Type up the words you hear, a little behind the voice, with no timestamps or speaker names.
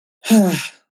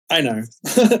I know.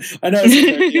 I know it's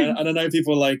tricky, and I know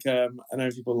people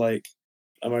like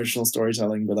emotional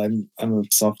storytelling, but I'm a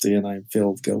softie and I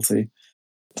feel guilty.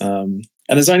 And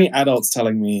there's only adults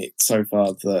telling me so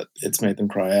far that it's made them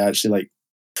cry. I actually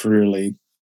truly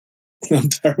I'm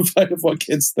terrified of what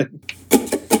kids think.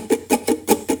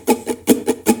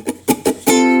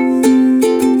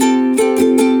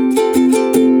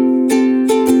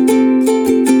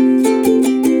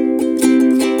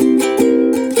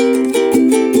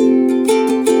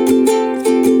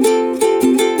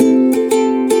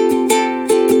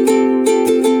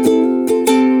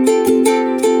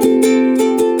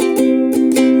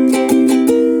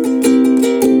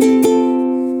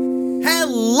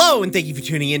 Thank you for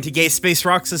tuning in to Gay Space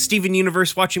Rocks, a Steven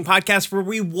Universe watching podcast where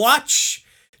we watch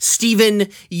Steven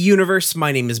Universe.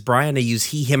 My name is Brian. I use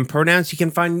he, him pronouns. You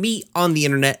can find me on the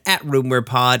internet at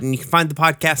RoomWherePod, and you can find the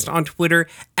podcast on Twitter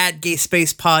at Gay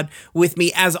Space Pod. With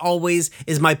me, as always,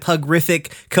 is my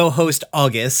pugrific co-host,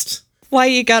 August. Why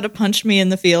you gotta punch me in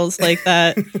the feels like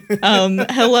that?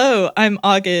 Hello, I'm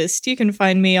August. You can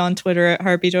find me on Twitter at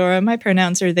Harpydora. My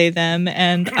pronouns are they, them,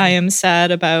 and I am sad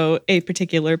about a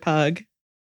particular pug.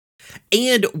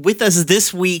 And with us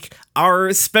this week,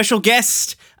 our special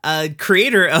guest,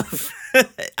 creator of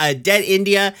Dead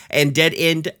India and Dead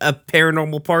End, a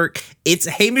Paranormal Park. It's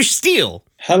Hamish Steele.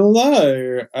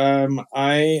 Hello.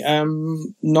 I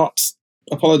am not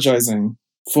apologizing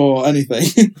for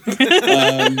anything.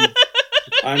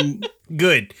 I'm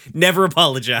good. Never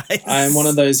apologize. I'm one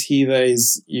of those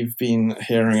he-theys you've been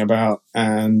hearing about,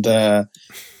 and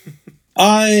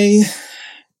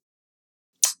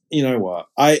you know what?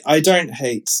 I don't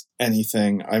hate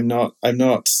anything. I don't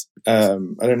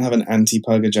have an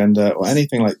anti-pug agenda or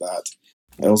anything like that.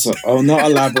 I will not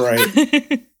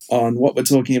elaborate on what we're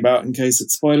talking about in case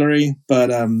it's spoilery,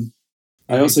 but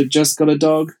I also just got a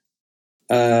dog.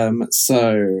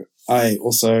 So I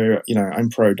also, I'm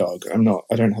pro-dog. I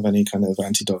don't have any kind of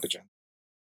anti-dog agenda.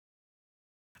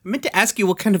 I meant to ask you,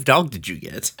 what kind of dog did you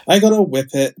get? I got a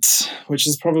Whippet, which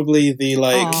is probably the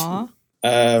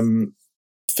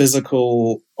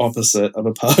physical opposite of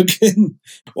a pug in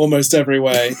almost every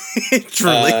way.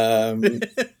 Truly.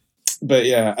 But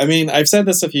yeah, I mean, I've said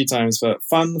this a few times, but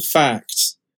fun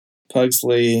fact,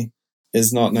 Pugsley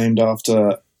is not named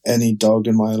after any dog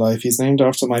in my life. He's named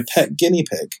after my pet guinea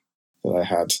pig that I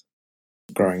had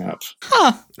growing up.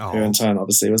 Huh. Who in turn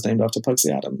obviously was named after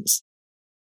Pugsley Adams.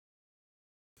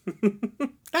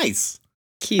 Nice.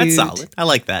 Cute. That's solid. I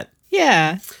like that.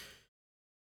 Yeah.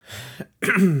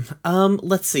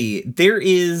 Let's see. There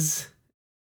is,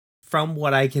 from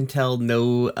what I can tell,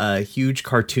 no huge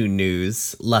cartoon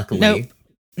news, luckily.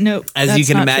 Nope. As you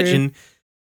can imagine,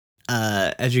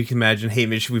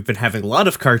 Hamish, we've been having a lot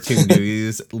of cartoon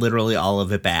news, literally all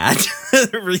of it bad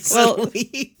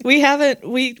recently. Well,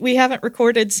 we haven't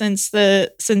recorded since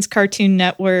Cartoon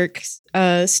Network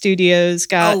studios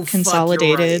got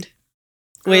consolidated.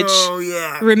 Which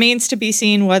remains to be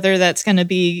seen whether that's going to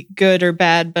be good or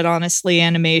bad, but honestly,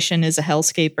 animation is a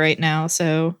hellscape right now,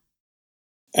 so...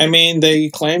 I mean, they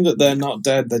claim that they're not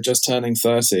dead, they're just turning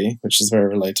 30, which is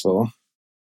very relatable.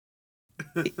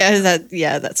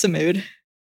 That's a mood.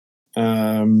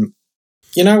 You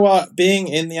know what? Being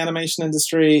in the animation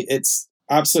industry, it's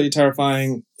absolutely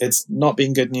terrifying. It's not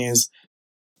been good news.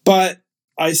 But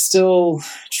I still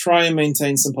try and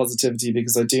maintain some positivity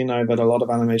because I do know that a lot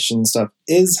of animation stuff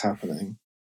is happening.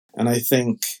 And I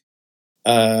think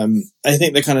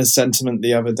the kind of sentiment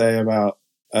the other day about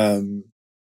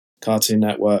Cartoon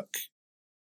Network,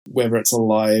 whether it's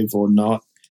alive or not,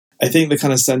 I think the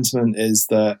kind of sentiment is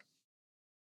that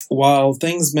while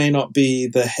things may not be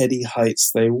the heady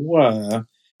heights they were,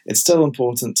 it's still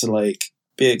important to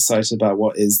be excited about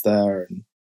what is there and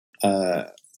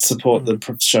support the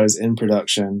shows in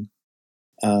production,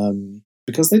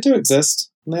 because they do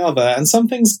exist and they are there. And some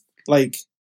things,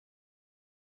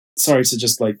 sorry to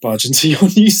just barge into your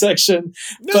news section,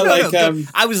 no.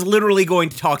 I was literally going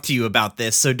to talk to you about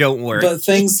this, so don't worry. But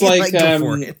things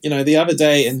the other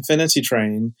day, Infinity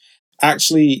Train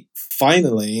actually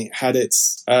finally had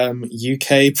its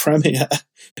UK premiere.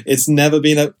 It's never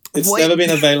been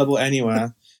available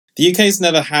anywhere. The UK's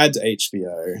never had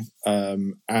HBO,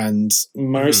 and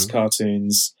most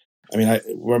cartoons. I mean,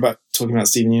 we're talking about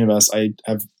Steven Universe. I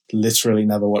have literally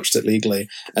never watched it legally,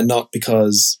 and not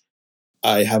because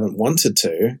I haven't wanted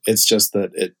to. It's just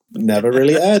that it never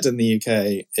really aired in the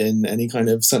UK in any kind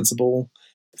of sensible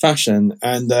fashion.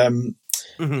 And the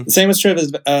same is true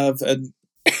of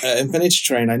Infinity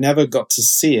Train. I never got to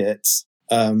see it,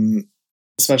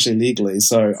 especially legally.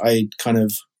 So I kind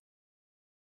of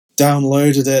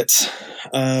downloaded it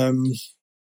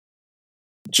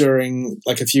during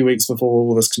like a few weeks before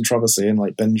all this controversy and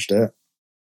like binged it.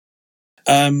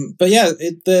 But yeah,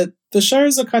 the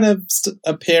shows are kind of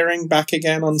appearing back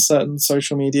again on certain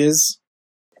social medias.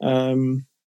 I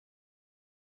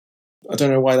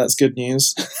don't know why that's good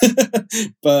news,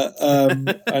 but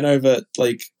I know that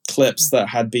like clips that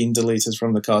had been deleted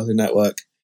from the Cartoon Network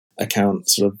account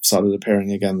sort of started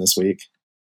appearing again this week.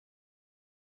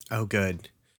 Oh, good.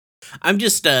 I'm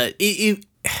just it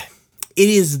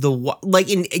is the like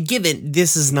given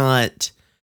this is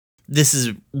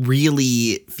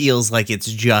really feels like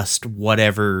it's just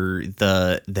whatever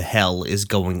the hell is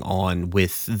going on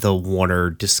with the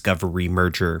Warner Discovery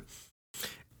merger,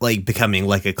 like becoming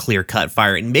like a clear-cut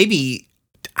fire. And maybe,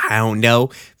 I don't know,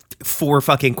 4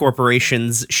 fucking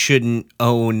corporations shouldn't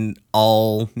own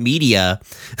all media.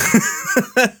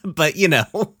 But, you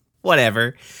know,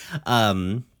 whatever.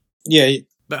 Yeah,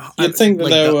 but you'd think that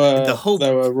like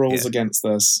there were rules against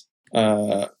this.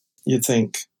 You'd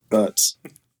think, but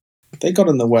they got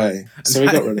in the way, so we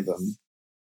got rid of them.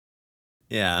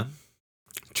 Yeah,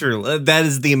 true. That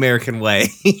is the American way.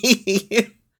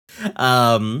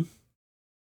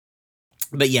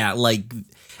 But yeah, like,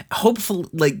 hopefully,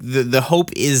 like, the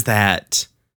hope is that,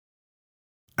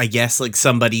 I guess, like,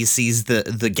 somebody sees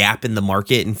the gap in the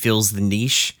market and fills the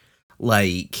niche,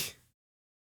 like,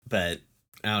 but,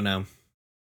 I don't know.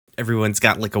 Everyone's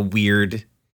got, like, a weird...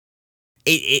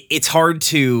 It's hard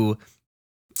to,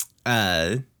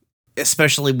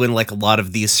 especially when, like, a lot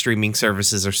of these streaming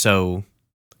services are so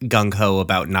gung-ho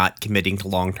about not committing to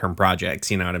long-term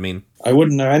projects, you know what I mean? I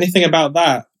wouldn't know anything about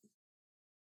that.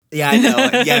 Yeah, I know.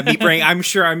 Yeah, me bring. I'm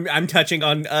sure I'm touching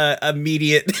on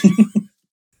immediate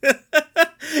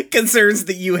concerns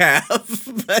that you have.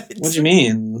 But what do you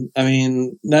mean? I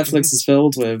mean, Netflix is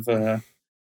filled with.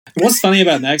 What's funny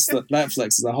about Netflix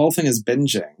is the whole thing is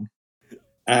binging,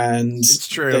 and it's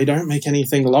true. They don't make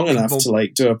anything long enough to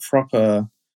like do a proper,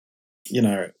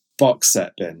 box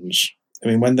set binge. I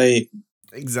mean, when they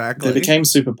became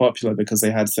super popular because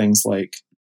they had things like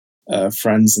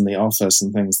Friends and The Office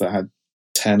and things that had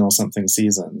 10 or something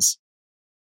seasons,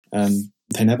 and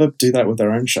they never do that with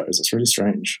their own shows. It's really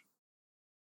strange.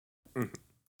 Well,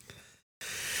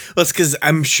 it's because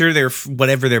I'm sure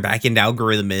whatever their back-end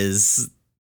algorithm is.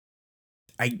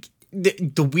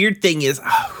 The weird thing is,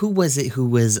 who was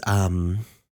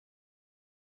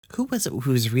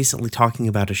recently talking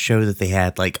about a show that they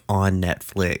had like on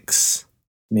Netflix?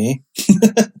 Me?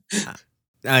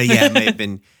 Yeah, it may have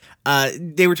been.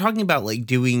 They were talking about like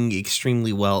doing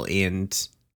extremely well, and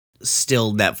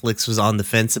still Netflix was on the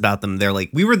fence about them. They're like,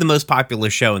 we were the most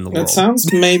popular show in the world. It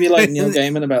sounds maybe like Neil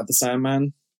Gaiman about the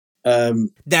Sandman.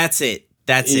 That's it.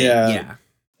 Yeah.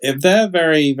 If they're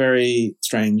very, very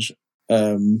strange.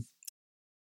 And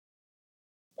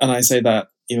I say that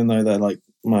even though they're like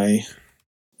my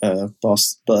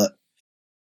boss, but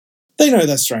they know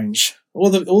they're strange.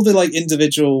 All the like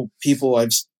individual people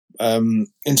I've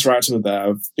interacted with there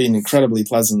have been incredibly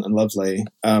pleasant and lovely,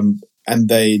 and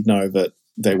they know that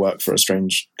they work for a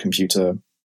strange computer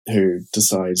who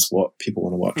decides what people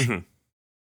want to watch. Mm-hmm.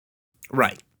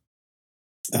 Right.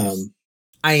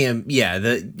 I am,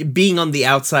 the being on the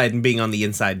outside and being on the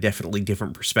inside, definitely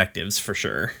different perspectives for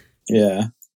sure. Yeah.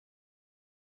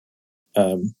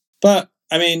 But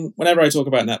I mean, whenever I talk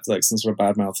about Netflix and sort of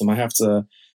badmouth them, I have to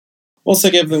also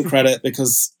give them credit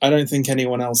because I don't think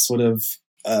anyone else would have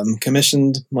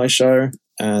commissioned my show,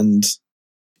 and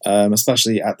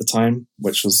especially at the time,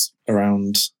 which was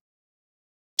around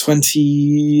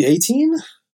 2018.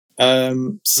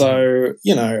 So,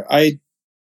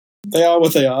 they are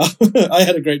what they are. I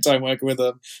had a great time working with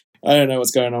them. I don't know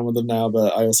what's going on with them now,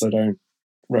 but I also don't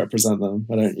represent them.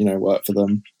 I don't, work for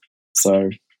them. So,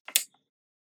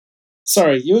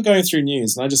 sorry, you were going through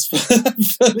news, and I just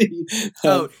fully.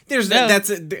 That's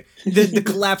the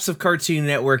collapse of Cartoon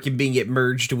Network and being it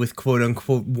merged with quote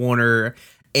unquote Warner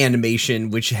Animation,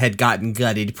 which had gotten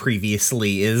gutted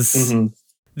previously, is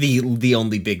the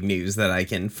only big news that I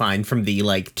can find from the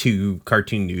like 2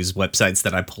 cartoon news websites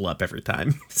that I pull up every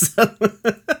time. So.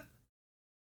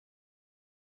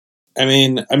 I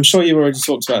mean, I'm sure you've already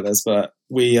talked about this, but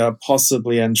we are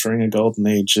possibly entering a golden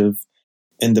age of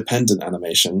independent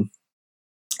animation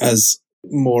as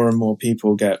more and more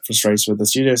people get frustrated with the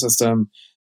studio system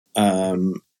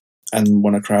and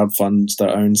want to crowdfund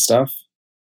their own stuff.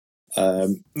 I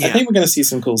think we're going to see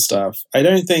some cool stuff. I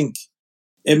don't think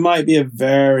it might be a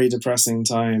very depressing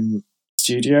time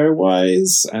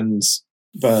studio-wise,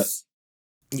 but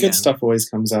good stuff always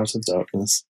comes out of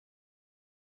darkness.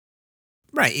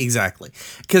 Right, exactly.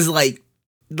 Because, like,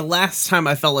 the last time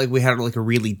I felt like we had, like, a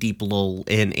really deep lull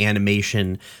in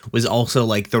animation was also,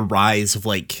 like, the rise of,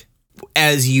 like,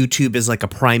 as YouTube is like a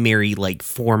primary like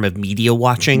form of media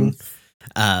watching.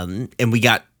 And we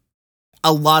got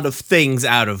a lot of things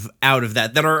out of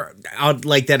that are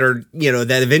you know,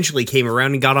 that eventually came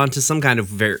around and got onto some kind of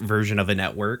version of a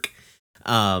network.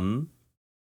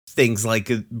 Things like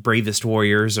Bravest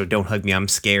Warriors or Don't Hug Me, I'm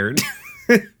Scared,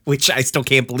 which I still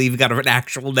can't believe got an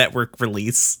actual network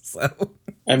release. So,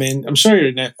 I mean, I'm sure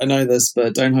you know this,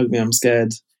 but Don't Hug Me, I'm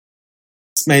Scared.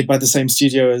 It's made by the same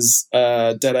studio as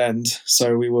Dead End,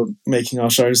 so we were making our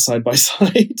shows side by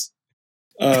side,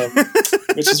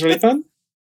 which is really fun.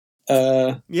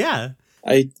 Yeah,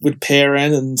 I would peer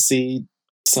in and see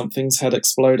something's head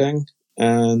exploding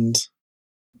and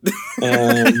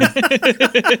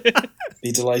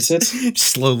be delighted.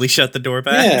 Slowly shut the door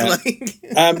back.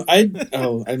 Yeah.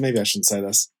 Maybe I shouldn't say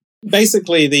this.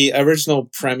 Basically, the original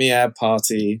premiere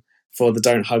party for the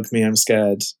Don't Hug Me, I'm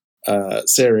Scared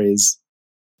series,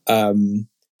 on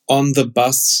the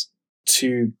bus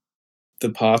to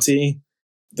the party,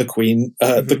 the Queen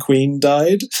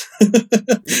died.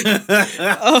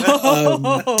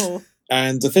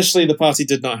 And officially the party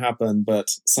did not happen, but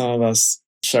some of us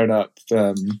showed up,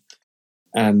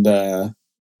 and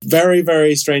very,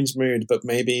 very strange mood, but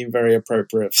maybe very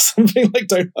appropriate for something like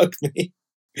Don't Hug Me.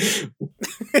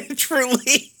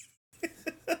 Truly.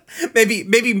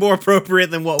 maybe more appropriate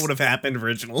than what would have happened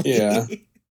originally. Yeah.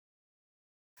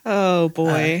 Oh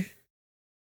boy.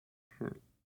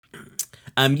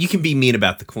 You can be mean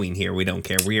about the Queen here. We don't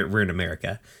care. We're in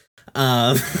America.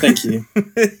 Thank you.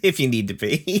 If you need to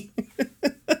be.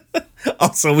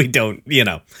 Also, we don't, you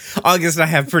know, August and I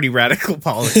have pretty radical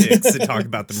politics and talk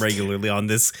about them regularly on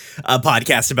this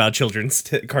podcast about children's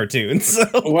cartoons. So.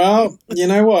 Well, you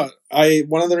know what?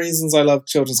 One of the reasons I love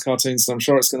children's cartoons, and I'm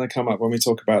sure it's going to come up when we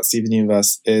talk about Steven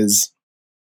Universe, is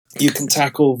you can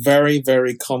tackle very,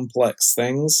 very complex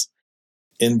things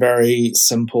in very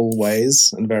simple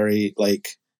ways and very, like,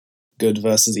 good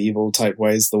versus evil type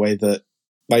ways. The way that,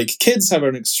 like, kids have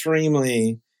an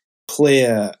extremely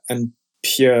clear and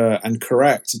pure and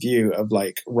correct view of,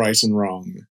 like, right and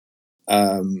wrong.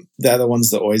 They're the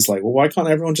ones that always like, well, why can't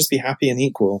everyone just be happy and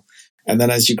equal? And then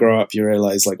as you grow up, you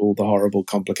realize, like, all the horrible,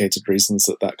 complicated reasons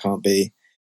that can't be.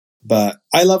 But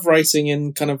I love writing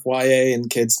in kind of YA and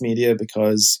kids media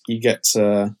because you get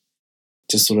to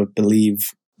just sort of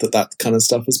believe that kind of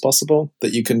stuff is possible,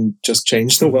 that you can just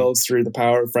change the world through the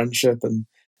power of friendship and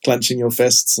clenching your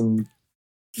fists and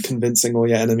convincing all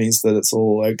your enemies that it's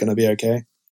all going to be okay.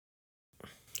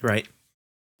 Right.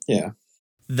 Yeah.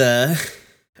 Go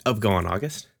on,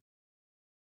 August.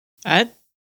 I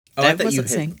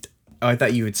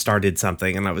thought you had started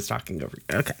something and I was talking over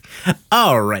you. Okay.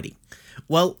 Alrighty.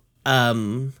 Well,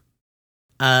 I'm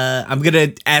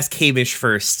gonna ask Hamish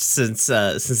first since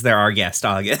they're our guest,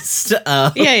 August.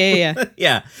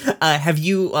 Yeah. Have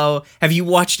you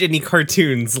watched any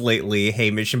cartoons lately,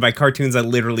 Hamish? And by cartoons, I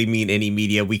literally mean any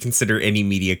media. We consider any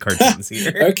media cartoons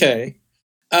here. Okay.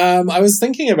 I was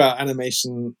thinking about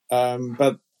animation,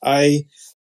 but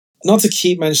not to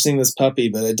keep mentioning this puppy,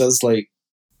 but it does, like,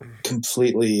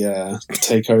 completely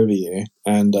take over you.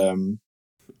 And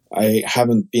I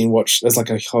haven't been watched. There's like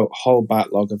a whole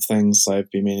backlog of things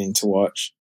I've been meaning to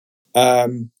watch.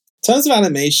 In terms of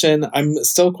animation, I'm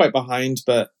still quite behind,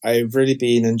 but I've really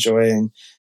been enjoying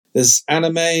this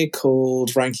anime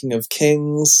called Ranking of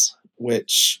Kings,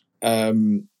 which,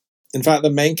 in fact, the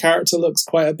main character looks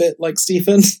quite a bit like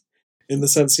Stephen, in the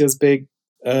sense he has big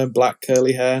black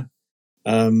curly hair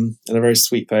and a very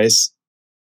sweet face.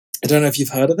 I don't know if you've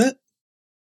heard of it.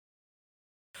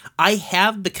 I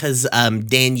have, because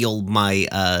Daniel, my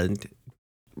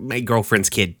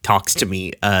girlfriend's kid, talks to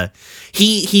me.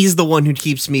 He's the one who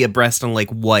keeps me abreast on,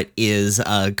 like, what is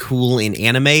cool in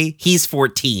anime. He's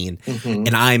 14 and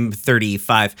I'm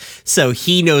 35, so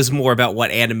he knows more about what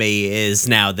anime is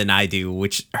now than I do,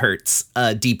 which hurts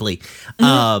deeply.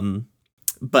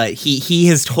 But he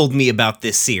has told me about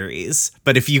this series.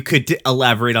 But if you could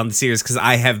elaborate on the series, because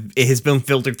it has been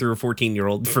filtered through a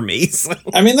 14-year-old for me. So.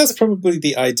 I mean, that's probably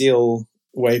the ideal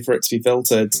way for it to be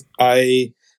filtered.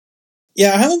 I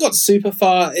haven't got super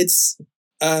far. It's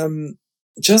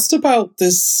just about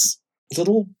this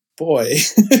little boy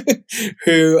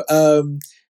who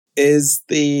is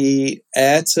the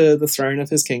heir to the throne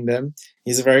of his kingdom.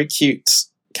 He's a very cute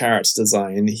character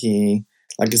design.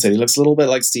 Like I said, he looks a little bit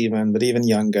like Steven, but even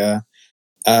younger.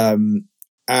 And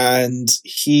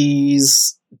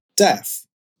he's deaf.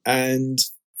 And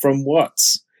from what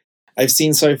I've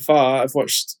seen so far, I've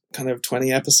watched kind of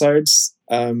 20 episodes.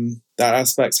 That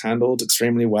aspect's handled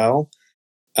extremely well.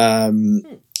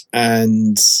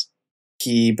 And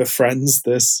he befriends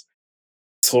this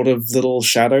sort of little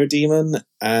shadow demon,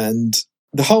 and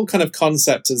the whole kind of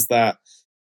concept is that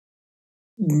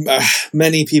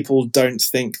many people don't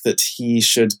think that he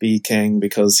should be king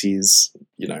because he's,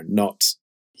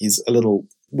 he's a little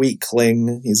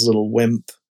weakling, he's a little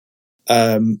wimp.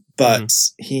 But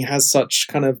he has such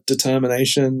kind of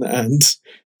determination, and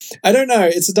I don't know,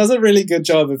 it does a really good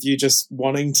job of you just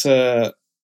wanting to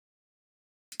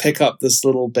pick up this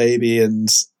little baby and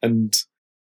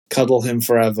cuddle him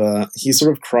forever. He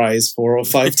sort of cries 4 or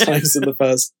 5 times in the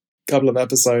first couple of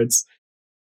episodes,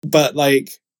 but like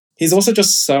he's also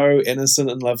just so innocent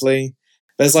and lovely.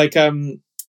 There's like to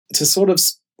sort of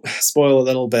spoil a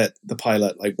little bit the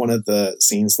pilot, like one of the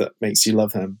scenes that makes you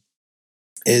love him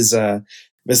is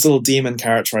this little demon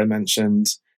character I mentioned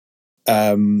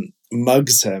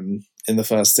mugs him in the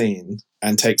first scene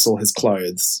and takes all his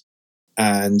clothes,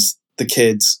 and the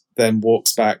kid then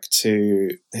walks back to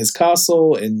his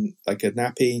castle in like a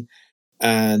nappy,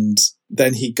 and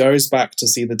then he goes back to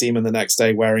see the demon the next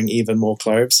day wearing even more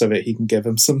clothes so that he can give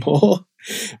him some more.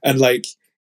 And like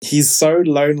he's so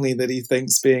lonely that he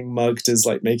thinks being mugged is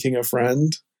like making a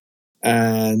friend,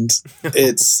 and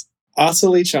it's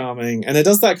utterly charming. And it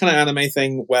does that kind of anime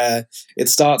thing where it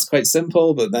starts quite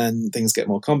simple, but then things get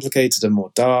more complicated and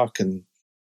more dark, and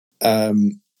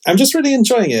I'm just really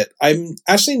enjoying it. I'm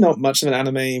actually not much of an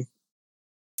anime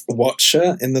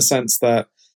watcher in the sense that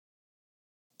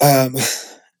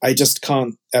I just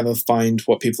can't ever find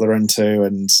what people are into,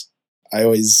 and I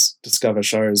always discover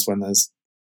shows when there's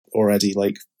already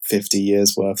like 50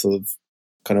 years worth of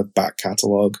kind of back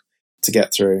catalogue to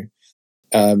get through.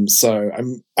 So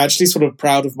I'm actually sort of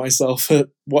proud of myself at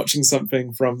watching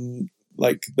something from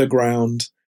like the ground.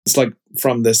 It's like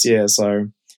from this year, so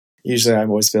usually I'm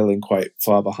always feeling quite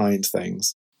far behind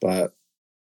things, but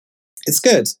it's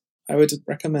good. I would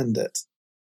recommend it,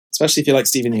 especially if you like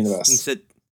Steven Universe. You said,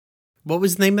 what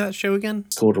was the name of that show again?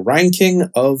 It's called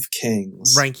Ranking of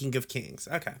Kings. Ranking of Kings.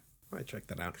 Okay, I might check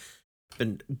that out.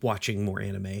 Been watching more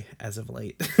anime as of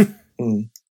late.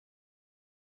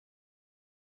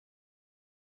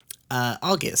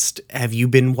 August, have you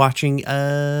been watching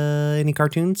any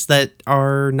cartoons that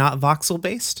are not voxel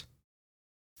based?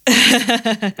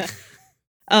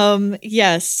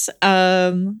 Yes.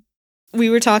 We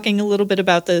were talking a little bit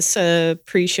about this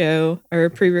pre-show or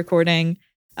pre-recording.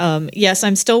 Yes,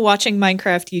 I'm still watching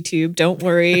Minecraft YouTube. Don't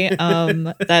worry.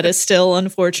 That is still,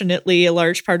 unfortunately, a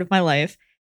large part of my life.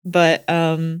 But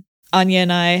Anya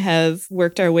and I have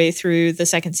worked our way through the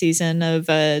second season of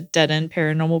Dead End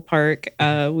Paranormal Park.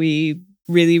 We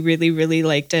really, really, really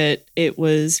liked it. It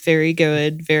was very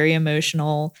good, very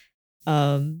emotional.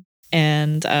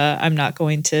 And I'm not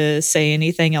going to say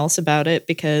anything else about it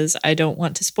because I don't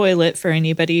want to spoil it for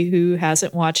anybody who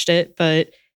hasn't watched it.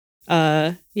 But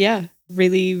yeah,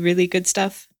 really, really good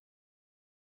stuff.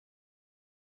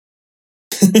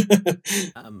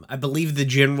 I believe the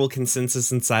general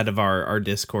consensus inside of our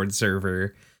Discord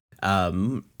server,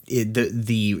 the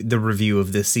review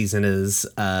of this season is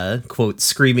quote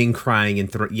screaming, crying,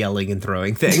 and yelling and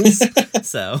throwing things.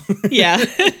 So yeah,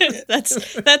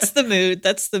 that's the mood.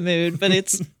 That's the mood. But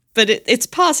it's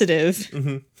positive.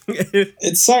 Mm-hmm.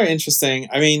 It's so interesting.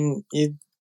 I mean,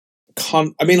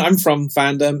 I'm from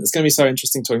fandom. It's going to be so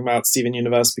interesting talking about Steven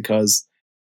Universe because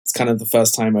it's kind of the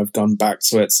first time I've gone back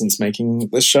to it since making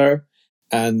this show.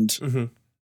 And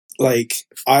like,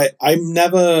 I'm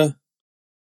never,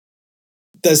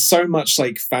 there's so much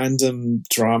like fandom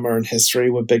drama and history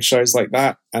with big shows like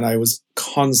that. And I was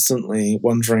constantly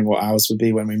wondering what ours would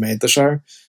be when we made the show.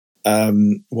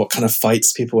 What kind of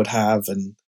fights people would have.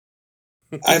 And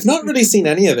I've not really seen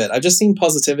any of it. I've just seen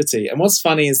positivity. And what's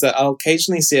funny is that I'll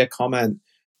occasionally see a comment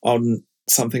on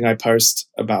something I post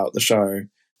about the show.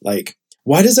 Like,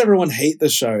 why does everyone hate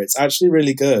this show? It's actually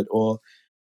really good. And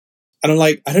I'm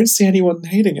like, I don't see anyone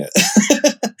hating it.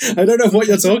 I don't know what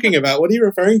you're talking about. What are you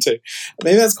referring to?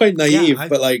 Maybe that's quite naive,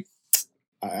 but like,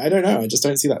 I don't know. I just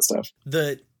don't see that stuff.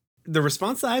 The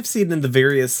response that I've seen in the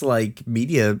various like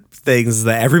media things is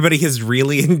that everybody has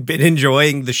really been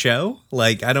enjoying the show.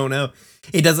 Like, I don't know.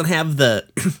 It doesn't have the,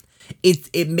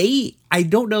 it may, I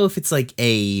don't know if it's like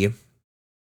if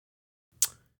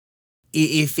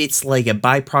it's like a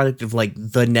byproduct of like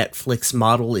the Netflix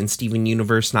model in Steven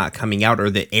Universe not coming out, or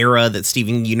the era that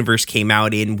Steven Universe came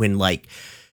out in when like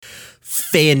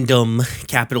fandom,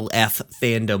 capital F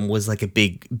fandom, was like a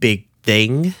big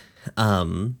thing.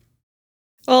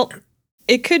 Well,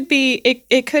 it could be,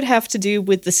 it could have to do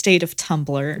with the state of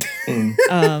Tumblr.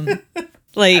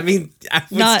 Like, I mean, I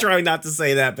was trying not to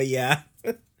say that, but yeah.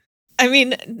 I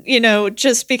mean,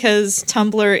 just because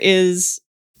Tumblr is,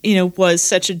 was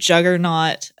such a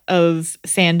juggernaut of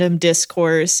fandom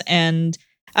discourse, and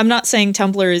I'm not saying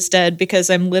Tumblr is dead because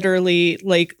I'm literally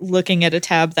like looking at a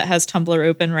tab that has Tumblr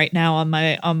open right now on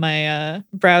my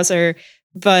browser.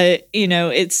 But, you know,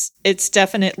 it's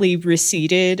definitely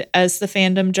receded as the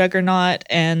fandom juggernaut,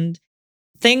 and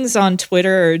things on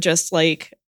Twitter are just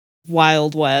like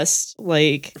Wild West,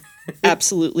 like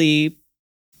absolutely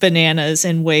bananas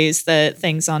in ways that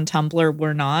things on Tumblr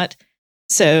were not.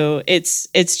 So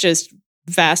it's just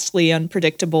vastly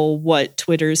unpredictable what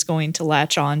Twitter's going to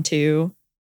latch on to.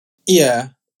 Yeah.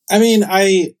 I mean,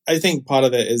 I think part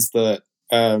of it is that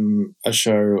a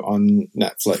show on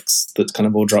Netflix that kind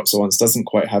of all drops at once doesn't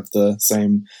quite have the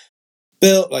same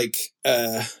build, like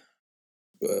I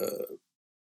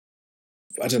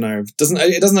don't know, it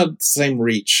doesn't have the same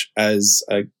reach as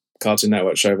a Cartoon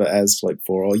Network show that airs for like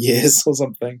 4 years or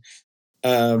something.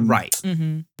 Right.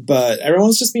 Mm-hmm. But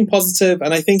everyone's just been positive,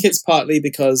 and I think it's partly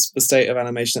because the state of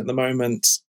animation at the moment,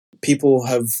 people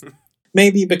have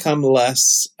maybe become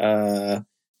less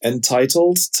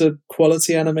entitled to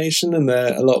quality animation, and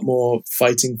they're a lot more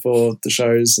fighting for the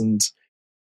shows and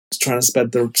trying to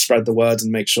spread the word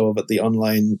and make sure that the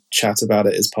online chat about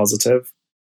it is positive.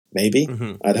 Maybe.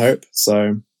 I'd hope.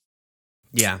 So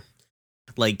yeah.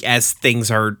 Like, as things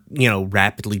are, you know,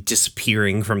 rapidly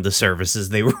disappearing from the services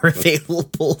they were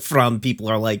available from, people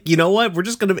are like, you know what?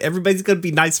 Everybody's gonna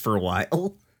be nice for a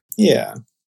while. Yeah.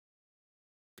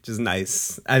 Which is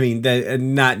nice. I mean,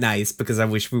 not nice, because I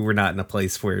wish we were not in a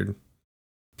place where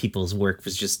people's work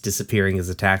was just disappearing as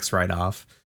a tax write-off.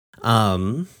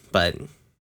 But,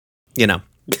 you know.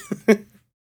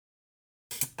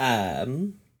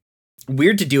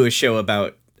 Weird to do a show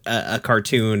about a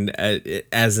cartoon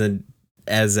as a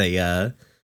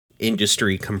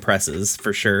industry compresses,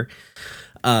 for sure.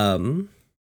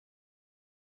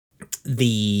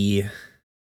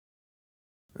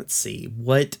 Let's see,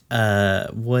 what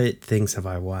things have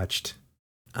I watched?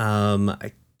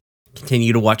 I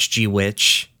continue to watch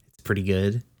G-Witch. It's pretty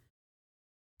good.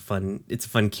 Fun. It's a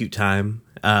fun, cute time.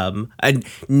 I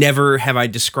never have I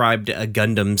described a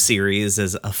Gundam series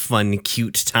as a fun,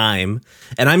 cute time,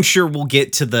 and I'm sure we'll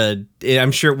get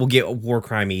war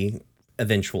crimey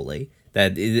eventually.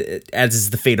 That as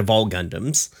is the fate of all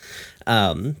Gundams.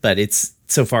 But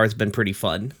so far it's been pretty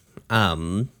fun.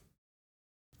 I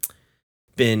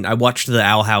watched the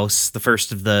Owl House, the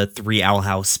first of the 3 Owl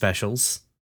House specials.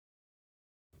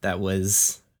 That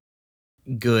was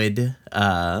good.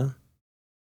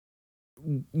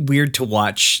 Weird to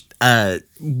watch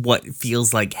what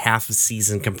feels like half a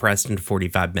season compressed into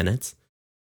 45 minutes.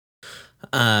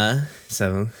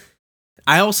 So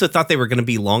I also thought they were going to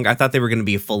be long. I thought they were going to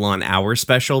be a full-on hour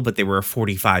special, but they were a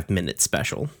 45-minute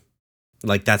special.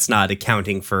 Like, that's not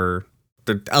accounting for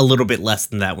a little bit less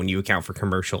than that when you account for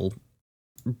commercial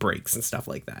breaks and stuff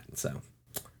like that. So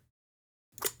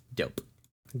dope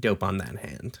on that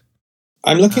hand.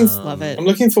 I'm looking love it. I'm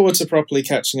looking forward to properly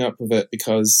catching up with it,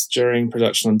 because during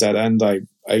production on Dead End, I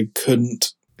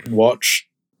couldn't watch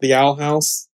the Owl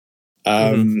House.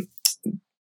 I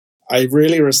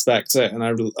really respect it, and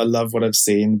I love what I've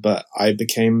seen, but I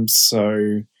became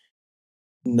so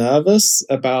nervous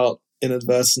about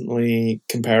inadvertently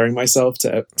comparing myself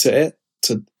to Dead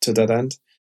End.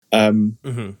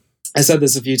 I said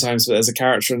this a few times, but there's a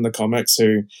character in the comics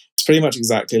who is pretty much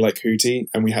exactly like Hootie,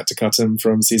 and we had to cut him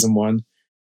from season 1.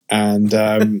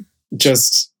 And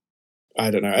just,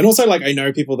 I don't know. And also, like, I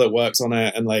know people that worked on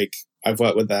it, and like I've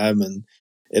worked with them, and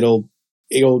it all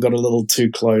got a little too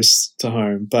close to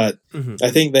home. But I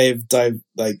think they've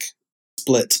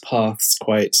split paths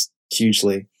quite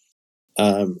hugely.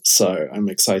 So I'm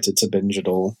excited to binge it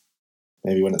all,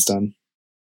 maybe when it's done.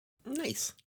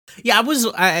 Nice. Yeah, I was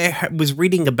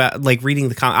reading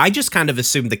the I just kind of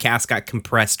assumed the cast got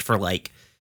compressed for like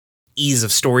ease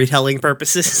of storytelling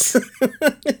purposes.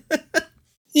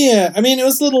 Yeah, I mean, it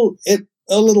was a little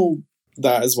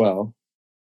that as well.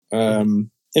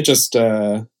 It just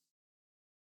I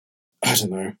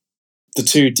don't know, the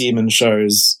 2 demon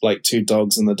shows, like 2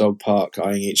 dogs in the dog park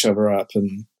eyeing each other up,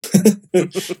 and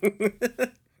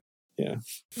yeah.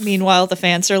 Meanwhile, the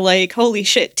fans are like, "Holy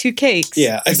shit, 2 cakes!"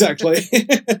 Yeah, exactly.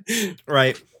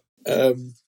 Right.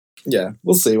 Yeah,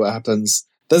 we'll see what happens.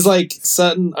 There's like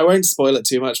certain, I won't spoil it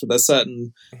too much, but there's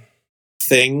certain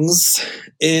things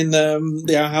in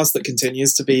the Owl House that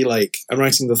continues to be like, I'm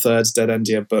writing the 3rd Dead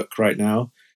Endia book right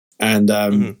now, and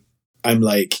I'm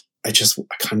like, I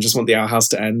kind of just want the Owl House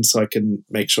to end so I can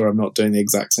make sure I'm not doing the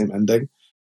exact same ending,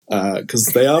 because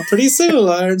they are pretty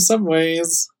similar in some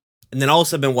ways. And then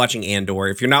also been watching Andor.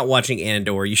 If you're not watching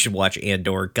Andor, you should watch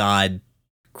Andor. God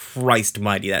Christ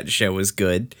mighty, that show is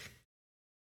good.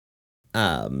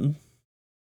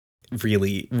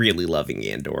 Really, really loving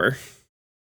Andor.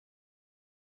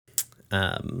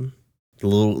 The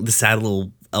sad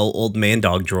little old man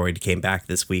dog droid came back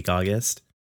this week, August.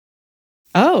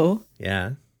 Oh.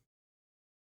 Yeah.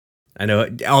 I know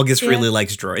August really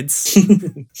likes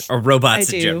droids. Or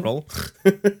robots in general.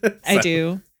 I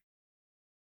do.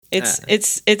 It's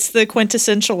the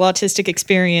quintessential autistic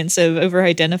experience of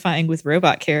over-identifying with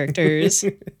robot characters.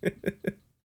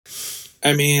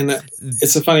 I mean,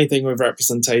 it's a funny thing with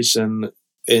representation.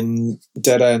 In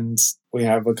Dead End, we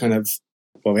have a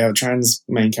trans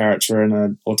main character and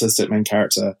an autistic main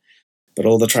character, but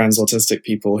all the trans autistic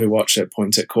people who watch it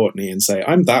point at Courtney and say,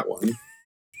 "I'm that one."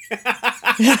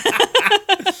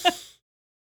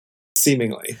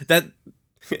 Seemingly.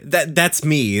 That's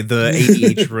me, the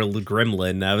ADHD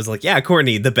gremlin. I was like, yeah,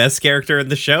 Courtney, the best character in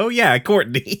the show? Yeah,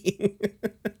 Courtney.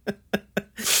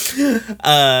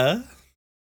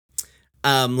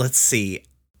 Let's see.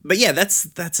 But yeah, that's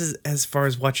as far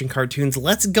as watching cartoons.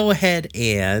 Let's go ahead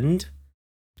and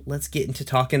let's get into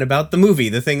talking about the movie,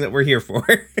 the thing that we're here for.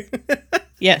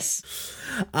 Yes.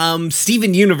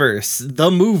 Steven Universe, the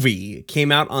movie,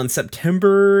 came out on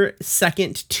September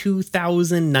 2nd,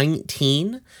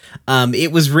 2019.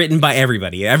 It was written by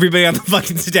everybody. Everybody on the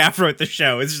fucking staff wrote the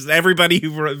show. It's just everybody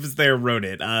who was there wrote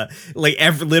it.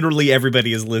 Literally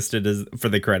everybody is listed as for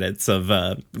the credits of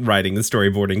writing and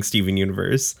storyboarding Steven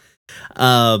Universe.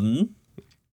 There's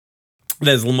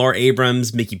Lamar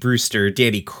Abrams, Mickey Brewster,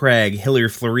 Danny Craig, Hilary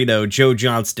Florido, Joe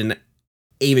Johnston,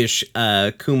 Amish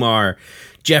Kumar,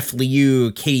 Jeff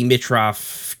Liu, Katie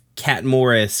Mitroff, Kat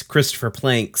Morris, Christopher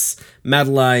Planks,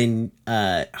 Madeline,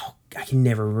 I can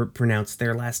never pronounce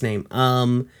their last name.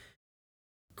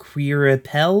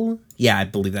 Quirapel? Yeah, I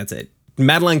believe that's it.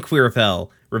 Madeline Quirapel,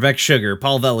 Rebecca Sugar,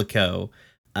 Paul Vellico,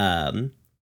 Tataka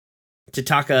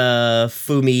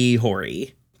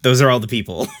Fumi-Hori. Those are all the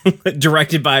people.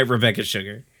 Directed by Rebecca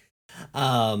Sugar. They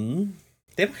don't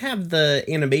have the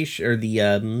animation or the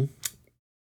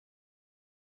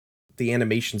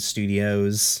animation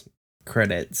studios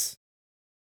credits.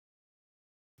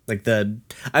 Like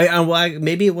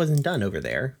maybe it wasn't done over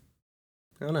there.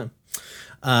 I don't know.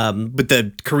 But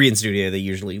the Korean studio they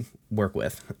usually work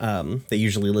with, they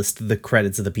usually list the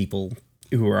credits of the people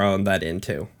who are on that end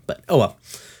too. But oh well.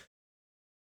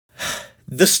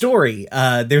 The story,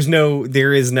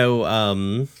 there is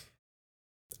no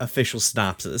official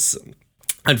synopsis.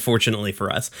 Unfortunately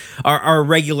for us, our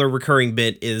regular recurring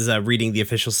bit is reading the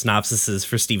official synopsises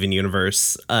for Steven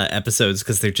Universe episodes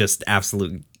because they're just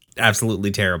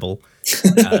absolutely terrible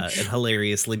and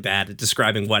hilariously bad at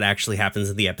describing what actually happens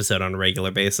in the episode on a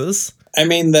regular basis. I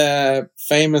mean, they're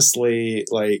famously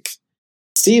like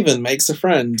Steven makes a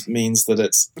friend means that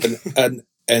it's an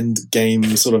end game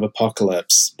sort of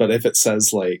apocalypse, but if it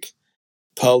says like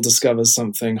Pearl discovers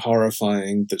something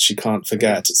horrifying that she can't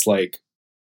forget, it's like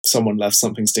someone left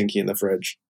something stinky in the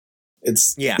fridge.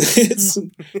 It's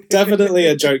definitely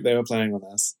a joke they were playing on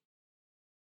us.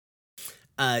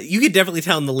 You could definitely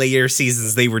tell in the later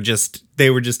seasons they were just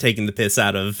taking the piss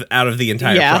out of the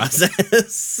entire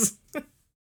process.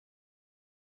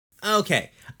 Okay.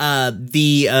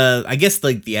 I guess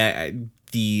like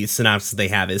the synopsis they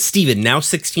have is Steven, now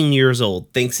 16 years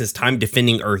old, thinks his time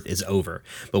defending Earth is over.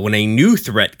 But when a new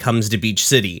threat comes to Beach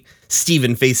City,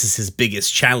 Steven faces his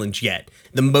biggest challenge yet.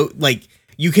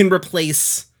 You can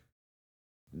replace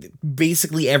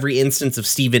basically every instance of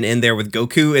Steven in there with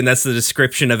Goku, and that's the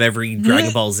description of every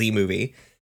Dragon Ball Z movie.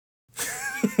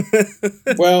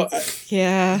 Well,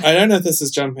 yeah. I don't know if this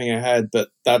is jumping ahead, but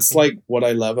that's like what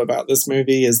I love about this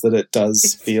movie is that it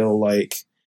does feel like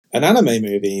an anime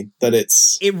movie, that it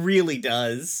really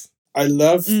does. I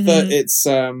love that it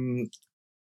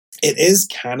is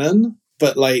canon,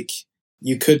 but like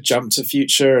you could jump to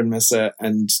future and miss it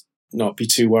and not be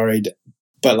too worried.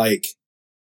 But like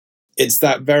it's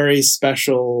that very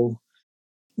special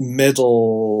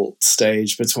middle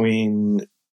stage between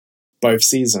both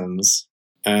seasons.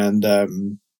 And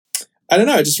I don't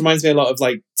know, it just reminds me a lot of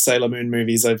like Sailor Moon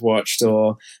movies I've watched,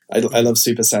 or I love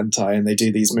Super Sentai, and they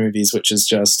do these movies which is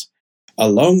just a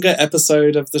longer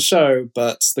episode of the show,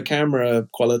 but the camera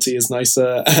quality is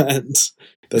nicer and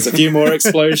there's a few more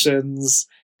explosions,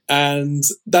 and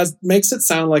that makes it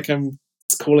sound like I'm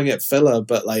calling it filler,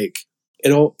 but like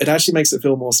it actually makes it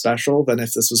feel more special than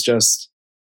if this was just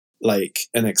like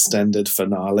an extended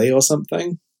finale or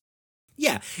something.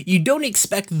 Yeah, you don't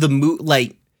expect the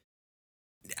like.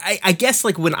 I guess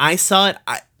like when I saw it,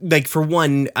 I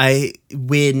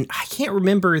can't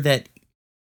remember that.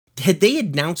 Had they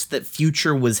announced that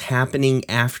Future was happening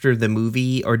after the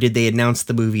movie, or did they announce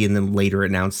the movie and then later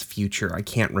announce Future? I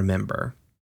can't remember.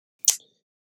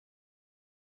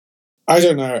 I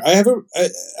don't know. I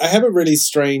have a really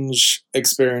strange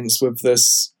experience with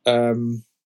this.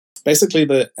 Basically,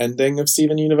 the ending of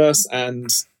Steven Universe and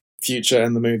Future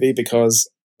in the movie, because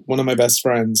one of my best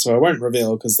friends, who I won't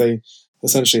reveal because they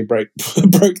essentially broke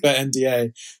their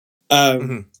NDA,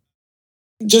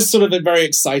 just sort of very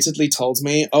excitedly told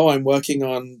me, "Oh, I'm working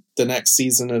on the next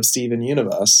season of Steven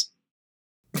Universe,"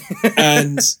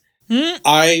 and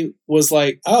I was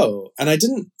like, "Oh," and I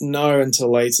didn't know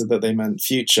until later that they meant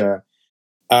Future.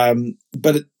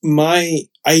 But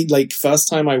first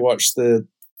time I watched the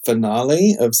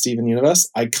finale of Steven Universe,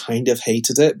 I kind of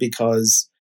hated it because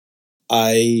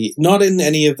not in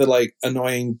any of the like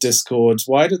annoying Discord,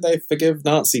 why did they forgive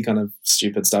Nazi kind of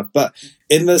stupid stuff, but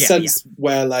in the sense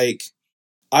where like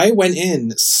I went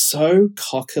in so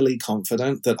cockily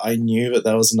confident that I knew that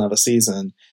there was another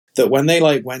season, that when they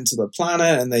like went to the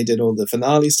planet and they did all the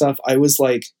finale stuff, I was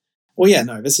like, well, yeah,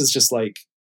 no, this is just like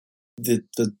the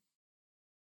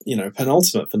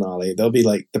penultimate finale. There'll be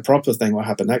like the proper thing will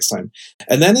happen next time.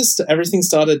 And then as everything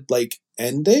started like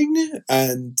ending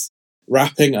and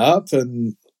wrapping up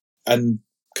and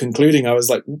concluding, I was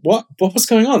like, what was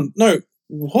going on? No,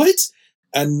 what?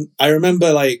 And I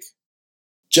remember like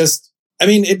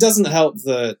it doesn't help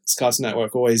that Cartoon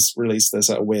Network always released this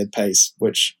at a weird pace,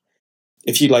 which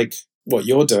if you like what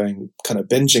you're doing, kind of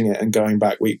binging it and going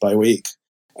back week by week,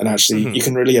 and actually you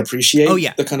can really appreciate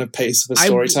the kind of pace of the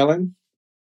storytelling.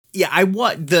 I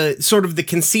want the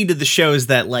conceit of the show is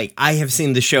that like I have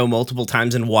seen the show multiple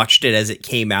times and watched it as it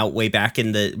came out way back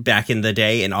in the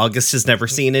day, and August has never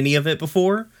seen any of it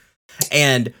before.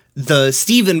 And the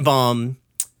Steven Bomb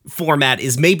format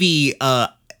is maybe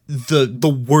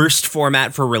the worst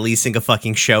format for releasing a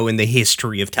fucking show in the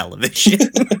history of television.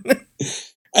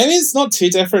 I mean, it's not too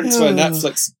different to a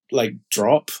Netflix like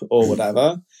drop or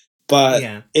whatever,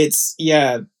 but it's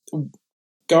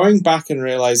going back and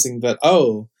realizing that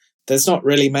there's not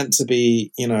really meant to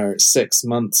be 6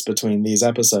 months between these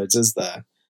episodes, is there?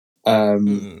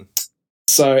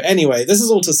 So anyway, this is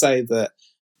all to say that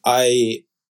I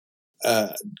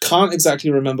can't exactly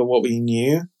remember what we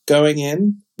knew going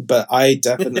in, but I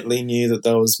definitely knew that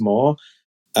there was more,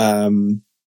 and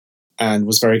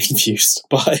was very confused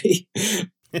by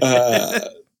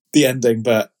the ending.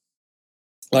 But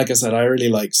like I said, I really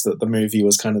liked that the movie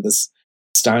was kind of this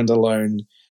standalone.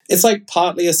 It's like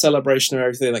partly a celebration of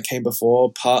everything that came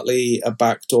before, partly a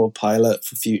backdoor pilot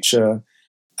for Future,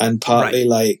 and partly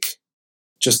like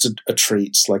just a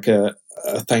treat, like a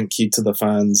thank you to the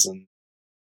fans,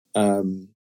 and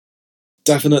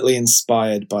definitely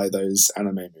inspired by those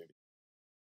anime movies.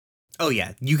 Oh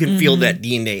yeah, you can feel that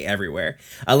DNA everywhere.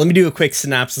 Let me do a quick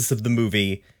synopsis of the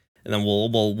movie, and then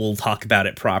we'll talk about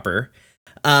it proper.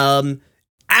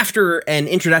 After an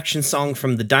introduction song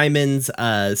from the Diamonds,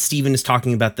 Steven is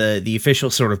talking about the official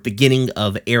sort of beginning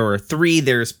of Era 3.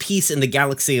 There's peace in the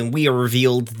galaxy, and we are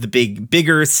revealed the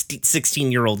bigger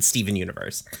 16-year-old Steven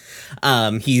Universe.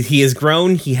 He has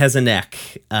grown. He has a neck.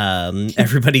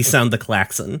 Everybody sound the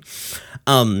klaxon.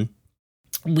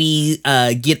 We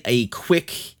get a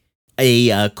quick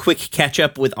catch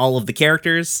up with all of the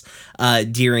characters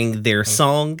during their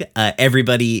song.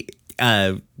 Everybody.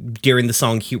 During the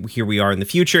song Here We Are in the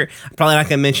Future. I'm probably not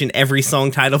going to mention every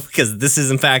song title because this is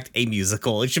in fact a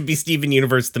musical. It should be Steven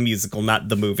Universe the musical, not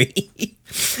the movie.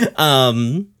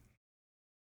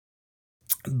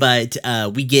 But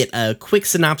we get a quick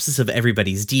synopsis of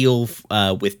everybody's deal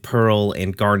with Pearl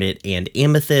and Garnet and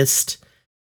Amethyst.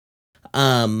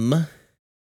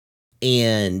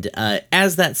 And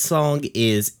as that song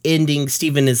is ending,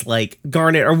 Steven is like,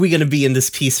 Garnet, are we going to be in this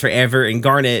piece forever? And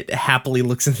Garnet happily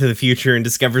looks into the future and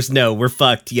discovers, no, we're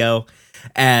fucked, yo.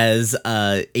 As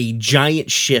a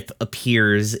giant ship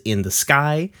appears in the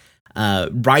sky.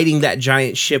 Riding that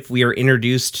giant ship, we are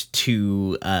introduced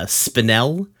to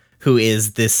Spinel, who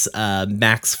is this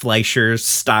Max Fleischer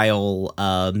style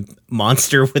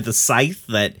monster with a scythe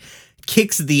that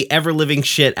kicks the ever-living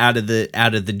shit out of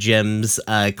the gems,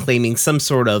 claiming some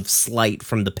sort of slight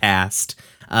from the past,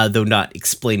 though not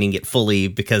explaining it fully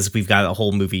because we've got a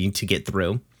whole movie to get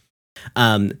through.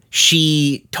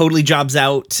 She totally jobs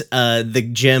out the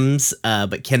gems,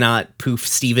 but cannot poof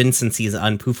Steven since he's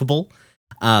unpoofable.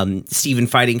 Steven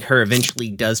fighting her eventually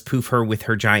does poof her with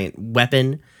her giant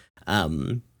weapon,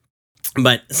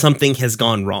 but something has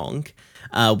gone wrong.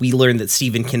 We learn that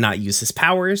Steven cannot use his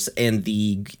powers, and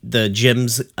the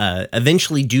gems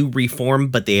eventually do reform,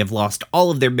 but they have lost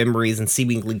all of their memories and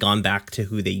seemingly gone back to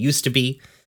who they used to be.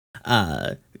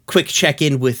 Quick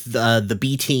check-in with the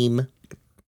B team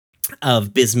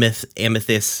of Bismuth,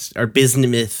 Amethyst, or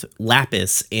Bismuth,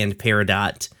 Lapis, and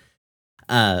Peridot.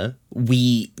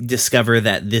 We discover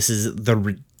that this is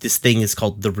this thing is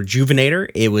called the Rejuvenator.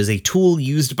 It was a tool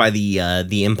used by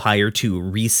the Empire to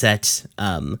reset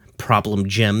problem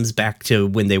gems back to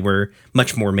when they were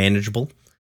much more manageable.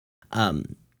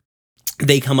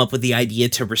 They come up with the idea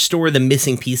to restore the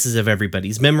missing pieces of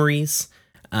everybody's memories,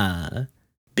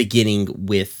 beginning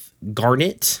with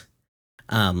Garnet.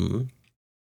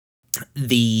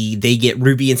 They get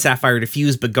Ruby and Sapphire to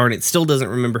fuse, but Garnet still doesn't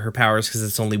remember her powers because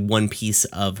it's only one piece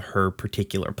of her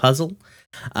particular puzzle.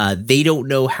 They don't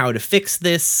know how to fix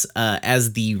this.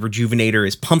 As the Rejuvenator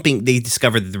is pumping, they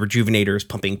discover that the Rejuvenator is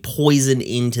pumping poison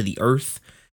into the earth.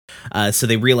 So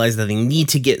they realize that they need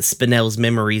to get Spinel's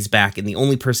memories back, and the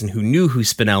only person who knew who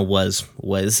Spinel was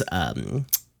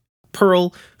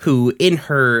Pearl, who in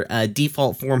her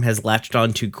default form has latched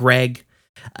on to Greg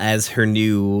as her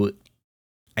new,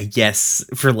 I guess,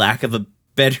 for lack of a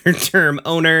better term,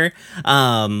 owner.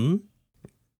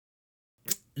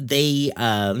 They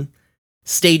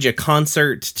stage a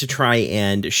concert to try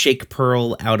and shake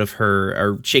Pearl out of her,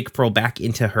 or shake Pearl back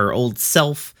into her old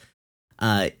self.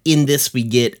 In this,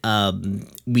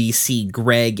 we see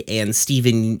Greg and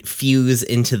Steven fuse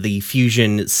into the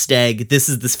fusion Steg. This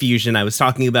is this fusion I was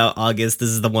talking about, August. This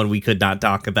is the one we could not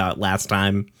talk about last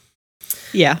time.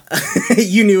 Yeah.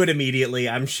 You knew it immediately,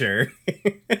 I'm sure.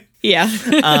 Yeah.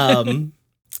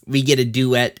 We get a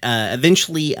duet.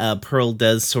 Eventually, Pearl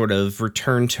does sort of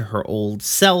return to her old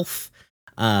self.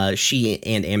 She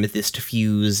and Amethyst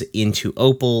fuse into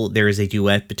Opal. There is a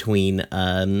duet between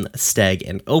Steg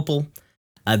and Opal.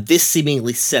 This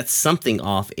seemingly sets something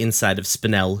off inside of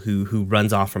Spinel, who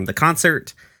runs off from the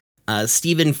concert.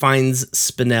 Steven finds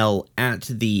Spinel at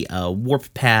the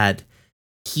warp pad.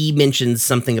 He mentions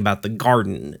something about the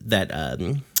garden that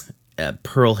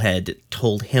Pearl had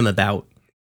told him about,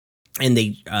 and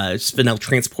Spinel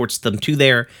transports them to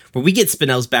there, where we get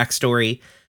Spinel's backstory.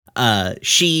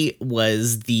 She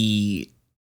was the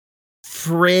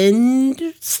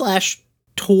friend /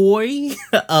 toy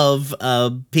of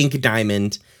Pink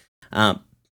Diamond,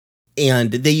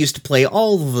 and they used to play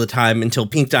all of the time until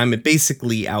Pink Diamond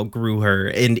basically outgrew her,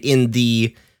 and in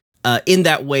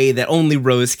that way that only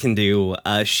Rose can do,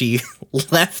 she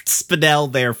left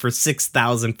Spinel there for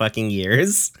 6,000 fucking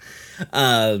years.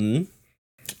 Doing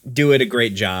a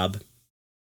great job.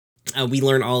 We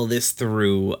learn all of this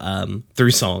through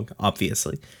song,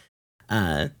 obviously.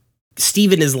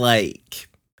 Steven is like,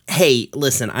 hey,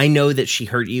 listen, I know that she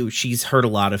hurt you. She's hurt a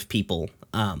lot of people.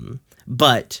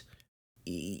 But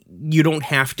you don't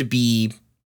have to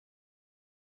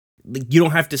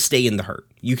stay in the hurt.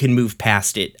 You can move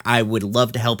past it. I would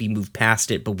love to help you move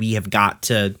past it, but we have got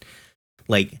to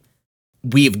keep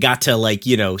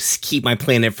my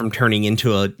planet from turning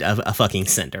into a fucking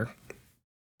cinder.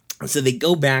 So they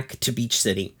go back to Beach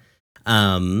City.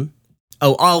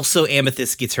 Also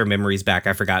Amethyst gets her memories back.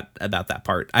 I forgot about that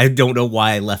part. I don't know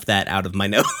why I left that out of my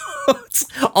notes.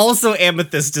 Also,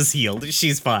 Amethyst is healed.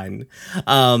 She's fine.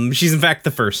 She's in fact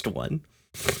the first one.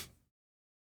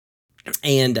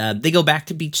 And they go back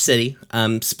to Beach City.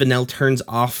 Spinel turns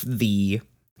off the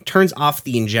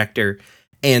injector,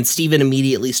 and Steven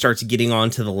immediately starts getting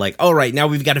on to the all right, now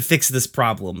we've got to fix this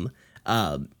problem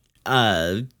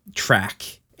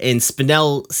track. And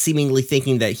Spinel, seemingly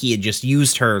thinking that he had just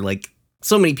used her like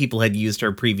so many people had used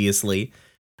her previously,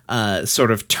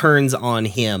 sort of turns on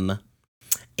him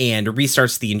and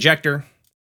restarts the injector.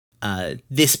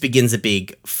 This begins a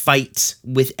big fight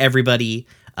with everybody.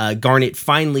 Garnet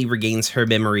finally regains her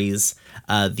memories.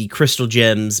 The crystal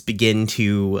gems begin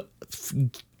to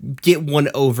get one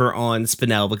over on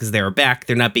Spinel because they're back.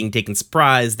 They're not being taken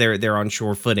surprise. They're on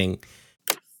sure footing.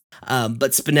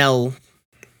 But Spinel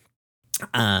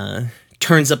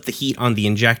turns up the heat on the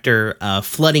injector,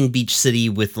 flooding Beach City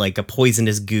with a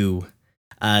poisonous goo.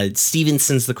 Steven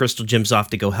sends the crystal gems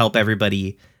off to go help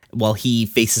everybody while he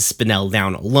faces Spinel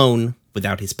down alone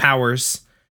without his powers.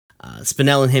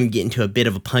 Spinel and him get into a bit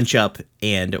of a punch-up,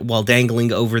 and while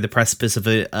dangling over the precipice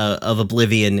of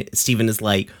oblivion, Steven is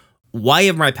like, why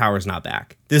are my powers not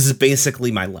back? This is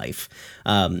basically my life.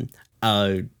 I'm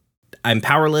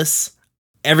powerless.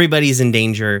 Everybody's in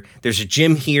danger. There's a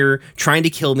gym here trying to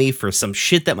kill me for some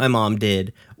shit that my mom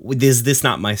did. Is this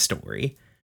not my story?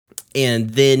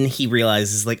 And then he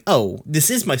realizes, oh,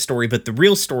 this is my story, but the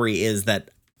real story is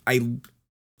that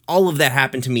all of that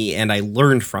happened to me, and I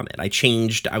learned from it. I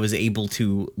changed. I was able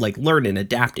to learn and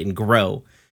adapt and grow.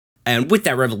 And with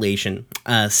that revelation,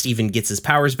 Steven gets his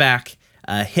powers back.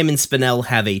 Him and Spinel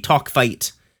have a talk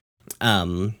fight.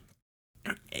 A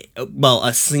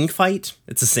sing fight.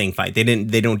 It's a sing fight. They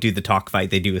don't do the talk fight.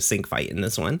 They do a sing fight in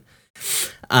this one.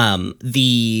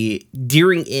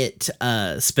 During it,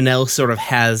 Spinel sort of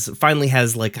finally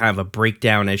has kind of a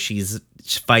breakdown as she's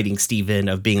fighting Steven,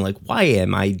 of being like, why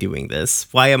am I doing this?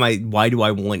 Why do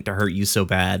I want to hurt you so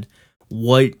bad?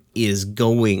 What is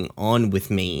going on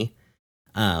with me?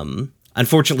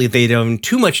 Unfortunately, they done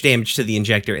too much damage to the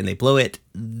injector and they blow it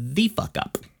the fuck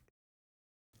up.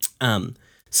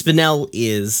 Spinel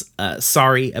is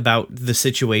sorry about the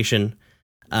situation,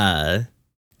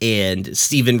 and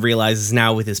Steven realizes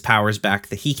now with his powers back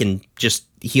that he can just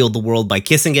heal the world by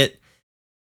kissing it.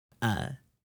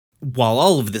 While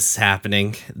all of this is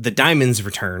happening, the Diamonds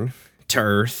return to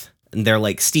Earth, and they're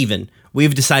like, Steven,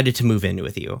 we've decided to move in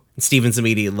with you. And Steven's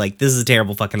immediately like, this is a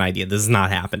terrible fucking idea. This is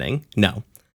not happening. No.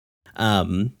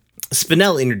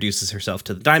 Spinel introduces herself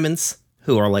to the Diamonds,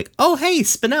 who are like, oh, hey,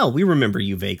 Spinel, we remember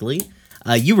you vaguely.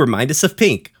 You remind us of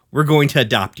Pink. We're going to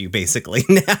adopt you, basically,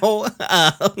 now.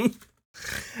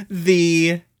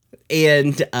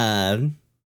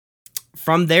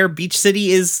 From there, Beach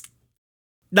City is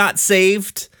not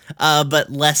saved,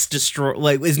 but less destroyed,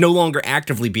 like, is no longer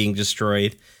actively being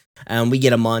destroyed. We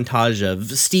get a montage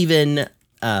of Steven,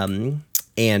 and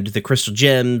the Crystal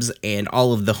Gems and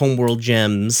all of the Homeworld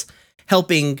gems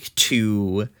helping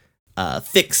to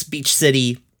fix Beach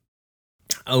City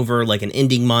over like an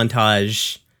ending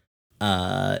montage,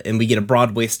 and we get a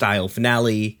Broadway style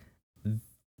finale.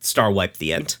 Star wipe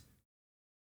the end.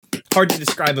 Hard to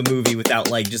describe a movie without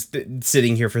like just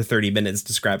sitting here for 30 minutes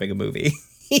describing a movie.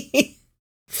 A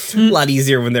lot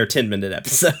easier when they're 10-minute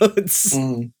episodes.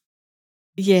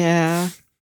 Yeah.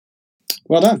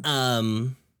 Well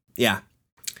done. Yeah.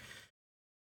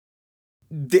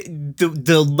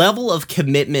 The level of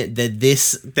commitment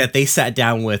that they sat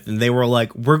down with, and they were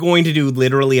like, we're going to do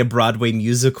literally a Broadway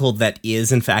musical that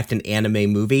is in fact an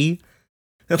anime movie.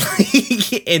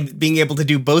 And being able to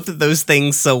do both of those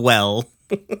things so well.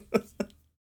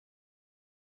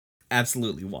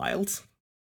 Absolutely wild.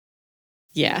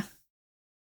 Yeah.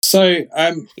 So,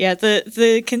 yeah,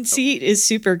 the conceit is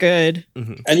super good.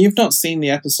 Mm-hmm. And you've not seen the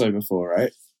episode before,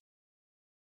 right?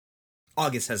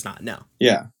 August has not, no.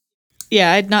 Yeah.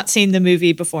 Yeah, I'd not seen the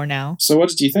movie before now. So what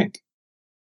did you think?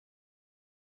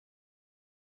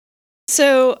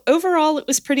 So overall, it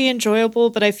was pretty enjoyable,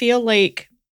 but I feel like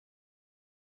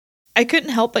I couldn't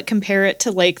help but compare it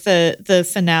to like the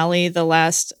finale, the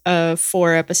last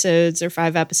 4 episodes or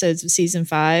 5 episodes of season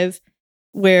 5,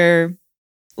 where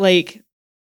like,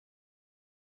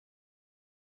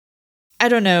 I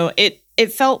don't know, it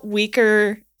felt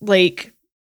weaker, like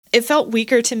it felt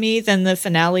weaker to me than the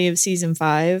finale of season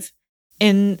 5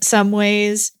 in some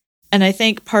ways. And I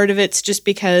think part of it's just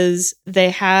because they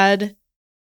had,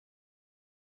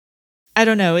 I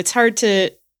don't know, it's hard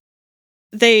to,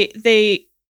 they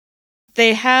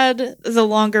had the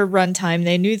longer runtime.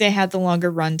 They knew they had the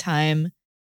longer runtime,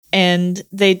 and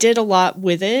they did a lot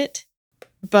with it,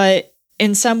 but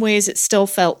in some ways it still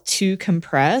felt too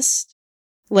compressed.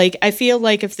 Like, I feel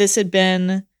like if this had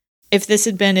been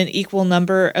an equal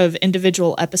number of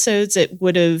individual episodes, it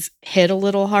would have hit a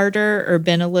little harder or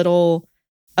been a little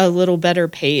better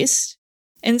paced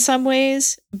in some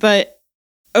ways. But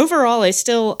overall, I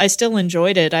still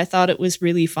enjoyed it. I thought it was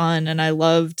really fun, and I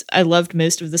loved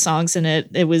most of the songs in it.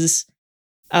 It was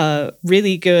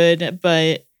really good,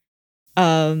 but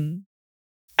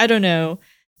I don't know.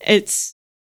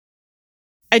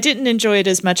 I didn't enjoy it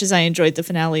as much as I enjoyed the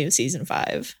finale of season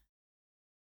 5.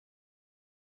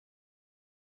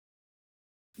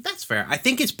 That's fair. I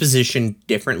think it's positioned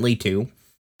differently too.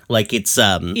 Like it's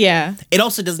yeah. It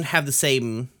also doesn't have the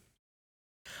same,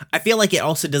 I feel like it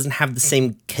also doesn't have the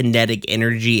same kinetic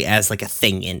energy as like a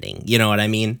Thing ending. You know what I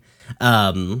mean?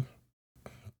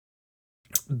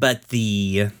 But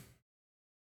because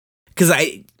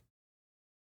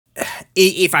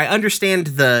if I understand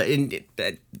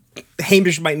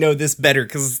Hamish might know this better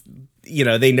because, you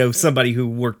know, they know somebody who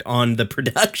worked on the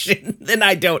production than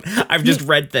I don't. I've just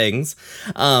read things.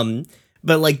 But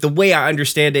like the way I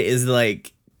understand it is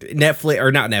like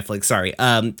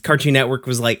Cartoon Network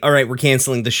was like, all right, we're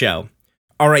canceling the show.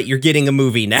 All right, you're getting a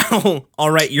movie now.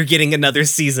 All right, you're getting another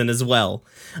season as well.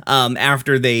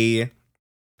 After they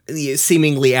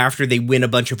win a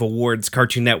bunch of awards,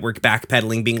 Cartoon Network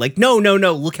backpedaling, being like, no,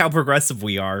 look how progressive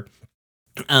we are.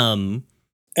 I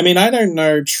mean, I don't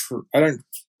know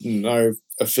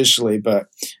officially, but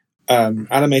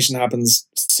animation happens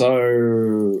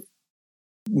so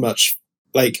much.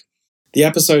 Like, the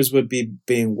episodes would be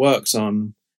being worked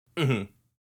on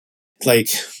like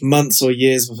months or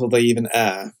years before they even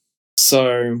air.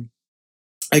 So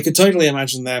I could totally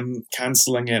imagine them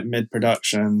cancelling it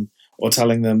mid-production or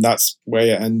telling them that's where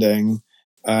you're ending.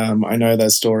 I know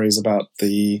there's stories about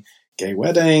the gay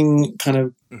wedding kind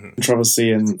of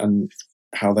controversy and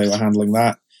how they were handling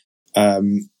that.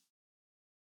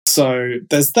 So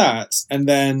there's that, and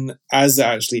then as it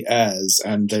actually airs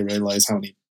and they realize how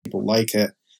many people like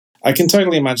it, I can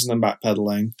totally imagine them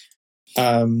backpedaling.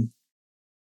 I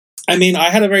mean, I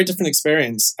had a very different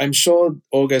experience. I'm sure,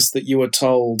 August, that you were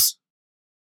told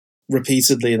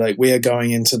repeatedly, like, we are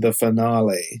going into the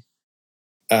finale.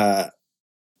 And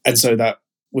so that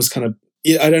was kind of,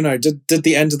 I don't know, did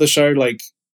the end of the show, like,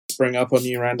 spring up on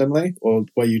you randomly, or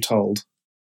were you told?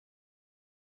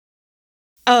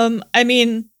 I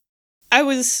mean, I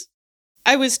was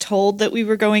told that we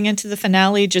were going into the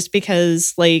finale just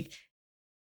because, like,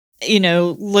 you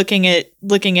know, looking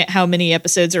at how many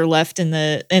episodes are left in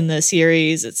the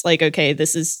series, it's like, okay,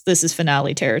 this is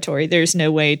finale territory. There's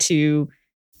no way to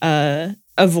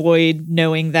avoid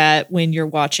knowing that when you're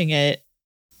watching it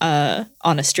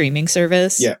on a streaming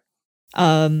service. Yeah.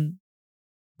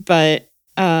 But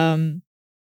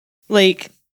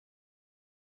like,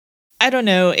 I don't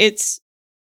know, it's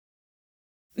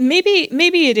maybe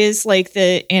it is like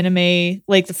the anime,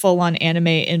 like the full-on anime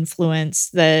influence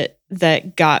that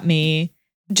got me,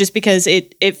 just because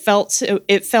it felt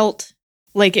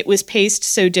like it was paced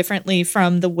so differently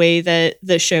from the way that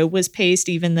the show was paced,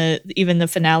 even the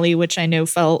finale, which I know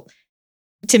felt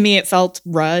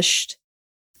rushed.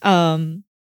 I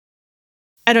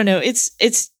don't know,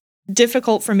 it's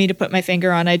difficult for me to put my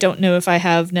finger on. I don't know if I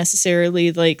have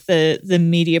necessarily like the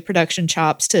media production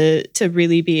chops to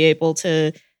really be able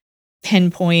to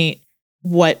pinpoint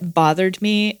what bothered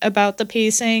me about the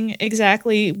pacing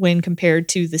exactly when compared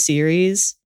to the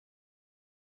series.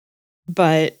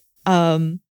 But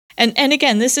and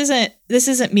again, this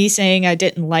isn't me saying I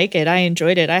didn't like it. I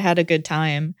enjoyed it. I had a good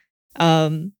time.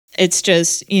 It's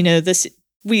just, you know, this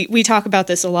we talk about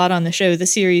this a lot on the show. The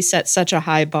series set such a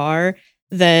high bar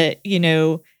that, you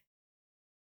know,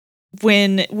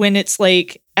 when it's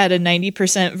like at a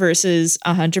 90% versus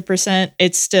 100%,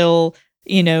 it's still,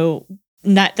 you know,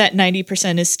 not that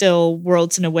 90% is still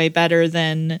worlds and away better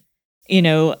than, you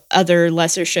know, other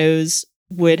lesser shows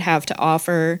would have to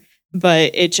offer.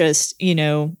 But it just, you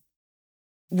know,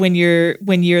 when your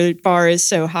bar is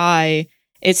so high,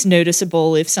 it's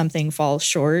noticeable if something falls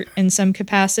short in some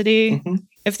capacity,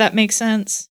 if that makes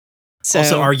sense. So,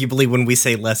 also, arguably, when we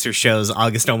say lesser shows,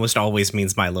 August almost always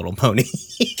means My Little Pony.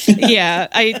 Yeah,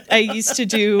 I used to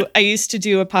do a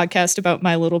podcast about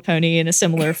My Little Pony in a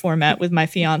similar format with my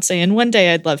fiance, and one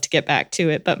day I'd love to get back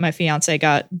to it, but my fiance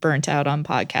got burnt out on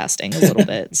podcasting a little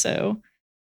bit. So,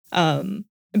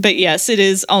 but yes, it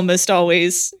is almost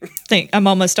always I'm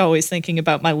almost always thinking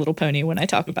about My Little Pony when I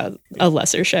talk about a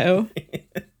lesser show.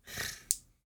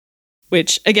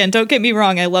 Which, again, don't get me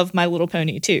wrong, I love My Little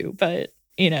Pony too, but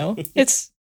you know, it's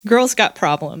girls got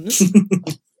problems.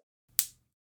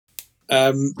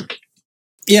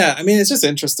 Yeah, I mean, it's just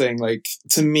interesting. Like,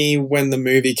 to me, when the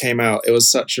movie came out, it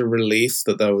was such a relief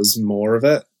that there was more of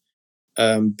it,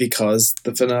 because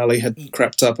the finale had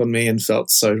crept up on me and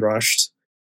felt so rushed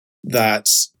that,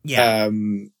 you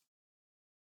know,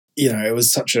 it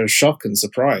was such a shock and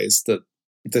surprise that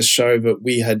the show that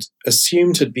we had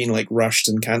assumed had been like rushed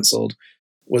and cancelled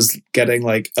was getting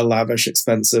like a lavish,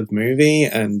 expensive movie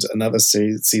and another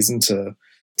season to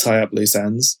tie up loose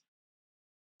ends.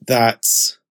 That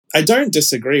I don't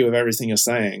disagree with everything you're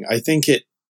saying. I think it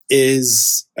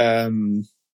is an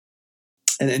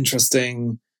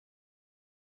interesting.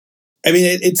 I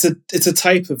mean, it's a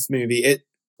type of movie.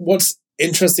 What's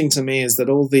interesting to me is that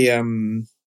all the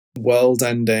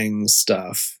world-ending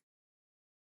stuff.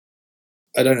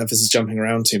 I don't know if this is jumping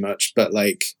around too much, but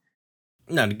like.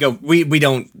 No, go. We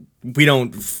don't we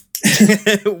don't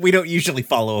usually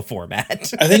follow a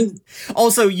format. I think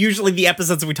also usually the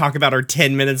episodes that we talk about are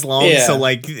 10 minutes long, so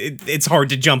like it's hard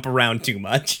to jump around too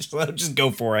much. So just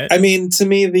go for it. I mean, to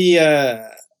me,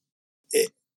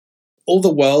 all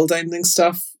the world-ending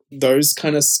stuff, those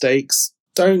kind of stakes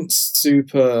don't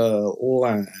super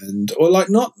land, or like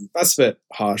not. That's a bit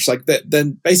harsh. Like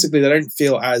then basically they don't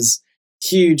feel as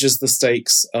huge as the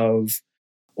stakes of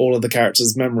all of the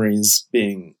characters' memories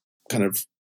being kind of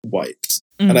wiped.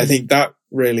 And I think that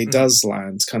really does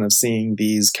land, kind of seeing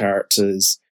these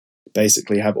characters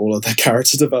basically have all of their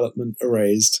character development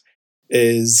erased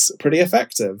is pretty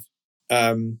effective.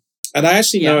 And I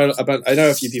actually know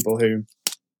a few people who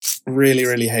really,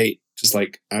 really hate just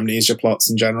like amnesia plots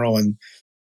in general and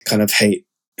kind of hate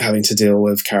having to deal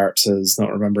with characters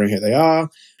not remembering who they are.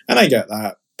 And I get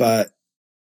that. But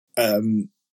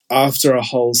after a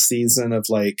whole season of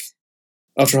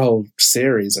after a whole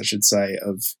series, I should say,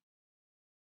 of,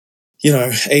 you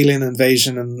know, alien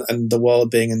invasion and the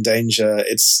world being in danger,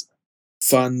 it's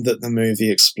fun that the movie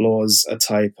explores a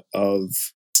type of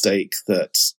stake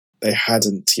that they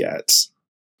hadn't yet.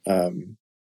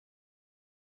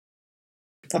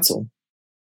 That's all.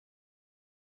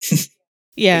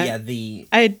 Yeah.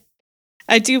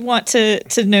 I do want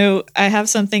to note, I have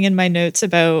something in my notes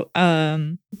about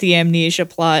the amnesia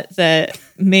plot that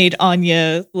made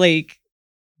Anya like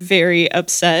very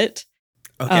upset.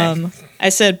 Okay. I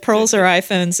said pearls are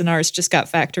iPhones and ours just got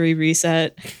factory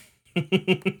reset.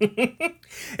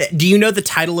 Do you know the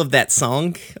title of that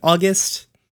song, August?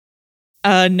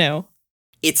 No.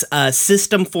 It's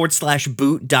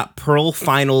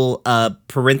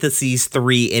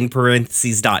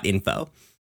system/boot.pearlfinal (3)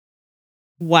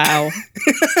 Wow.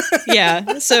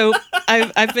 Yeah. So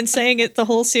I've been saying it the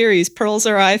whole series. Pearls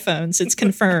are iPhones. It's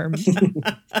confirmed.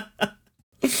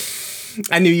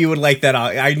 I knew you would like that.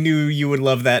 I knew you would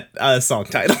love that song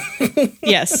title.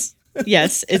 Yes.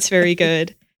 Yes. It's very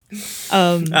good.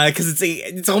 Because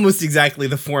it's almost exactly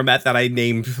the format that I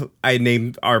named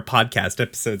our podcast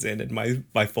episodes in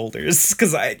my folders.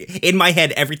 Because in my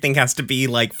head everything has to be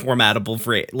like formatable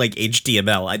for like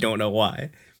HTML. I don't know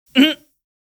why.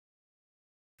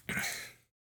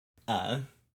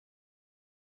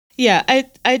 Yeah,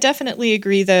 I definitely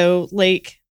agree though.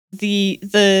 Like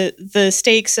the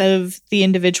stakes of the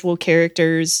individual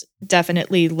characters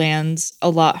definitely lands a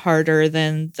lot harder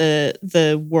than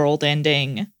the world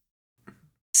ending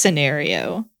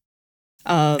scenario.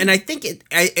 And I think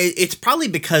it's probably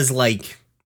because like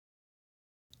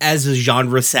as a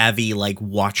genre savvy like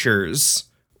watchers,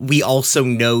 we also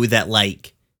know that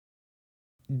like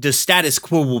the status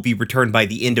quo will be returned by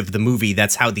the end of the movie.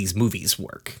 That's how these movies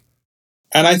work.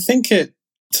 And I think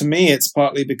to me, it's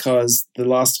partly because the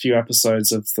last few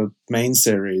episodes of the main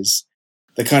series,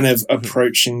 the kind of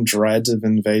approaching dread of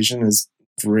invasion is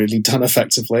really done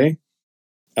effectively.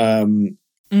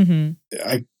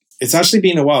 It's actually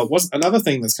been a while. Another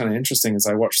thing that's kind of interesting is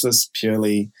I watched this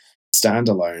purely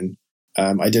standalone.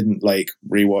 I didn't like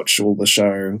rewatch all the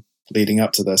show leading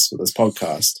up to this for this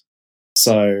podcast.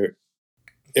 So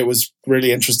it was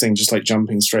really interesting just like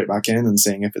jumping straight back in and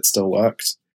seeing if it still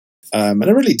worked. And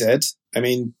it really did. I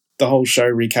mean, the whole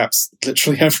show recaps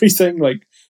literally everything like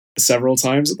several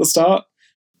times at the start.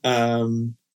 But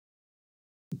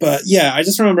yeah, I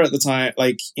just remember at the time,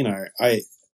 like, you know,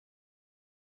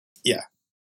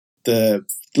 the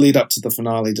lead up to the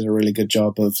finale did a really good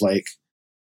job of like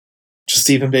just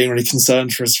even being really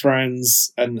concerned for his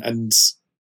friends and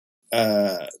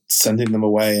sending them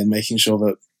away and making sure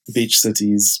that Beach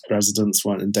City's residents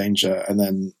weren't in danger. And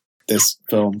then this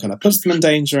film kind of puts them in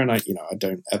danger, and I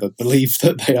don't ever believe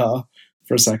that they are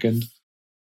for a second.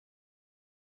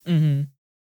 Mm-hmm.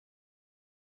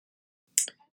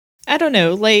 I don't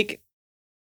know, like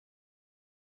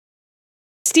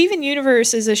Steven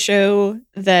Universe is a show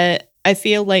that I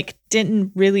feel like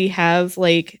didn't really have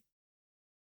like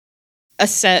a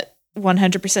set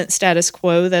 100% status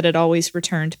quo that it always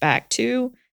returned back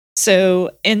to.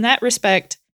 So in that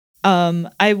respect,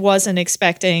 I wasn't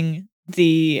expecting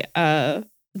the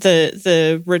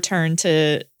return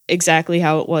to exactly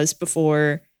how it was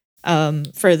before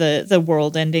for the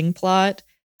world ending plot,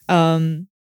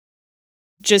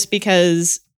 just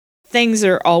because things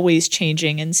are always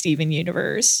changing in Steven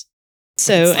Universe.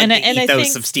 So like and the ethos I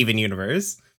think of Steven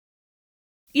Universe.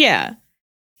 Yeah,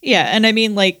 and I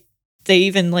mean like they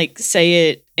even like say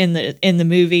it in the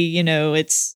movie. You know,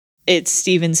 it's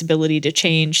Steven's ability to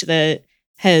change that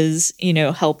has, you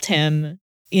know, helped him,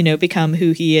 you know, become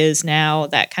who he is now,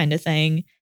 that kind of thing.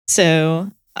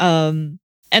 So, and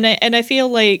I feel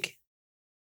like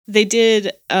they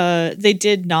did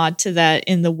nod to that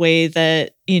in the way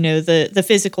that, you know, the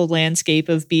physical landscape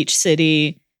of Beach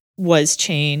City was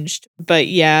changed. But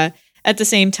yeah, at the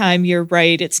same time, you're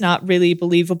right. It's not really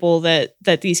believable that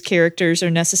these characters are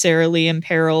necessarily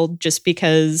imperiled just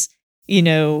because, you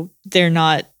know, they're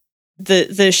not,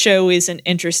 the show isn't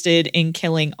interested in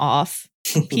killing off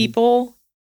people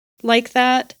like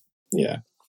that. Yeah.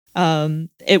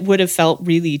 It would have felt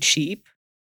really cheap.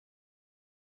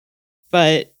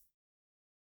 But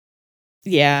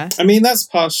yeah. I mean, that's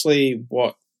partially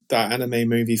what that anime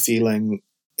movie feeling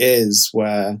is,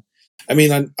 where, I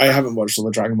mean, I haven't watched all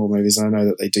the Dragon Ball movies and I know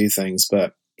that they do things,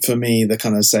 but for me, the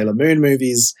kind of Sailor Moon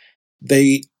movies,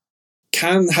 they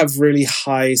can have really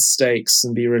high stakes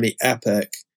and be really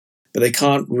epic, but they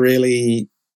can't really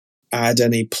add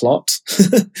any plot.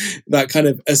 That kind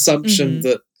of assumption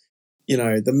that, you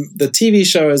know, the TV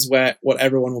show is what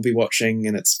everyone will be watching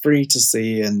and it's free to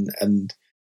see, and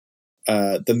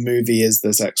the movie is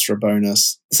this extra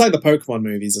bonus. It's like the Pokemon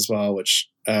movies as well, which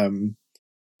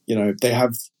you know, they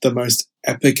have the most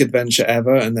epic adventure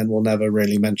ever, and then we'll never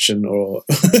really mention or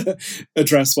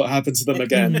address what happened to them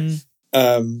again.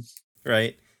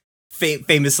 Right.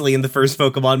 famously in the first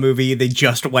Pokemon movie, they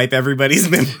just wipe everybody's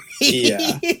memory.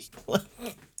 Yeah.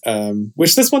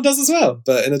 Which this one does as well,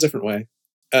 but in a different way.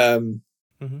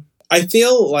 I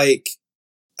feel like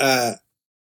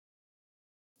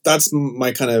that's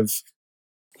my kind of,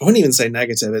 I wouldn't even say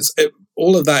negative.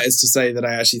 All of that is to say that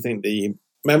I actually think the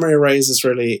memory erase is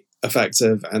really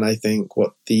effective, and I think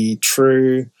what the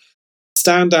true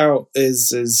standout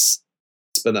is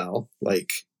Spinel. Like,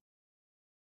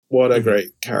 what a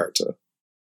great character.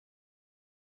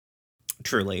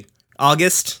 Truly.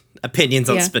 August, opinions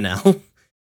on Spinel.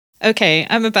 Okay,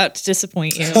 I'm about to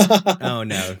disappoint you. Oh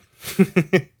no.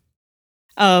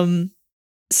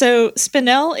 So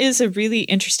Spinel is a really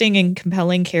interesting and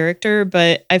compelling character,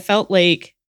 but I felt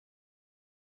like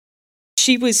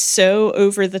she was so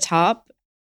over the top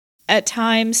at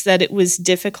times that it was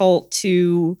difficult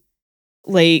to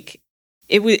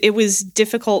it was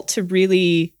difficult to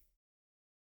really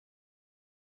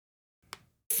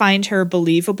find her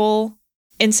believable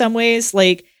in some ways.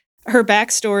 Like, her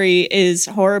backstory is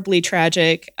horribly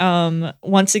tragic.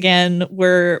 Once again,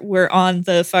 we're on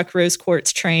the fuck Rose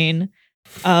Quartz train.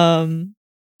 I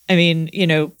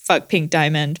mean, fuck Pink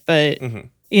Diamond, but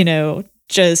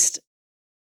just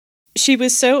she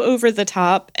was so over the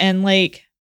top, and like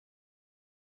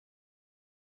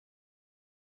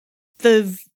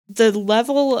the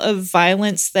level of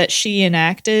violence that she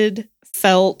enacted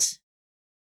felt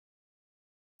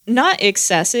not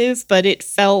excessive, but it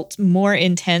felt more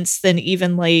intense than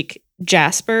even like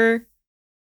Jasper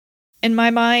in my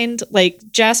mind. Like,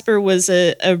 Jasper was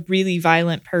a really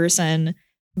violent person,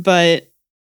 but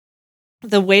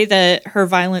the way that her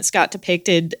violence got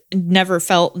depicted never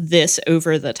felt this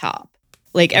over the top.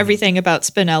 Like, everything about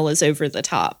Spinel is over the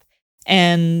top.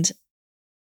 And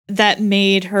that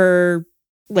made her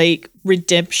like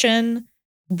redemption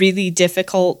really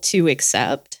difficult to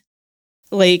accept.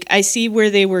 Like, I see where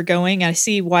they were going. I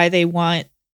see why they want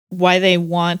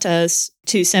us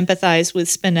to sympathize with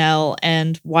Spinel,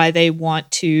 and why they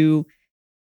want to,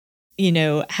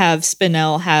 have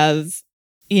Spinel have,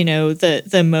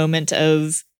 the moment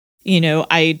of,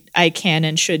 I can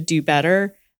and should do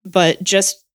better. But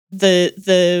just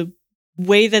the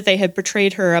way that they had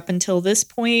portrayed her up until this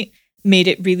point made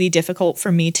it really difficult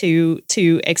for me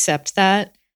to accept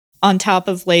that. On top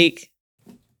of like,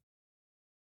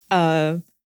 as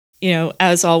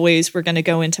always, we're going to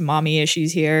go into mommy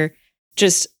issues here.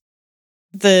 Just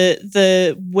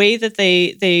the way that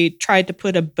they tried to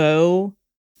put a bow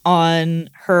on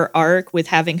her arc with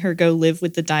having her go live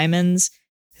with the Diamonds,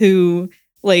 who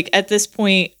like at this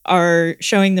point are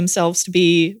showing themselves to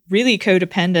be really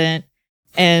codependent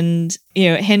and,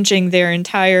 hinging their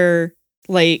entire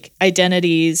like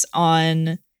identities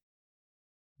on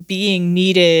being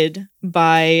needed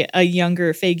by a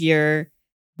younger figure.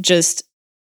 Just,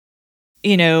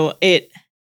 it's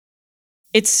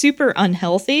super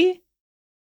unhealthy.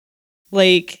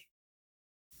 Like,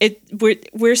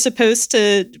 we're supposed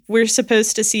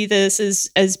to see this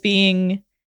as being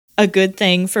a good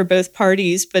thing for both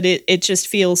parties, but it just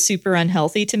feels super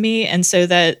unhealthy to me. And so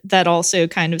that also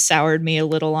kind of soured me a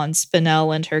little on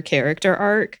Spinel and her character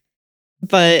arc.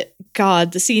 But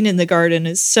God, the scene in the garden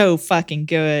is so fucking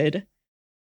good.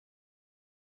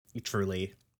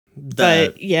 Truly.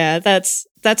 But yeah, that's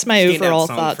my overall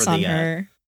thoughts on her.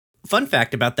 Fun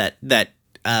fact about that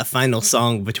final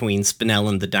song between Spinel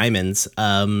and the Diamonds,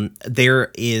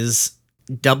 there is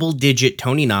double-digit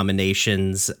Tony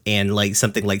nominations and like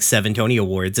something like 7 Tony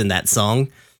Awards in that song.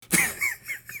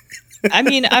 I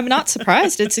mean, I'm not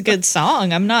surprised. It's a good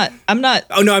song. I'm not. Oh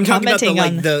no, I'm talking about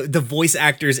the voice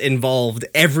actors involved.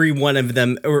 Every one of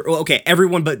them,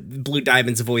 everyone but Blue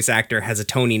Diamond's voice actor has a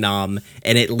Tony nom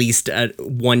and at least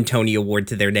one Tony Award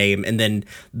to their name, and then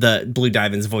the Blue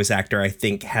Diamond's voice actor, I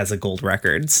think, has a gold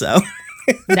record. So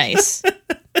nice.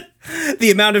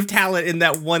 The amount of talent in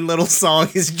that one little song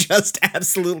is just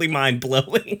absolutely mind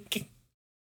blowing.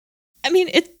 I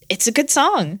mean, it's a good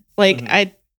song. Like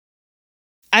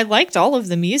I liked all of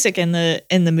the music in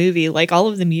the movie. Like, all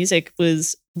of the music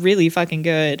was really fucking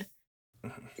good.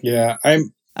 Yeah,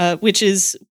 which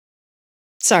is,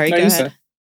 sorry, go ahead.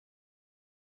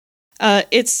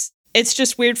 It's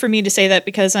just weird for me to say that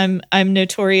because I'm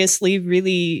notoriously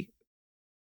really,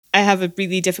 I have a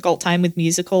really difficult time with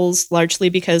musicals, largely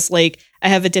because like I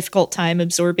have a difficult time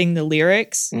absorbing the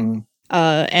lyrics.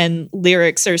 And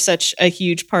lyrics are such a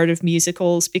huge part of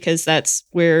musicals because that's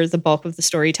where the bulk of the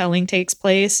storytelling takes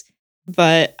place.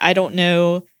 But I don't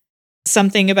know,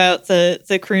 something about the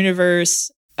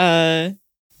Crooniverse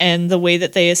and the way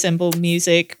that they assemble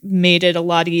music made it a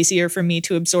lot easier for me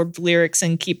to absorb the lyrics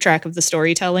and keep track of the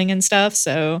storytelling and stuff.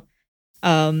 So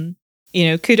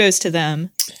kudos to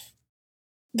them.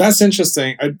 That's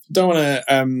interesting. I don't want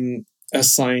to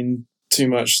assign too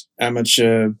much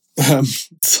amateur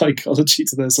psychology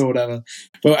to this or whatever.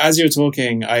 But as you were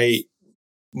talking,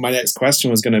 my next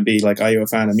question was going to be like, are you a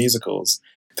fan of musicals?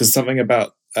 Because something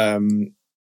about the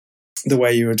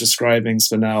way you were describing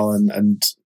Spinell and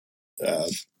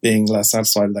being less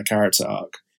satisfied with that character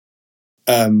arc,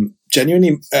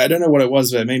 genuinely, I don't know what it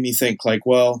was, but it made me think like,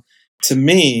 well, to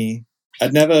me,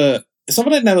 it's not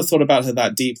that I'd never thought about her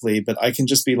that deeply, but I can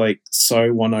just be like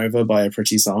so won over by a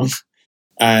pretty song.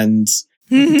 And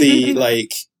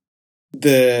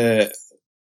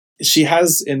she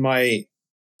has in my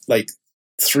like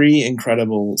 3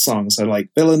 incredible songs. So like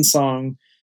Villain Song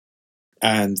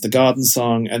and the Garden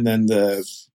Song and then the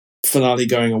finale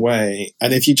Going Away.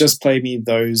 And if you just play me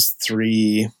those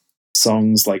 3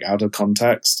 songs like out of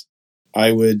context,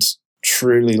 I would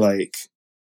truly like,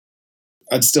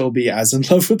 I'd still be as in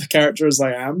love with the character as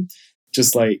I am.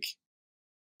 Just like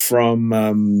from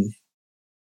I'm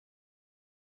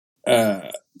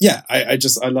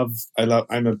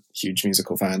a huge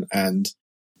musical fan, and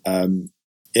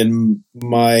in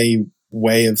my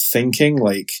way of thinking,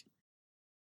 like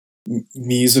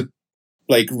music,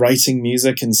 like writing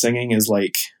music and singing is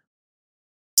like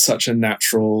such a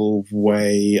natural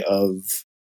way of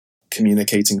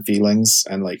communicating feelings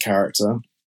and like character.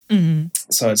 Mm-hmm.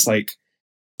 So it's like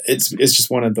it's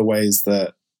just one of the ways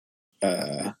that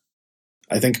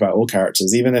I think about all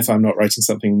characters. Even if I'm not writing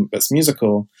something that's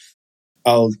musical,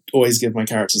 I'll always give my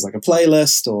characters like a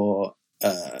playlist or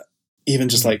even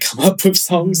just like come up with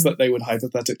songs that they would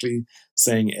hypothetically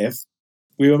sing if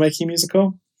we were making a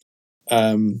musical.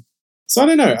 So I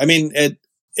don't know. I mean,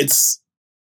 it's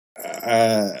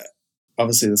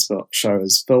obviously this show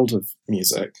is filled with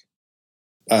music.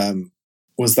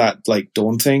 Was that like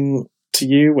daunting to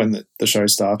you when the show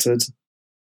started?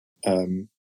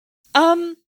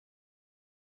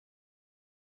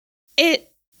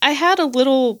 I had a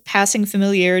little passing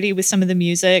familiarity with some of the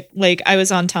music. Like I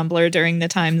was on Tumblr during the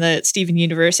time that Steven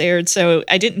Universe aired, so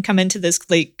I didn't come into this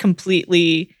like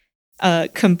completely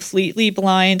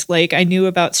blind. Like I knew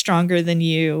about Stronger Than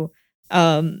You,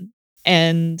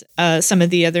 and some of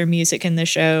the other music in the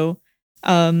show.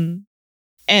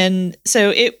 And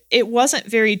so it wasn't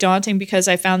very daunting because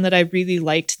I found that I really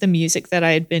liked the music that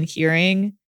I had been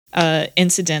hearing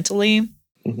incidentally.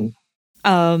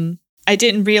 Mm-hmm. I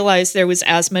didn't realize there was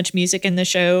as much music in the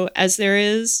show as there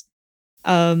is.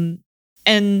 And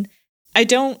I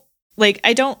don't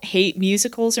hate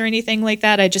musicals or anything like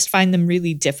that. I just find them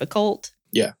really difficult.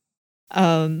 Yeah.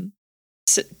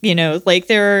 So, like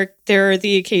there are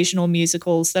the occasional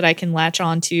musicals that I can latch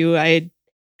onto.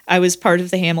 I was part of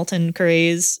the Hamilton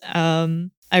craze. I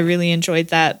really enjoyed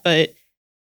that, but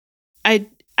I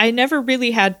never really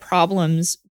had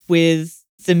problems with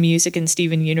the music in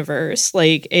Steven Universe.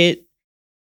 Like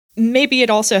maybe it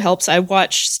also helps. I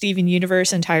watch Steven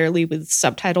Universe entirely with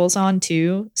subtitles on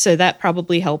too, so that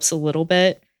probably helps a little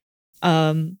bit.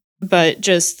 But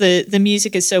just the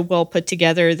music is so well put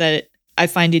together that I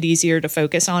find it easier to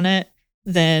focus on it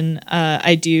than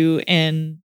I do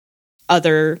in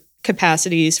other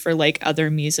capacities for like other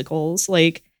musicals.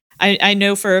 Like I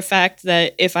know for a fact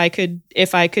that if I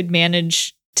could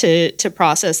manage to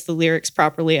process the lyrics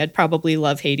properly, I'd probably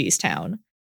love Hadestown.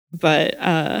 But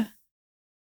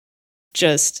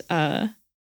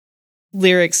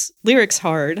lyrics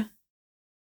hard.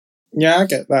 Yeah, I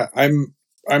get that. I'm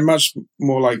much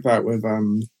more like that with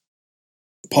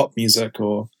pop music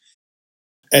or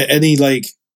any like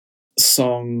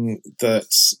song that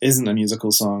isn't a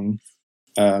musical song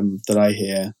that I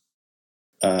hear.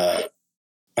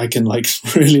 I can like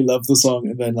really love the song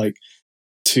and then like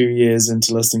 2 years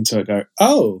into listening to it go,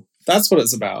 oh, that's what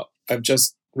it's about. I've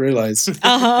just realized.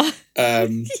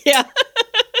 Yeah.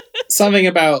 Something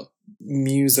about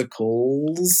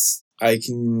musicals I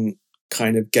can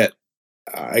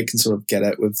sort of get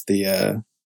it with the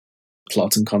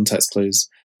plot and context clues.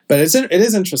 But it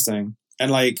is interesting. And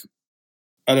like,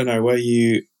 I don't know, where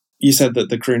you said that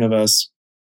the Croonerverse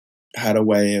had a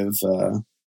way of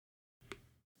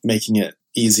making it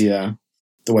easier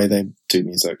the way they do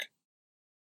music.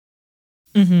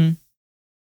 Mm-hmm.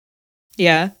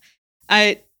 Yeah.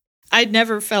 I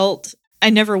never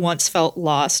once felt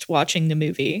lost watching the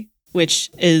movie, which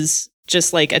is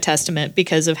just like a testament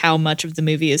because of how much of the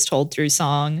movie is told through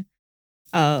song.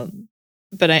 But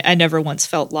I never once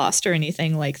felt lost or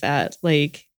anything like that.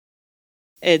 Like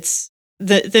it's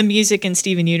the music in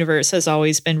Steven Universe has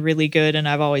always been really good and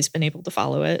I've always been able to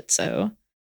follow it. So,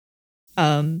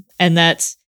 and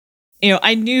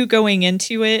I knew going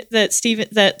into it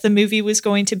that the movie was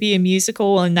going to be a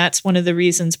musical, and that's one of the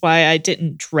reasons why I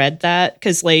didn't dread that,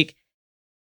 because like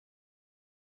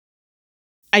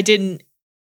I didn't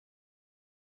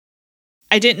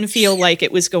feel like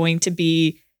it was going to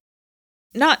be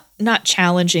not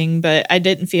challenging, but I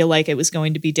didn't feel like it was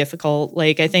going to be difficult.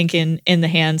 Like, I think in the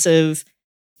hands of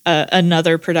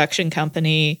another production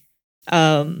company,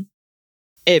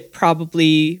 it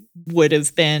probably would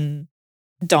have been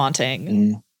daunting.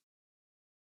 Mm.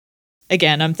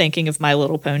 Again, I'm thinking of My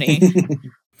Little Pony.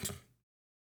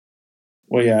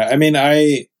 Well, yeah, I mean,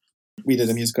 we did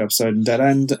a musical episode in Dead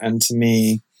End, and to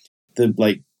me, the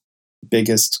like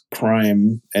biggest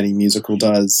crime any musical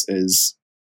does is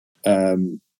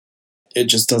it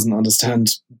just doesn't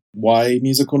understand why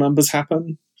musical numbers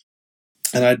happen.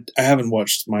 And I haven't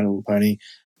watched My Little Pony,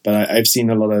 but I've seen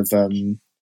a lot of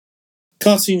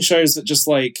cartoon shows that just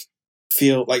like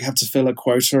feel like have to fill a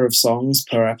quota of songs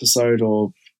per episode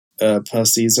or per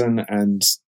season, and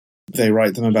they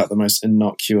write them about the most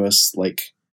innocuous like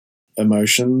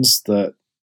emotions that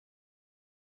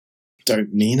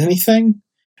don't mean anything.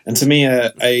 And to me,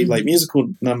 a like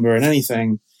musical number in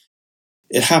anything,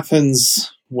 it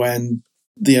happens when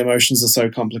the emotions are so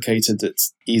complicated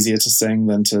it's easier to sing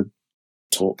than to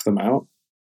talk them out.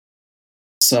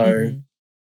 So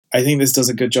I think this does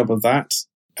a good job of that.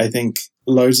 I think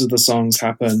loads of the songs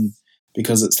happen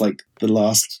because it's like the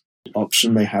last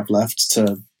option they have left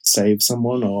to save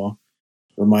someone or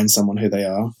remind someone who they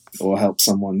are or help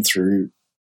someone through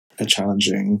a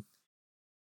challenging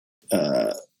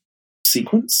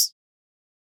sequence.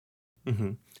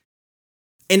 Mm-hmm.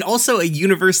 And also a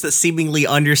universe that seemingly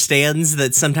understands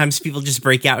that sometimes people just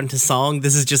break out into song.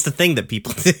 This is just a thing that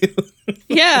people do.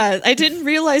 Yeah, I didn't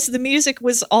realize the music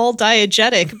was all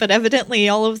diegetic, but evidently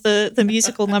all of the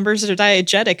musical numbers are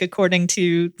diegetic according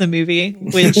to the movie,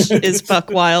 which is buck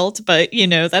wild, but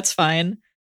that's fine.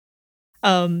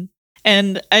 And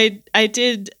I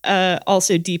did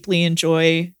also deeply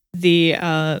enjoy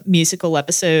the musical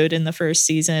episode in the first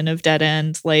season of Dead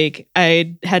End. Like,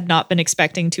 I had not been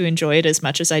expecting to enjoy it as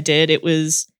much as I did. It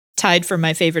was tied for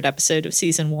my favorite episode of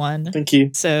season 1. Thank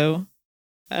you. So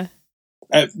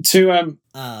to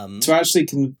actually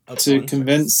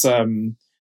convince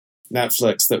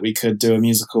Netflix that we could do a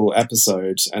musical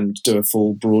episode and do a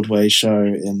full Broadway show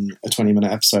in a 20-minute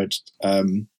episode,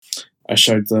 I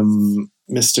showed them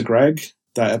Mr. Greg,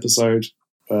 that episode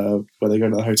where they go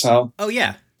to the hotel. Oh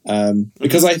yeah.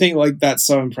 Because I think like that's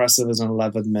so impressive as an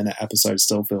 11-minute episode,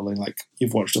 still feeling like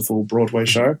you've watched a full Broadway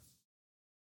show.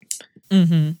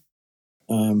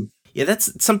 Mm-hmm. Yeah,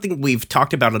 that's something we've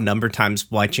talked about a number of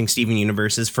times watching Steven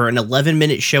Universe. Is for an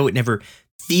 11-minute show, it never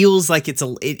feels like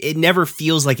it never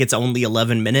feels like it's only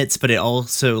 11 minutes, but it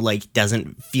also like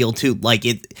doesn't feel too like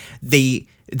it. They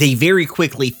very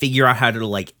quickly figure out how to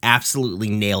like absolutely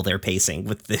nail their pacing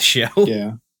with this show.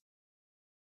 Yeah.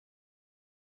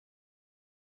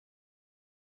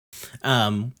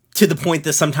 To the point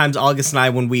that sometimes August and I,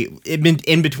 when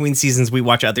in between seasons, we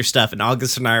watch other stuff, and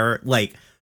August and I are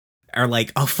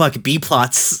like, oh fuck,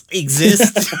 B-plots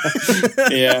exist.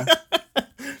 Yeah.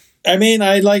 I mean,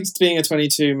 I liked being a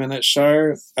 22-minute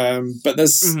show, but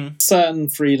there's certain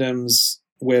freedoms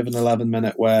with an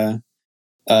 11-minute where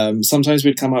sometimes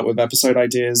we'd come up with episode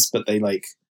ideas, but they like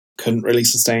couldn't really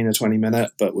sustain a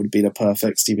 20-minute, but would be the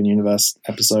perfect Steven Universe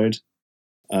episode.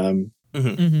 And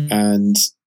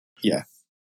yeah,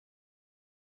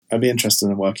 I'd be interested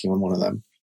in working on one of them.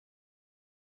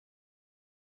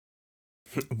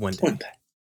 One day.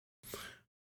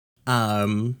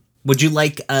 Would you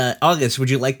like, August,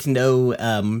 would you like to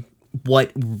know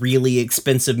what really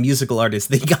expensive musical artist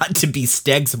they got to be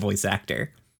Steg's voice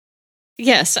actor?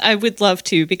 Yes, I would love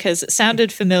to, because it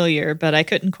sounded familiar, but I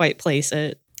couldn't quite place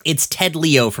it. It's Ted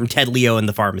Leo from Ted Leo and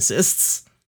the Pharmacists.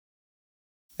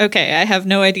 Okay, I have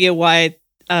no idea why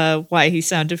he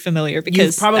sounded familiar,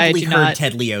 because you've probably heard not...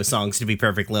 Ted Leo songs, to be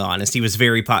perfectly honest. He was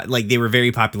very they were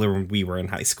very popular when we were in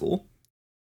high school.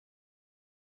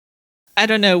 I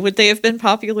don't know, would they have been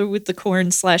popular with the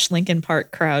Korn/Linkin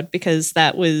Park crowd, because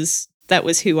that was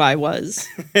who I was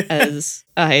as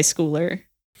a high schooler.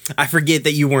 I forget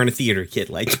that you weren't a theater kid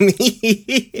like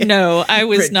me. No, I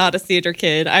was not a theater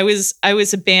kid. I was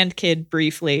a band kid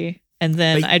briefly, and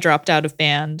then I dropped out of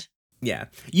band. Yeah,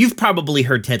 you've probably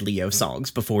heard Ted Leo songs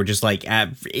before, just like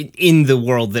in the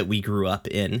world that we grew up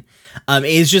in.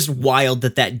 It's just wild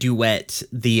that duet,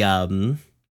 the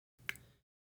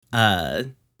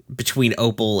between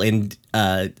Opal and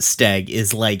Steg,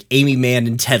 is like Amy Mann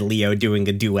and Ted Leo doing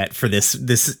a duet for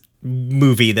this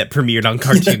movie that premiered on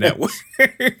Cartoon Network.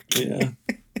 Yeah,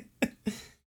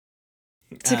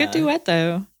 it's a good duet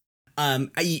though.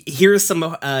 Here's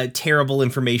some terrible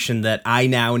information that I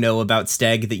now know about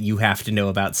Steg that you have to know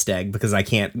about Steg, because I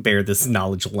can't bear this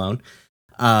knowledge alone.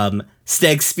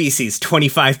 Steg species,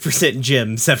 25%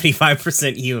 Jim,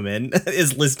 75% human,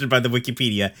 is listed by the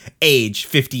Wikipedia. Age,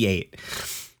 58.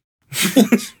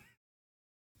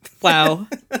 Wow.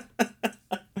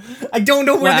 I don't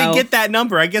know where they get that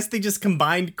number. I guess they just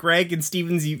combined Greg and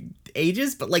Steven's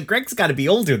ages, but like Greg's got to be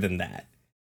older than that.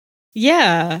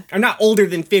 Yeah. Or not older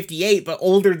than 58, but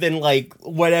older than like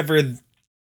whatever.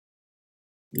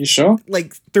 You sure?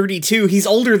 Like 32. He's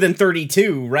older than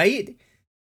 32, right?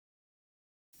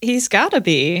 He's gotta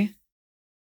be.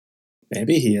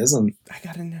 Maybe he isn't. I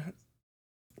gotta know.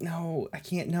 No, I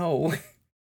can't know.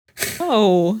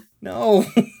 Oh. No.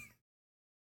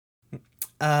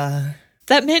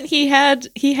 That meant he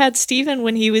had Steven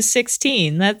when he was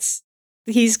 16.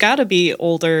 He's gotta be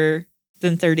older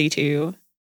than 32.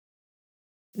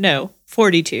 No,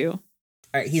 42. All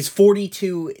right, he's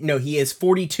 42. No, he is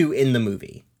 42 in the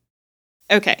movie.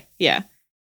 Okay, yeah.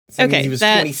 So he was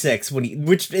 26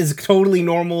 which is totally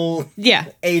normal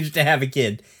age to have a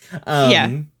kid.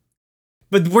 Yeah.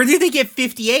 But where did they get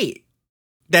 58?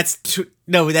 That's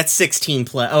 16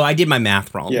 plus. Oh, I did my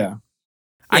math wrong. Yeah.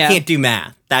 I can't do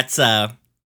math. That's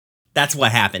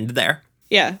what happened there.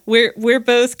 Yeah, we're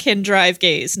both can drive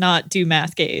gays, not do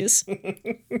math gays.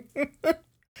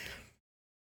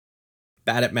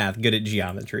 Bad at math, good at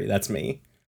geometry. That's me.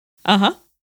 Uh-huh.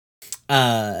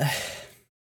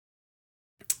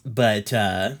 But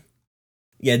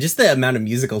yeah, just the amount of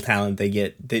musical talent they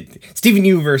get that Steven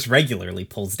Universe regularly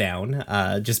pulls down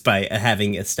just by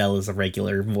having Estelle as a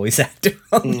regular voice actor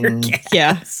on their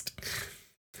cast.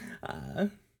 Yeah.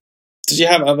 Did you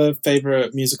have other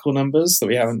favorite musical numbers that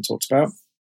we haven't talked about?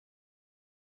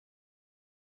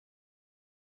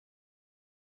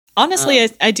 Honestly,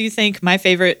 I do think my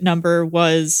favorite number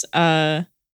was I'm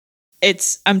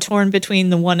torn between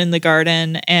the one in the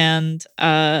garden and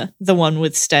the one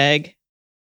with Steg,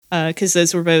 because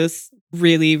those were both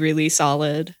really, really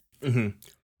solid. Mm-hmm.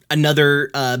 Another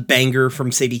banger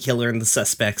from Sadie Killer and the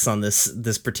Suspects on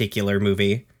this particular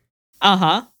movie.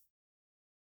 Uh-huh.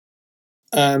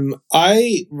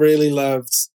 I really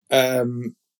loved I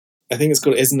think it's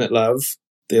called Isn't It Love?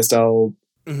 The Estelle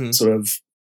sort of,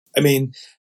 I mean,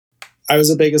 I was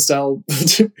a big Estelle.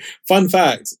 Fun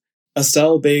fact,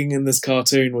 Estelle being in this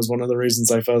cartoon was one of the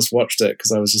reasons I first watched it,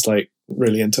 because I was just like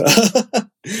really into her.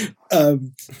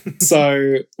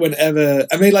 So whenever,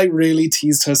 I mean, like really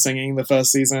teased her singing the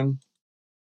first season.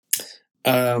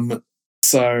 So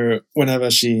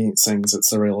whenever she sings,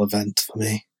 it's a real event for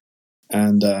me.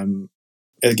 And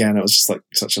again, it was just like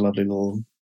such a lovely little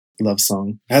love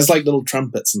song. It has like little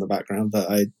trumpets in the background that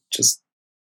I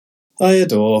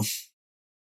adore.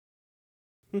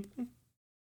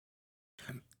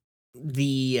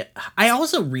 I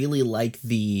also really like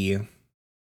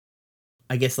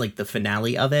I guess like the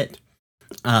finale of it.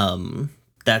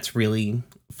 That's really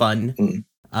fun.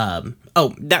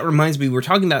 Oh, that reminds me, we were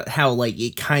talking about how like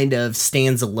it kind of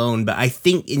stands alone, but I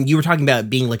think, and you were talking about it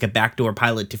being like a backdoor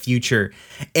pilot to Future,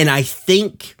 and I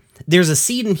think there's a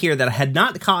scene in here that I had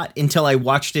not caught until I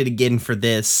watched it again for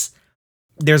this.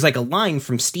 There's like a line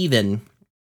from Steven,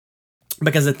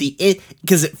 because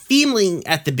feeling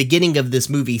at the beginning of this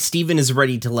movie, Steven is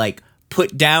ready to like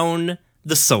put down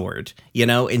the sword,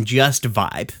 and just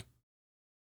vibe.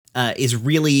 Is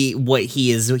really what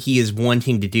he is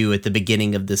wanting to do at the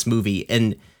beginning of this movie.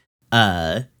 And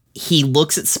he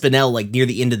looks at Spinell like near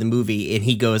the end of the movie and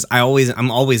he goes,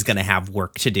 I'm always gonna have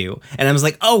work to do. And I was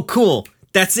like, oh cool,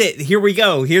 that's it, here we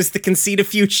go, here's the conceit of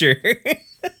Future.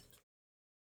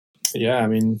 Yeah, I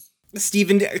mean,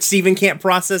 Steven can't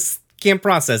process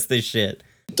this shit.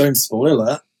 Don't spoil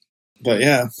it, but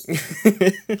yeah.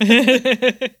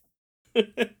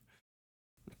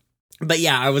 But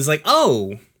yeah, I was like,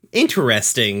 oh,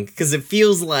 interesting, because it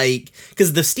feels like,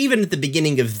 because the Steven at the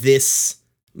beginning of this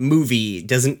movie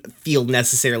doesn't feel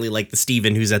necessarily like the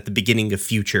Steven who's at the beginning of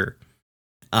Future.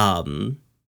 And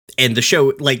the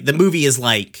show, like, the movie is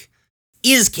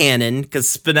canon,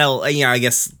 because Spinell, I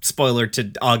guess, spoiler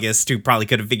to August, who probably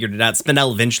could have figured it out,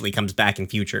 Spinell eventually comes back in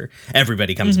Future.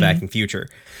 Everybody comes back in Future.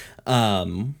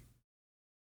 But,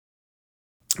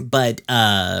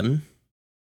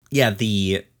 yeah,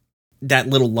 that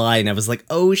little line, I was like,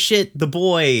 oh shit, the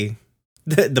boy,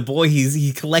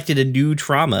 he collected a new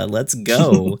trauma. Let's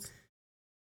go.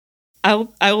 I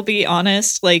will be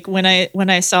honest. Like when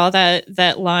I saw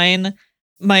that line,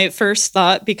 my first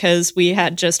thought, because we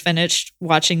had just finished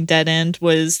watching Dead End,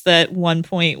 was that one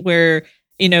point where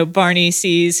Barney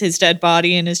sees his dead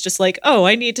body and is just like, oh,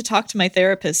 I need to talk to my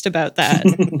therapist about that.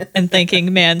 And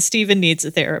thinking, man, Steven needs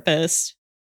a therapist.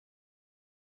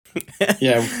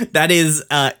 Yeah. That is,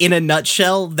 in a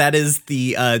nutshell, that is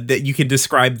the, that you can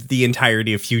describe the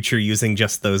entirety of Future using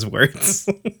just those words.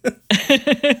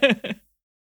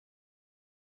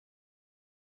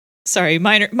 Sorry,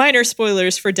 minor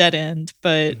spoilers for Dead End,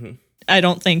 but I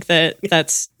don't think that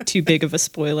that's too big of a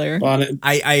spoiler.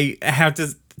 I have to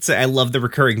say, I love the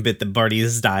recurring bit that Barney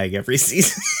is dying every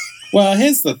season. Well,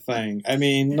 here's the thing. I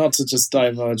mean, not to just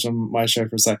diverge on my show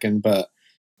for a second, but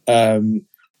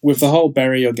with the whole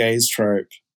bury your gays trope,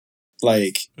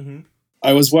 like,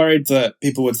 I was worried that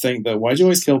people would think that, why do you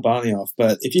always kill Barney off?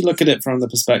 But if you look at it from the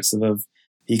perspective of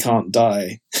he can't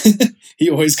die, he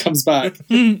always comes back.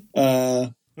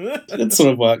 It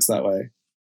sort of works that way.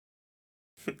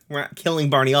 We're not killing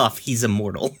Barney off. He's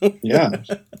immortal. Yeah.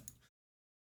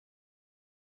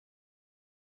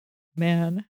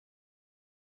 Man.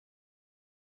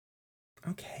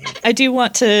 Okay. I do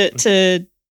want to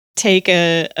take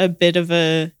a bit of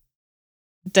a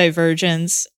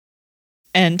divergence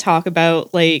and talk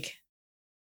about like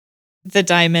the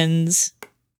Diamonds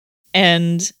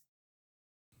and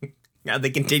how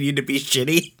they continue to be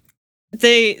shitty.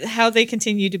 How they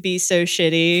continue to be so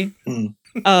shitty.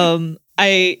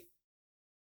 I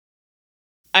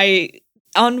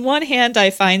on one hand I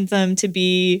find them to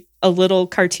be a little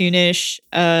cartoonish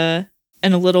and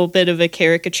a little bit of a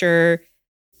caricature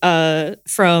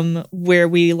from where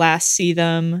we last see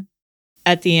them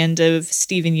at the end of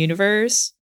Steven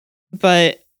Universe.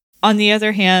 But on the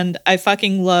other hand, I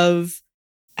fucking love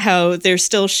how they're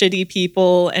still shitty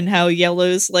people and how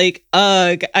Yellow's like,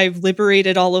 ugh, I've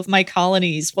liberated all of my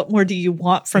colonies. What more do you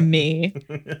want from me?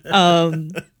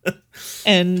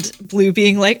 And Blue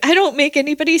being like, I don't make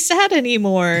anybody sad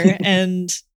anymore. And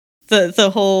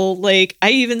the whole, like, I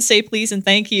even say please and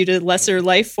thank you to lesser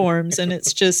life forms. And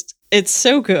it's just, it's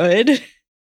so good.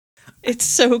 It's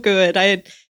so good. I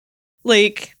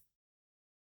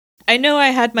know I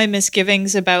had my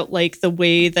misgivings about like the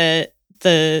way that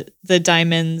the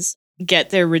Diamonds get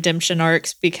their redemption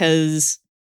arcs because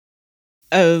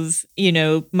of,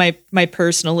 my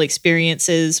personal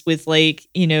experiences with like,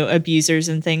 abusers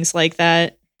and things like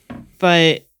that.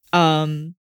 But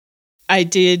I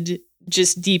did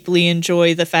just deeply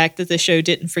enjoy the fact that the show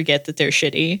didn't forget that they're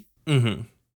shitty. Mm-hmm.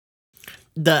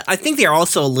 I think they're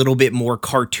also a little bit more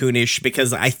cartoonish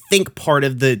because I think part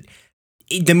of the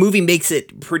movie makes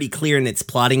it pretty clear in its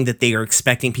plotting that they are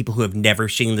expecting people who have never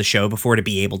seen the show before to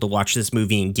be able to watch this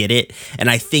movie and get it. And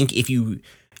I think if you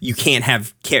can't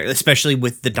have care, especially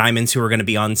with the Diamonds who are going to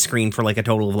be on screen for like a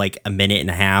total of like a minute and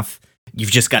a half,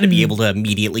 you've just got to be able to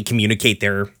immediately communicate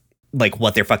their, like,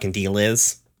 what their fucking deal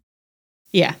is.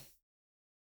 Yeah.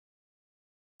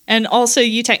 And also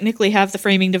you technically have the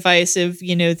framing device of,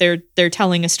 they're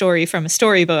telling a story from a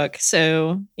storybook.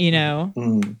 So,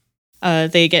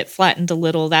 they get flattened a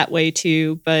little that way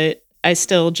too, but I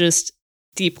still just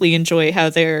deeply enjoy how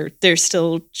they're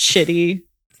still shitty.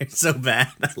 They're so bad.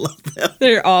 I love them.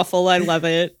 They're awful. I love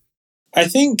it. I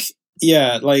think,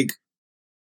 yeah, like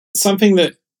something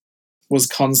that was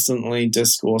constantly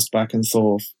discoursed back and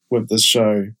forth with this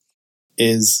show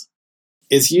is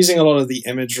using a lot of the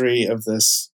imagery of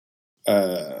this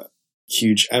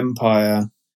huge empire,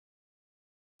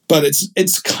 but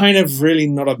it's kind of really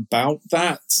not about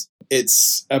that.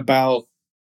 It's about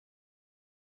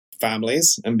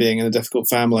families and being in a difficult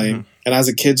family. Mm-hmm. And as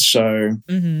a kids show,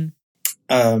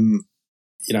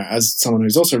 as someone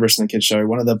who's also written a kids show,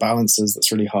 one of the balances that's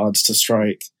really hard to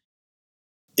strike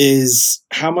is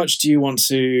how much do you want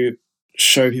to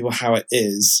show people how it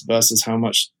is versus how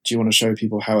much do you want to show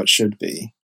people how it should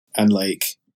be? And like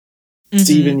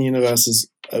Steven Universe is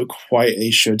quite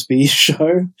a should be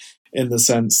show in the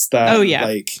sense that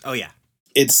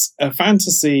it's a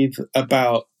fantasy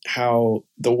about how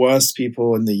the worst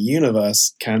people in the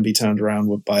universe can be turned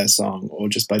around by a song or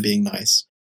just by being nice.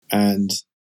 And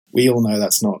we all know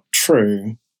that's not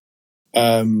true.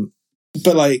 But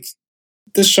like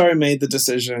this show made the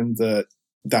decision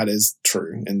that is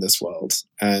true in this world.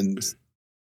 And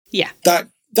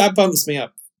that bumps me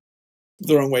up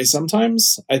the wrong way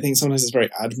sometimes. I think sometimes it's very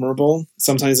admirable.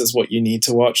 Sometimes it's what you need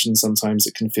to watch, and sometimes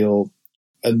it can feel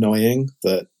annoying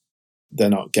that they're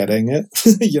not getting it,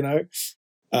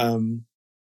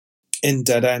 In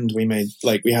Dead End,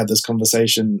 we had this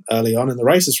conversation early on in the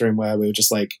writers' room where we were just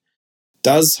like,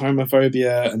 does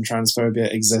homophobia and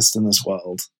transphobia exist in this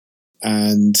world?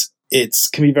 And it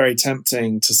can be very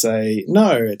tempting to say,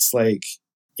 no, it's like,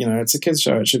 it's a kids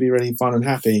show. It should be really fun and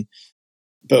happy.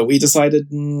 But we decided,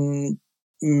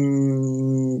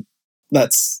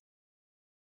 let's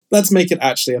let's make it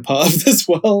actually a part of this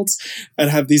world and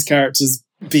have these characters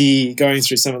be going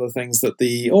through some of the things that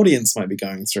the audience might be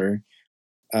going through.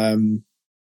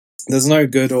 There's no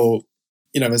good or,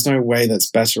 there's no way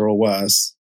that's better or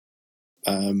worse.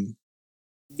 I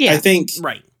think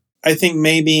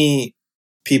maybe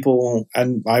people,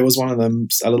 and I was one of them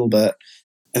a little bit,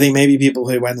 I think maybe people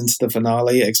who went into the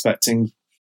finale expecting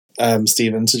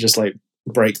Steven to just like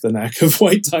break the neck of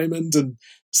White Diamond and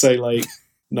say like,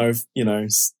 no,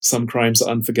 some crimes are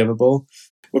unforgivable,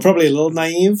 were probably a little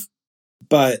naive,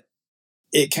 but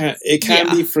it can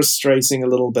be frustrating a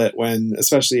little bit when,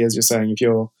 especially as you're saying, if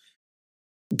you're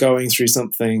going through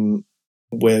something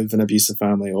with an abusive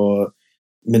family or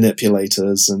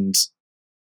manipulators and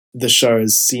the show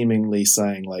is seemingly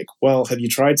saying like, well, have you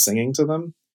tried singing to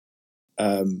them?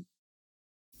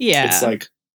 It's like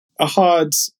a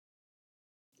hard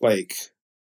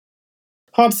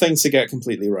thing to get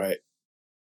completely right.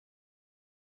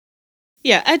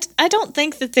 Yeah, I don't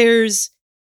think that there's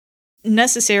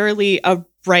necessarily a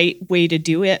right way to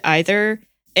do it either.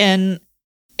 And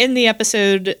in the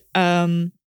episode,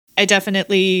 I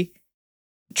definitely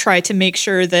try to make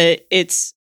sure that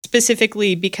it's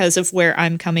specifically because of where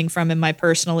I'm coming from and my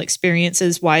personal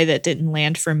experiences, why that didn't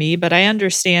land for me. But I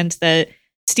understand that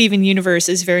Steven Universe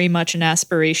is very much an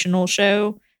aspirational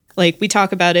show. Like, we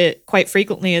talk about it quite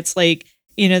frequently. It's like,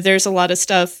 there's a lot of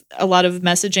stuff, a lot of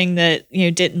messaging that,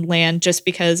 didn't land just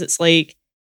because it's like,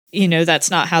 that's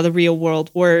not how the real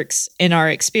world works in our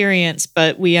experience.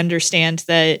 But we understand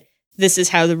that this is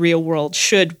how the real world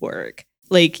should work.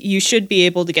 Like, you should be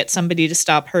able to get somebody to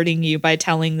stop hurting you by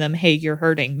telling them, hey, you're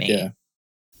hurting me. Yeah.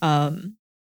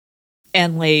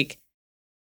 And like,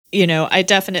 I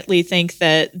definitely think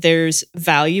that there's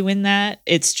value in that.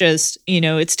 It's just,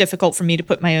 it's difficult for me to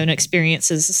put my own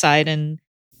experiences aside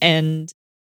and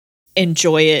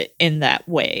enjoy it in that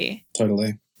way.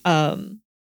 Totally.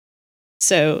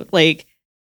 So like,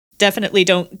 definitely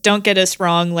don't get us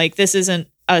wrong. Like, this isn't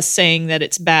us saying that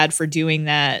it's bad for doing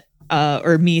that,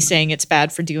 or me saying it's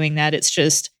bad for doing that. It's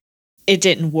just, it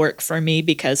didn't work for me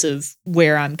because of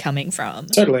where I'm coming from.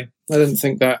 Totally. I didn't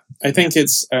think that. I think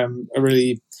it's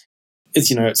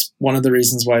it's one of the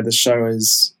reasons why the show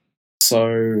is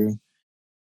so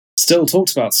still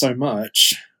talked about so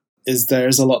much, is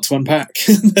there's a lot to unpack.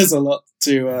 There's a lot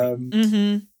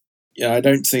to I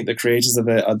don't think the creators of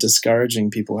it are discouraging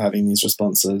people having these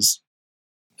responses.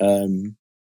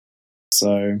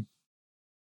 So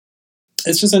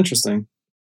it's just interesting.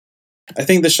 I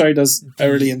think the show does a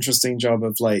really interesting job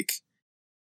of like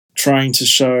trying to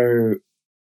show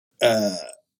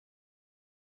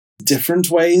different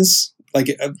ways. Like,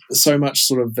 so much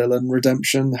sort of villain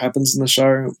redemption happens in the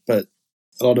show, but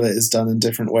a lot of it is done in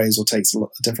different ways or takes a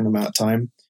different amount of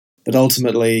time. But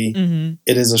ultimately,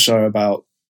 it is a show about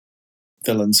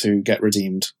villains who get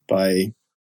redeemed by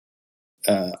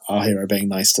our hero being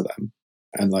nice to them.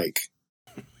 And like,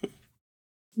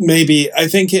 maybe, I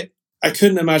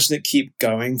couldn't imagine it keep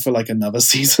going for like another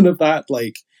season of that.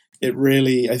 Like, it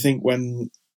really, I think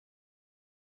when,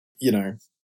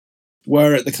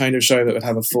 were it the kind of show that would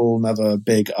have a full, another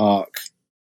big arc,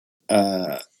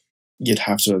 you'd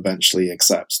have to eventually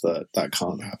accept that that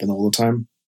can't happen all the time.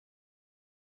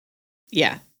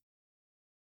 Yeah.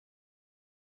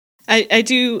 I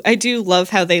do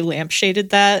love how they lampshaded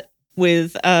that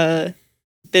with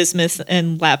Bismuth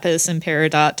and Lapis and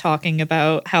Peridot talking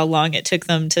about how long it took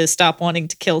them to stop wanting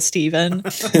to kill Steven.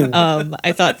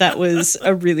 I thought that was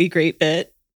a really great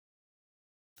bit.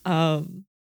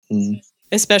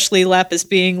 Especially Lapis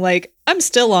being like, I'm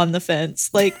still on the fence.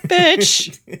 Like,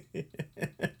 bitch.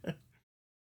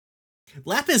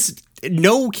 Lapis,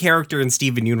 no character in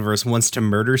Steven Universe wants to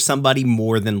murder somebody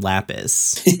more than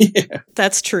Lapis. Yeah.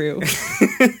 That's true.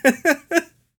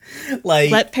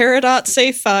 Like, let Peridot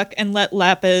say fuck and let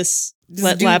Lapis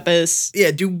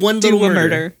do one little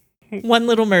murder. One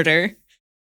little murder.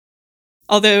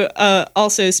 Although,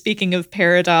 also speaking of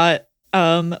Peridot,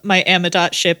 my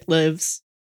Amadot ship lives.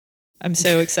 I'm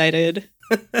so excited.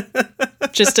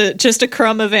 just a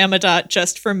crumb of Amadot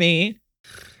just for me.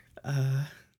 All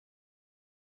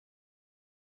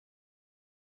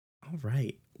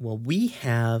right. Well, we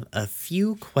have a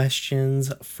few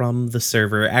questions from the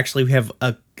server. Actually, we have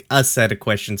a set of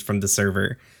questions from the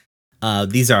server.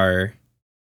 These are...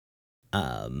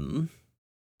 No,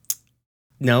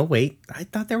 wait. I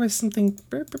thought there was something...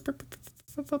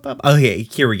 Okay,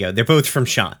 here we go. They're both from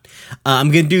Sean.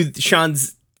 I'm going to do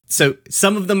Sean's... So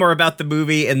some of them are about the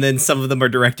movie, and then some of them are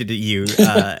directed at you,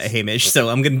 Hamish. So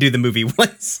I'm going to do the movie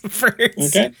ones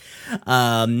first. Okay.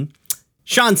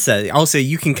 Sean said, also,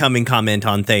 you can come and comment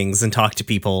on things and talk to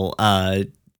people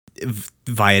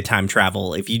via time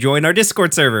travel. If you join our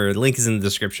Discord server, the link is in the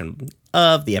description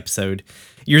of the episode.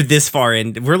 You're this far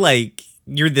in.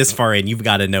 You're this far in. You've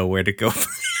got to know where to go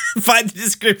find the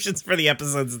descriptions for the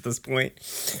episodes at this point.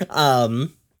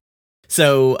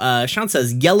 So Sean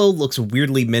says, Yellow looks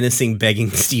weirdly menacing,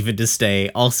 begging Steven to stay.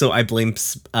 Also, I blame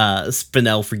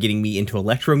Spinel for getting me into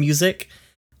electro music.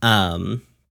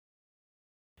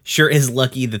 Sure is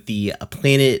lucky that the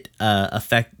planet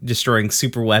effect destroying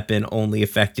super weapon only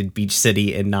affected Beach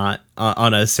City and not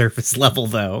on a surface level,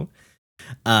 though.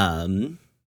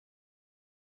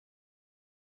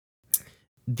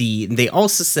 They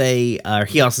also say,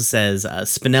 he also says,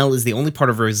 Spinel is the only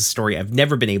part of Rose's story I've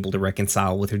never been able to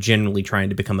reconcile with her generally trying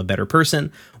to become a better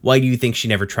person. Why do you think she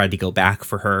never tried to go back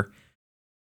for her?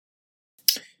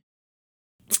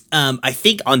 I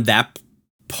think on that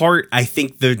part, I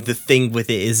think the thing with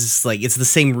it is like, it's the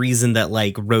same reason that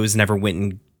like Rose never went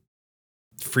and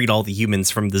freed all the humans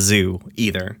from the zoo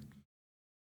either.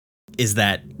 Is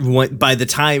that by the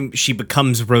time she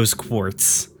becomes Rose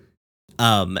Quartz,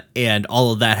 and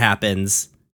all of that happens,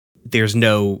 there's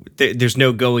no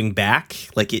going back.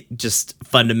 Like it just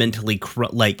fundamentally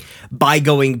like by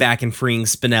going back and freeing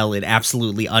Spinel, it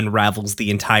absolutely unravels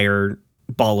the entire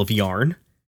ball of yarn.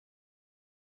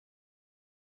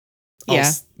 Yeah,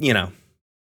 also, you know,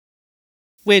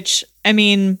 which I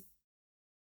mean,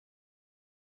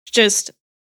 just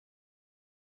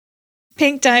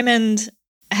Pink Diamond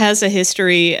has a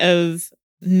history of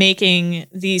making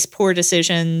these poor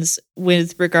decisions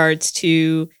with regards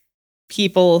to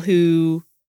people who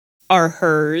are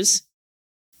hers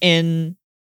in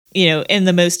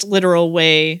the most literal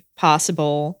way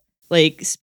possible. Like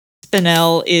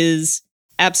Spinel is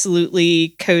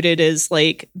absolutely coded as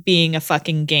like being a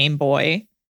fucking Game Boy.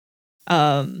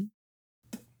 And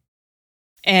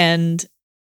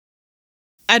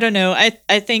I don't know.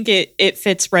 I think it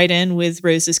fits right in with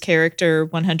Rose's character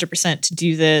 100% to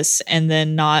do this and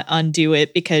then not undo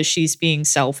it because she's being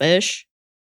selfish.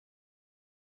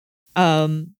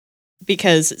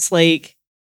 Because it's like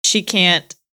she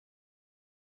can't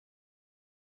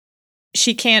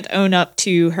own up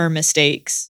to her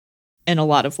mistakes in a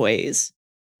lot of ways.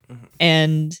 Mm-hmm.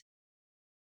 And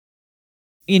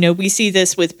we see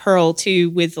this with Pearl too,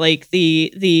 with like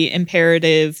the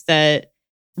imperative that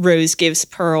Rose gives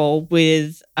Pearl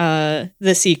with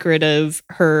the secret of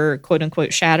her quote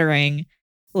unquote shattering.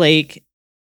 Like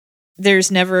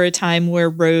there's never a time where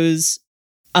Rose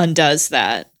undoes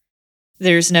that.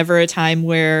 There's never a time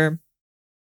where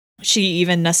she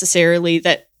even necessarily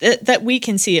that we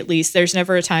can see, at least there's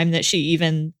never a time that she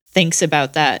even thinks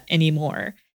about that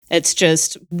anymore. It's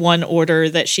just one order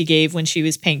that she gave when she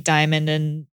was Pink Diamond,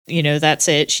 and that's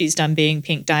it. She's done being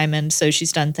Pink Diamond, so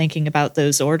she's done thinking about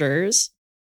those orders.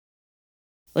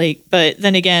 Like, but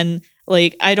then again,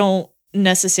 like, I don't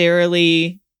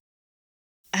necessarily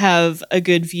have a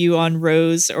good view on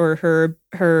Rose or her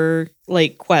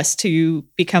like quest to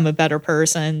become a better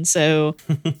person. So,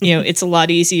 it's a lot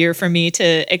easier for me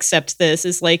to accept this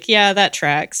as like, yeah, that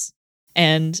tracks,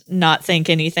 and not think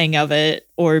anything of it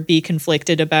or be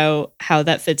conflicted about how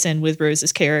that fits in with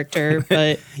Rose's character.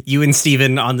 But you and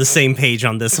Steven on the same page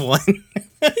on this one.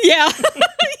 Yeah.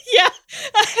 Yeah.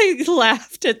 I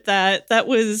laughed at that. That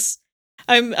was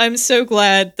I'm so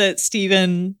glad that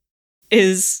Steven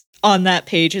is on that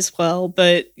page as well.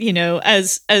 But,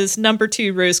 as number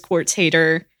 2 Rose Quartz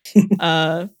hater,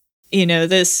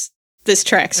 this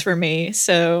tracks for me.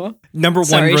 So number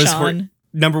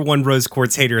one Rose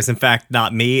Quartz hater is in fact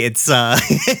not me. It's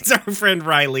it's our friend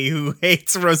Riley, who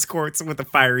hates Rose Quartz with a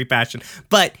fiery passion.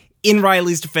 But in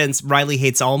Riley's defense, Riley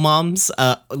hates all moms.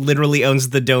 Literally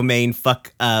owns the domain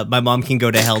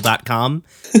fuckmymomcangotohell.com.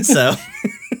 So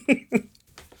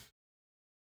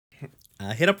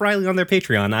hit up Riley on their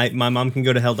Patreon.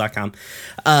 mymomcangotohell.com.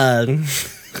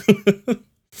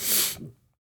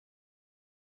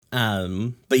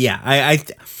 But yeah, I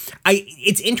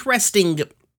it's interesting,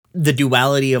 the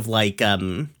duality of like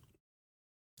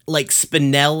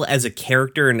Spinel as a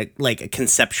character and like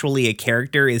conceptually a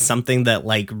character is something that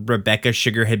like Rebecca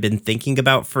Sugar had been thinking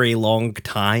about for a long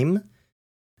time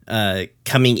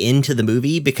coming into the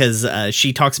movie, because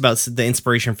she talks about the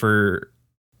inspiration for,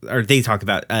 or they talk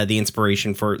about the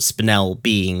inspiration for Spinel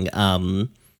being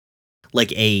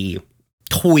like a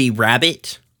toy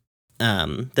rabbit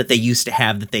that they used to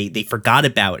have that they forgot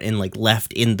about and like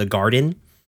left in the garden.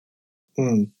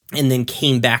 And then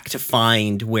came back to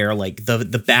find where like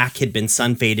the back had been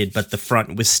sun faded, but the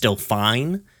front was still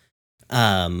fine.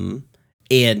 And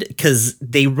because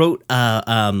they wrote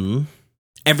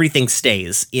Everything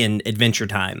Stays in Adventure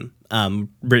Time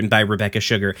written by Rebecca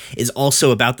Sugar, is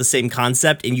also about the same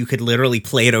concept, and you could literally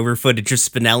play it over footage of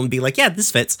Spinell and be like, yeah,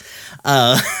 this fits.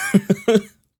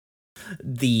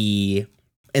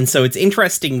 And so it's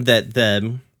interesting that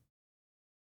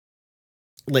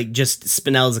just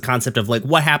Spinell is a concept of like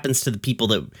what happens to the people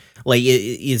that like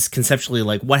is conceptually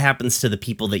like what happens to the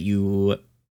people that you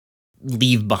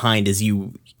leave behind as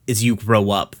you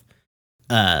grow up,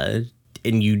 and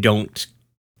you don't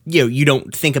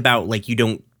think about, like, you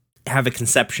don't have a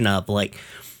conception of like,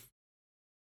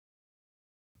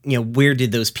 where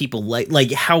did those people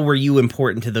like how were you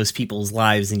important to those people's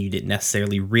lives and you didn't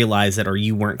necessarily realize it, or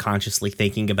you weren't consciously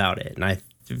thinking about it. And I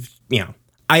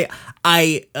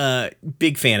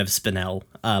big fan of Spinell,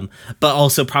 but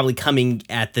also probably coming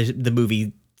at the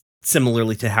movie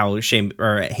similarly to how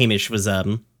Hamish was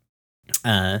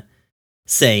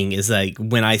saying, is like,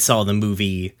 when I saw the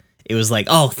movie, it was like,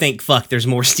 oh, thank fuck, there's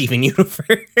more Steven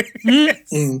Universe.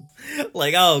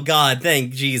 Like, oh god,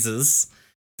 thank Jesus.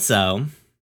 So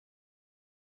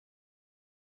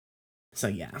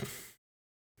yeah.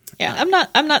 Yeah,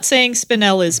 I'm not saying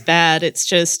Spinell is bad. It's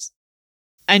just,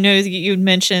 I know you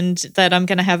mentioned that I'm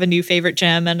going to have a new favorite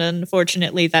gem, and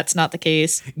unfortunately that's not the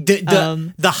case.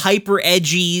 The hyper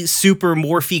edgy super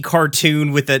Morphe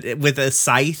cartoon with a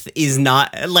scythe is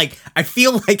not, like, I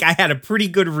feel like I had a pretty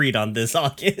good read on this,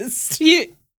 August.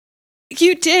 You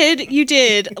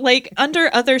did. Like, under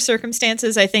other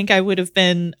circumstances, I think I would have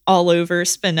been all over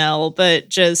Spinell, but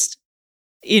just,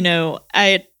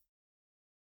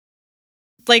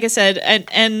 like I said,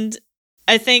 and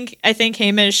I think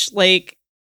Hamish, like,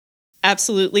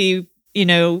 absolutely,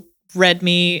 read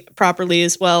me properly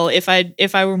as well. If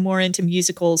I were more into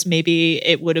musicals, maybe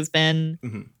it would have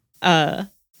been,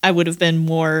 I would have been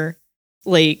more,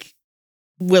 like,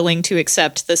 willing to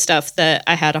accept the stuff that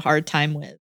I had a hard time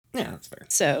with. Yeah, that's fair.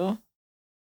 So,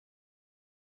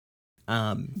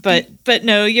 but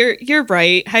no, you're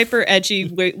right. Hyper edgy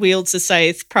wields a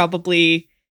scythe probably,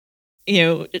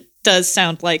 it does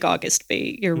sound like August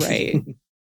Bait. You're right.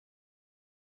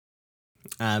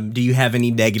 Do you have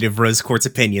any negative Rose Quartz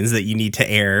opinions that you need to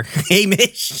air,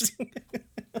 Hamish?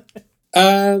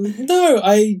 No,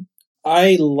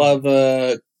 I love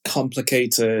a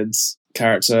complicated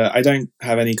character. I don't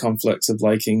have any conflict of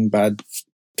liking bad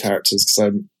characters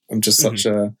because I'm just such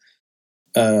a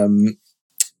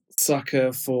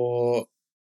sucker for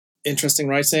interesting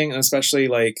writing, and especially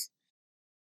like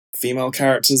female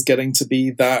characters getting to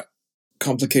be that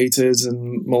complicated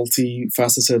and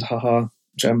multifaceted. Haha,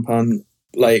 gem pun.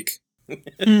 Like,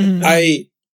 I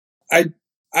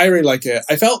really like it.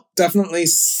 I felt definitely.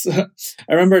 I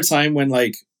remember a time when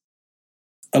like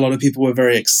a lot of people were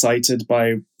very excited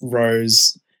by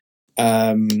Rose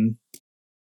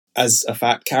as a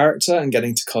fat character and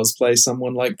getting to cosplay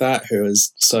someone like that who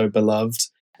is so beloved.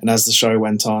 And as the show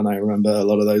went on, I remember a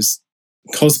lot of those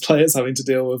cosplayers having to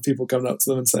deal with people coming up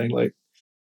to them and saying like,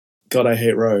 God, I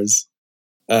hate Rose.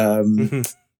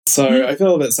 So I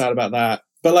feel a bit sad about that.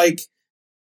 But like,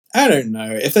 I don't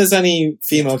know. If there's any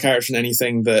female character in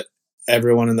anything that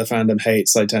everyone in the fandom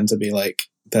hates, I tend to be like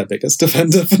their biggest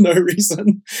defender for no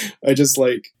reason. I just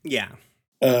like... Yeah.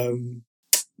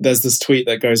 There's this tweet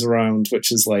that goes around,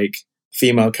 which is like,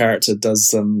 female character does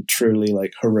some truly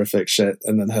like horrific shit,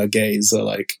 and then her gays are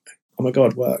like, oh my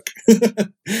god, work.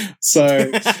 So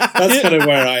that's kind of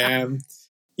where I am.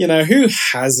 Who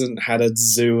hasn't had a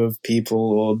zoo of people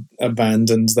or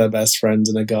abandoned their best friend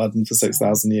in a garden for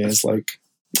 6,000 years? Like,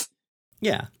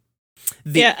 yeah.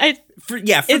 For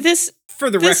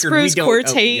the record, we don't...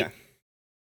 Quartz hate.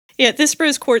 Yeah, this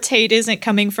Rose Quartz hate isn't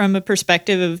coming from a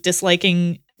perspective of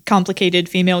disliking complicated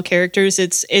female characters.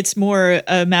 It's more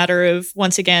a matter of,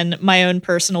 once again, my own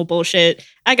personal bullshit.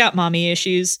 I got mommy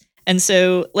issues. And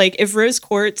so, like, if Rose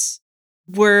Quartz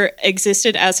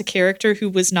existed as a character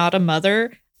who was not a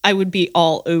mother, I would be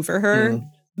all over her.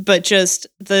 But just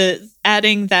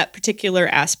adding that particular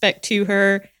aspect to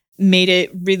her made it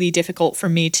really difficult for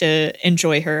me to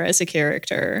enjoy her as a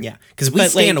character. Yeah, because we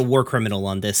stand a war criminal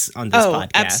on this podcast.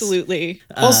 Absolutely.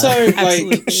 Also,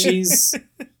 absolutely. She's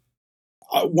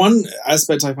one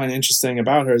aspect I find interesting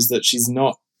about her is that she's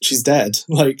dead.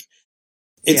 Like,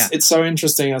 it's so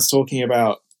interesting us talking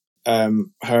about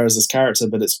her as this character,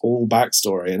 but it's all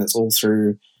backstory, and it's all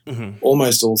through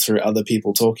almost all through other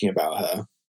people talking about her.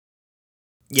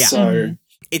 Yeah. So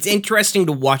it's interesting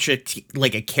to watch a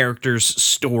character's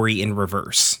story in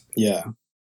reverse. Yeah.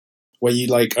 Where you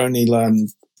like only learn,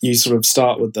 you sort of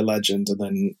start with the legend and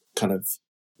then kind of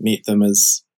meet them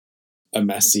as a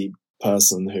messy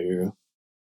person who,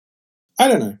 I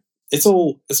don't know. It's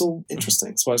all interesting.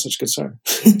 That's why it's such a good show.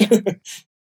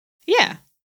 Yeah.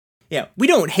 Yeah. We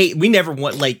don't hate, we never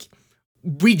want, like,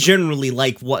 we generally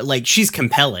like what, like, she's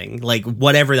compelling. Like,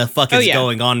 whatever the fuck is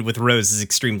going on with Rose is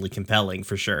extremely compelling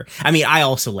for sure. I mean, I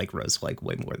also like Rose like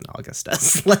way more than August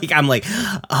does. Like, I'm like,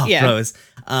 Rose.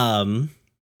 I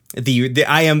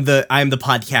am the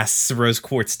podcast's Rose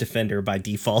Quartz defender by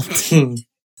default.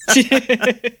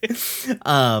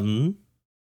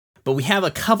 But we have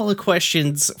a couple of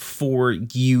questions for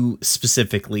you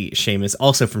specifically, Seamus,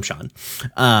 also from Sean.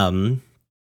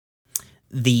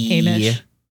 Hamish.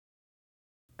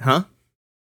 Huh?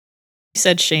 You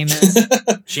said Seamus.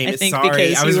 Seamus, I think,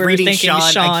 sorry. I was reading Sean.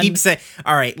 I keep saying,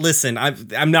 all right, listen,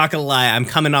 I'm not going to lie. I'm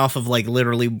coming off of like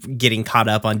literally getting caught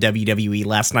up on WWE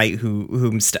last night,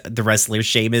 the wrestler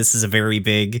Sheamus is a very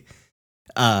big,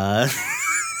 a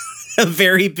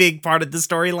very big part of the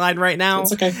storyline right now.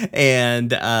 It's okay.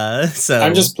 And so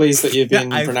I'm just pleased that you've been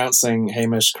pronouncing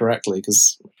Hamish correctly,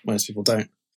 because most people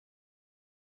don't.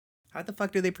 How the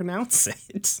fuck do they pronounce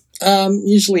it?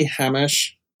 Usually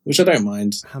Hamish. Which I don't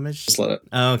mind. Hamish? Just let it.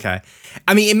 Oh, okay.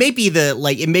 I mean, it may be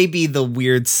the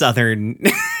weird Southern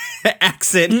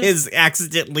accent has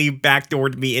accidentally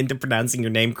backdoored me into pronouncing your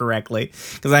name correctly,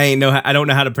 because I don't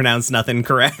know how to pronounce nothing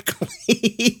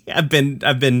correctly. I've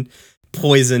been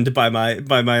poisoned by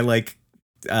my like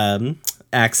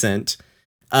accent.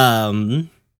 All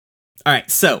right.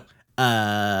 So,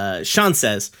 Sean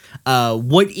says,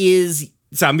 what is...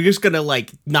 So I'm just going to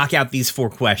like knock out these 4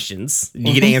 questions.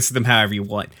 You can answer them however you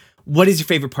want. What is your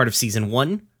favorite part of season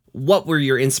 1? What were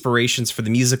your inspirations for the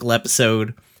musical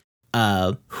episode?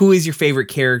 Who is your favorite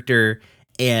character?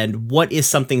 And what is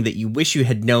something that you wish you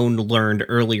had learned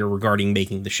earlier regarding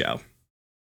making the show?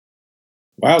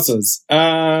 Wowzers.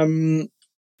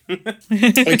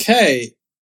 Okay.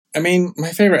 I mean,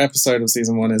 my favorite episode of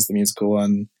season 1 is the musical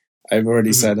one. I've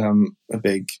already said I'm a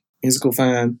big musical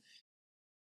fan.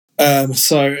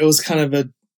 So it was kind of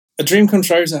a dream come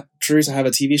true to have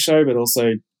a TV show, but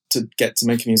also to get to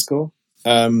make a musical.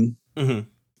 And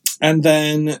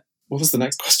then, what was the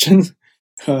next question?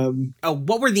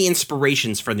 What were the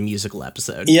inspirations for the musical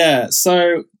episode? Yeah,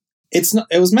 so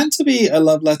it was meant to be a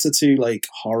love letter to like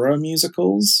horror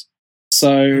musicals.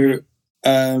 So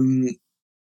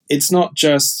it's not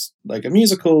just like a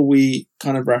musical. We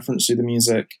kind of reference through the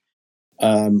music,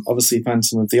 obviously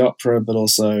Phantom of the Opera, but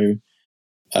also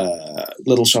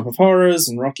Little Shop of Horrors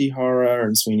and Rocky Horror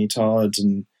and Sweeney Todd,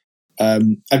 and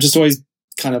I've just always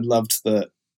kind of loved that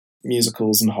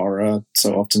musicals and horror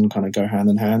so often kind of go hand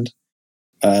in hand.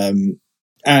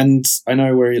 And I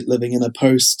know we're living in a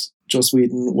post Joss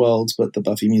Whedon world, but the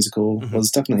Buffy musical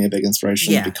was definitely a big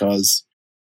inspiration because,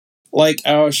 like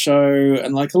our show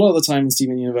and like a lot of the time in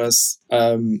Steven Universe,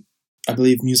 I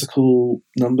believe musical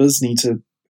numbers need to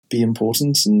be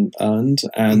important and earned,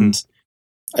 and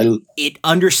it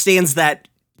understands that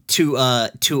to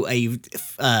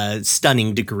a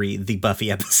stunning degree. The Buffy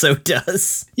episode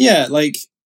does. Yeah, like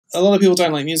a lot of people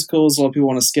don't like musicals. A lot of people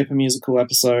want to skip a musical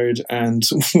episode, and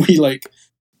we like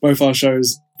both our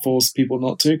shows force people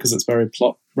not to because it's very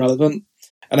plot relevant.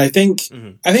 And I think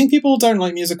people don't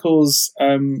like musicals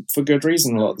for good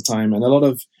reason a lot of the time, and a lot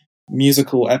of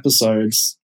musical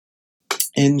episodes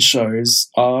in shows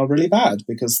are really bad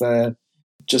because they're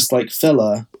just like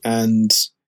filler, and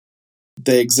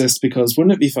they exist because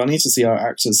wouldn't it be funny to see our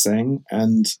actors sing?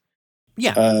 And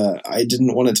I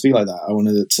didn't want it to be like that. I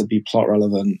wanted it to be plot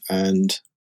relevant. And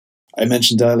I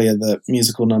mentioned earlier that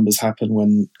musical numbers happen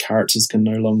when characters can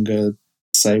no longer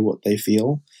say what they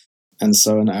feel. And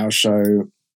so in our show,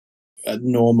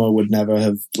 Norma would never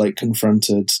have like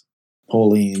confronted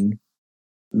Pauline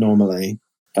normally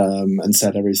and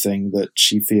said everything that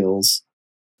she feels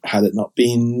had it not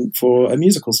been for a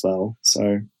musical spell.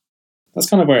 So that's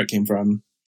kind of where it came from.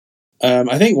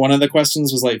 I think one of the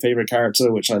questions was like favorite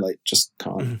character, which I like just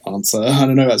can't answer. I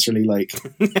don't know. That's really like,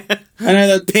 I know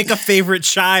that pick a favorite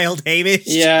child, Hamish.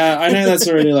 Yeah, I know that's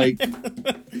a really like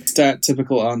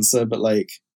typical answer, but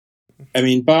like, I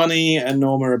mean, Barney and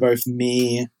Norma are both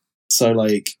me, so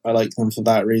like I like them for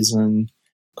that reason.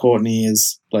 Courtney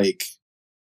is like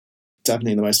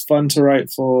definitely the most fun to write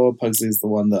for. Pugsley is the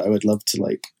one that I would love to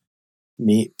like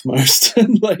meet the most,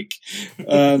 and like,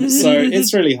 so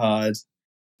it's really hard.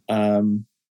 I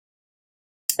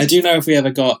do know if we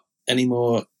ever got any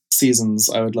more seasons,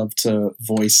 I would love to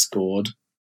voice Gord,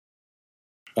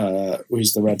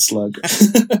 who's the red slug,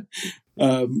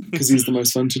 because he's the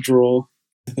most fun to draw,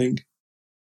 I think.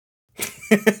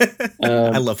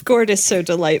 I love Gord is so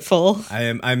delightful. I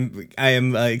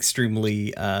am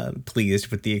extremely pleased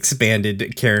with the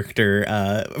expanded character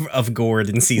of Gord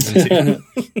in season 2.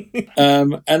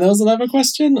 And there was another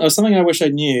question or something I wish I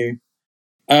knew.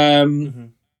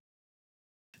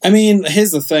 I mean,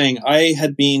 here's the thing. I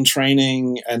had been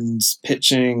training and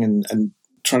pitching and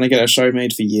trying to get a show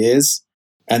made for years.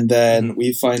 And then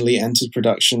we finally entered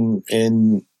production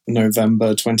in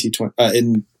November 2020,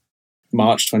 in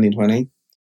March 2020.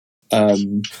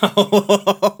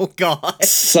 Oh, God.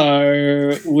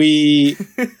 So we,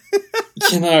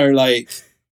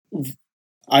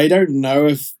 I don't know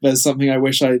if there's something I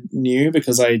wish I knew,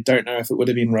 because I don't know if it would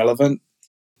have been relevant.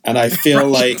 And I feel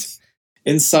like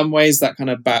in some ways that kind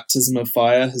of baptism of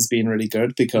fire has been really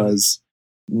good, because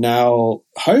now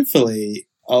hopefully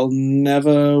I'll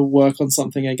never work on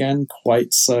something again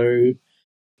quite so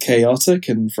chaotic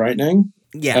and frightening.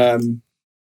 Yeah.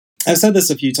 I've said this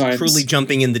a few times. Truly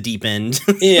jumping in the deep end.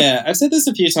 Yeah, I've said this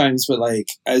a few times, but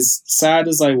as sad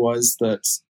as I was that,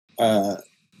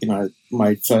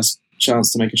 my first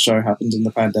chance to make a show happened in the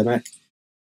pandemic,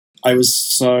 I was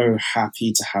so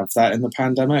happy to have that in the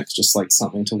pandemic, just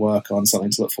something to work on, something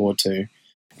to look forward to.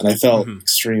 And I felt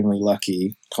extremely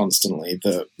lucky constantly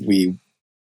that we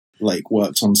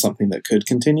worked on something that could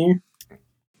continue.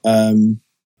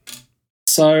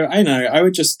 So I know I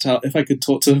would just tell, if I could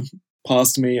talk to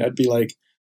past me, I'd be like,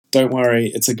 don't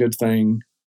worry, it's a good thing.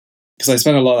 Because I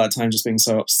spent a lot of that time just being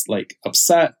so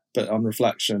upset, but on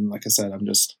reflection, like I said,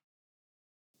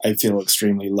 I feel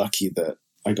extremely lucky that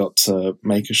I got to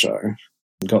make a show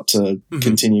and got to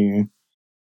continue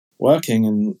working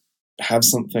and have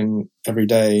something every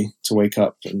day to wake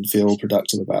up and feel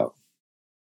productive about.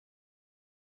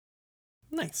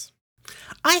 Nice.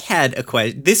 I had a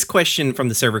question. This question from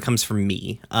the server comes from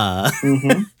me. I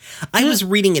was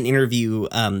reading an interview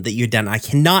that you had done. I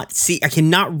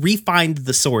cannot re-find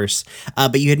the source,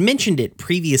 but you had mentioned it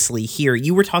previously here.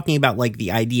 You were talking about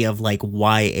the idea of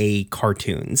YA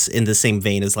cartoons in the same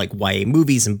vein as YA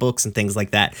movies and books and things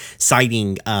like that,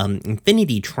 citing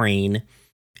Infinity Train.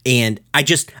 And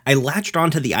I latched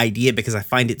onto the idea because I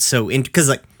find it so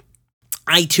because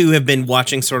I too have been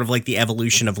watching sort of the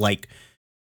evolution of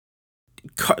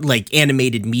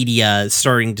animated media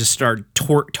starting to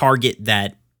target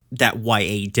that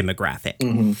YA demographic.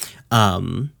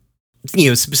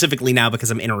 Specifically now because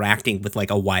I'm interacting with a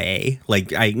YA.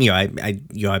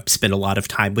 I spend a lot of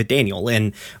time with Daniel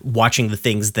and watching the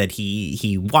things that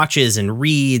he watches and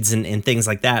reads and things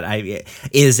like that.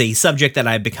 Is a subject that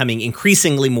I'm becoming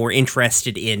increasingly more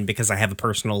interested in because I have a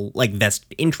personal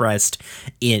vested interest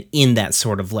in that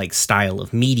sort of style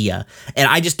of media. And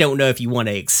I just don't know if you want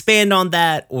to expand on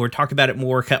that or talk about it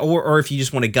more, or if you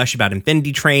just want to gush about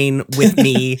Infinity Train with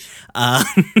me.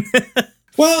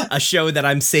 Well, a show that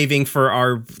I'm saving for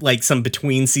our some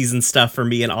between season stuff for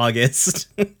me in August.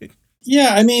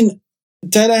 Yeah, I mean,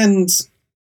 Dead End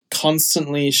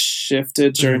constantly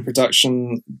shifted during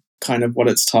production, kind of what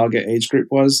its target age group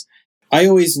was. I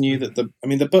always knew that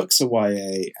the books are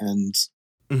YA, and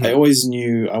I always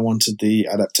knew I wanted the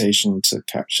adaptation to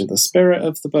capture the spirit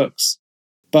of the books,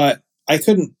 but I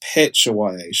couldn't pitch a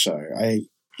YA show.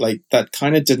 That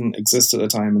kind of didn't exist at the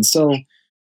time, and still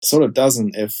sort of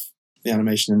doesn't if the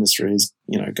animation industry is,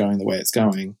 going the way it's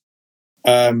going.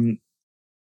 And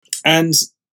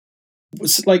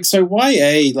so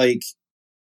YA,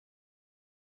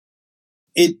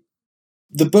 the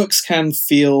books can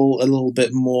feel a little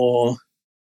bit more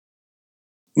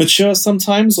mature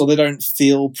sometimes, or they don't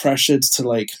feel pressured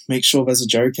to make sure there's a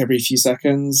joke every few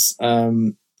seconds.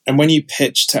 And when you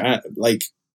pitch to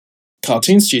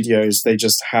cartoon studios, they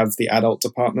just have the adult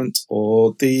department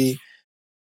or the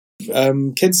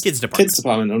kids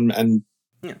department and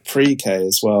pre-K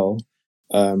as well,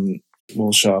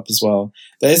 will show up as well.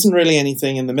 There isn't really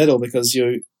anything in the middle because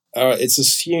it's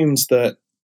assumed that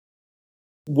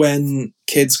when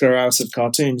kids grow out of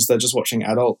cartoons, they're just watching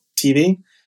adult TV,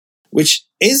 which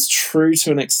is true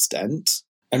to an extent.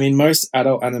 I mean, most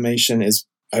adult animation is,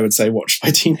 I would say, watched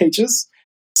by teenagers.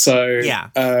 So yeah.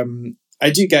 I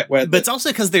do get where... But it's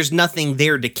also because there's nothing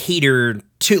there to cater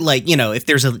to, if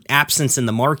there's an absence in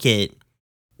the market,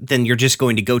 then you're just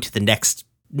going to go to the next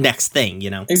thing,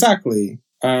 Exactly.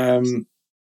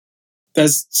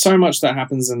 There's so much that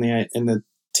happens in the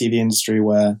TV industry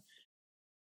where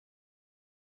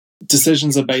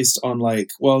decisions are based on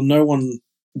no one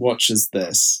watches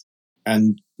this,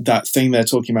 and that thing they're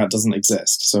talking about doesn't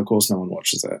exist, so of course no one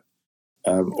watches it.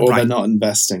 Or they're not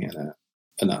investing in it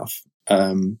enough.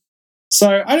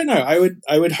 So I don't know.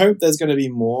 I would hope there's going to be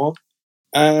more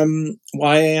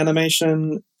YA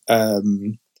animation.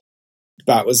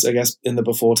 That was, I guess, in the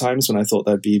before times when I thought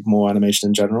there'd be more animation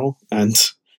in general, and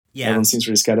everyone seems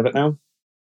really scared of it now.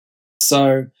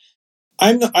 So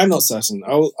I'm not certain.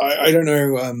 I don't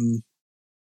know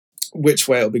which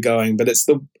way it'll be going, but it's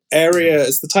the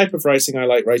type of writing I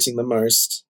like writing the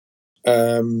most.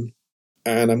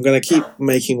 And I'm going to keep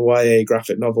making YA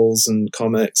graphic novels and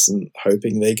comics and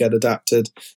hoping they get adapted.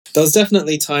 There was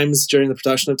definitely times during the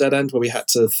production of Dead End where we had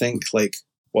to think like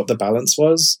what the balance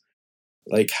was.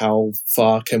 Like how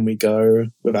far can we go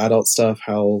with adult stuff?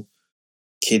 How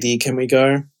kiddie can we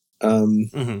go?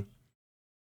 And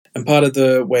part of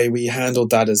the way we handled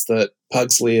that is that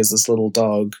Pugsley is this little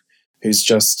dog who's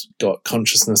just got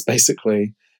consciousness,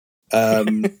 basically.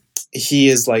 He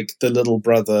is like the little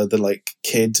brother, the like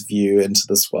kid view into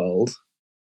this world.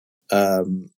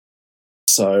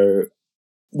 So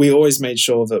we always made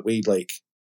sure that we like,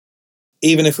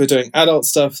 even if we're doing adult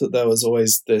stuff, that there was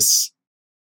always this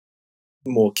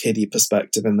more kiddie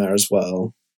perspective in there as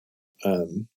well. But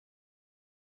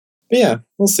yeah,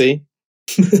 we'll see.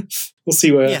 We'll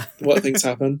see what things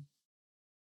happen.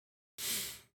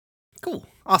 Cool.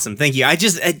 Awesome. Thank you.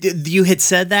 You had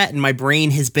said that and my brain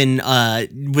has been,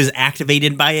 was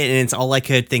activated by it, and it's all I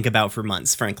could think about for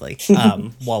months, frankly,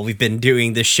 while we've been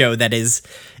doing this show that is,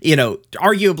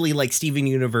 arguably like Steven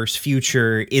Universe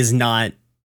Future is not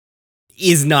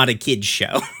a kid's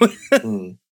show.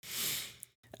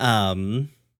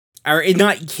 Or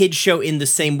not kid's show in the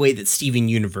same way that Steven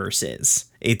Universe is.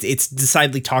 It's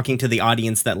decidedly talking to the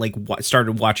audience that like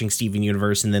started watching Steven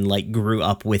Universe and then like grew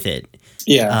up with it.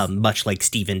 Yeah. Much like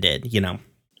Steven did,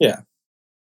 Yeah.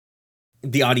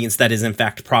 The audience that is in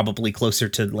fact probably closer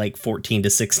to like 14 to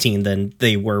 16 than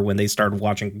they were when they started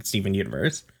watching Steven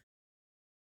Universe.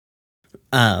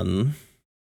 But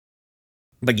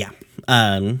yeah.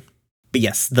 But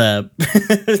yes,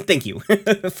 thank you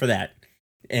for that.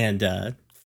 And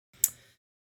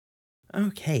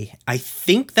okay, I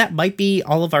think that might be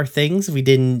all of our things. We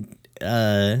didn't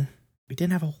have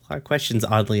a whole lot of questions,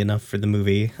 oddly enough, for the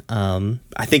movie.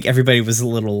 I think everybody was a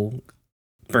little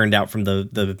burned out from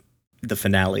the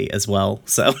finale as well.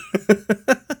 So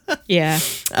yeah.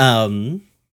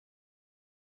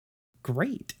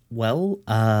 Great. Well,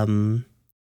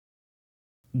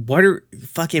 we're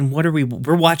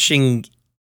watching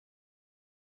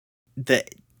the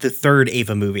third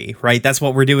Ava movie, right? That's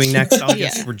what we're doing next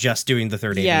August? Yeah. We're just doing the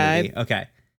third Ava movie. Okay.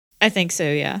 I think so,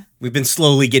 yeah. We've been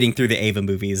slowly getting through the Ava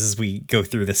movies as we go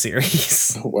through the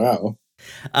series. Oh, wow.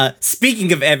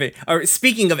 Speaking of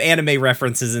anime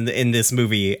references in this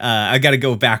movie, I got to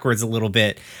go backwards a little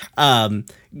bit.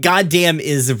 Goddamn,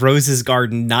 is Rose's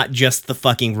Garden not just the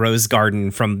fucking Rose Garden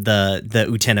from the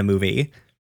Utena movie?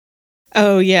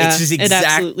 Oh yeah, it's just it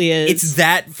absolutely is.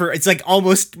 It's like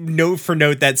almost note for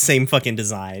note that same fucking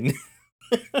design.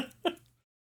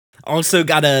 Also,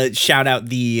 gotta shout out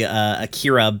the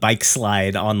Akira bike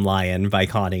slide on Lion by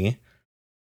Connie.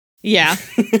 Yeah,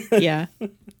 yeah.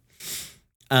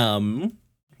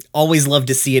 Always love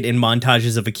to see it in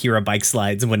montages of Akira bike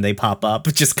slides when they pop up.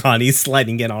 Just Connie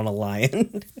sliding in on a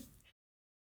lion.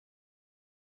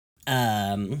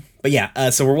 But yeah,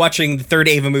 so we're watching the third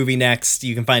Ava movie next.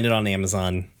 You can find it on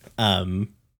Amazon.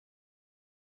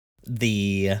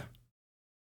 The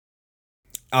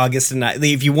August and I,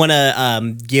 if you want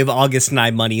to give August and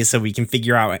I money so we can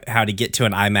figure out how to get to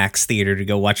an IMAX theater to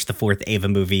go watch the fourth Ava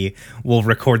movie, we'll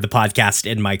record the podcast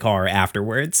in my car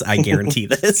afterwards. I guarantee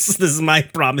this. This is my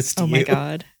promise to you. Oh my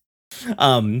god.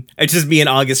 It's just me and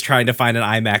August trying to find an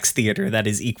IMAX theater that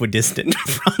is equidistant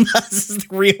from us is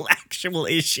the real actual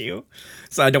issue.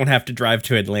 So I don't have to drive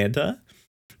to Atlanta.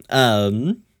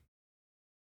 But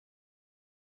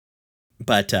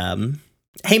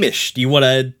Hamish, do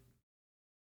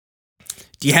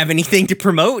you have anything to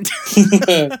promote?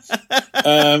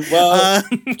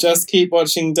 Just keep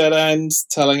watching Dead End,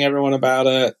 telling everyone about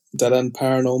it. Dead End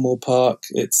Paranormal Park.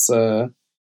 It's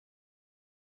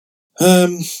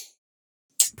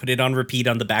put it on repeat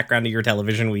on the background of your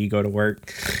television when you go to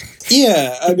work.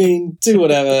 Yeah, I mean, do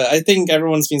whatever. I think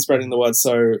everyone's been spreading the word,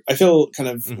 so I feel kind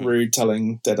of rude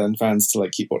telling Dead End fans to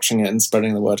like keep watching it and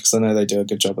spreading the word because I know they do a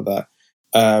good job of that.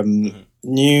 I'm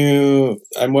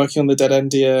working on the Dead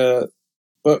Endia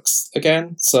books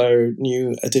again, so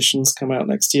new editions come out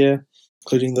next year,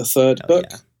 including the third book.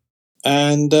 Yeah.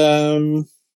 And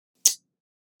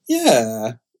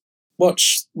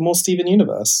watch more Steven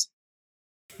Universe.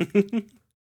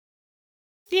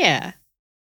 Yeah.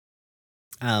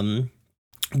 When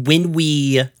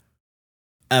we're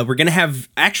gonna have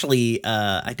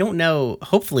I don't know,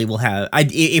 hopefully we'll have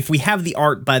if we have the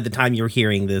art by the time you're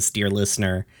hearing this, dear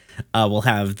listener, we'll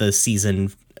have the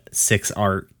season 6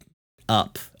 art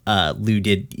up. Lou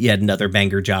did yet another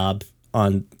banger job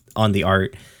on the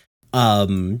art.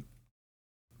 But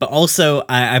also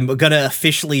I'm gonna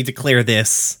officially declare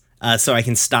this so I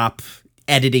can stop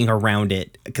editing around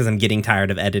it because I'm getting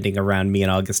tired of editing around me and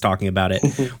August talking about it.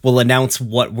 We'll announce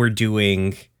what we're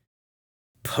doing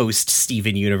post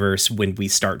Steven Universe when we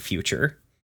start Future.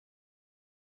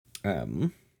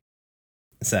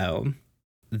 So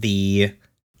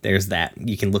there's that.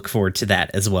 You can look forward to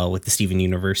that as well with the Steven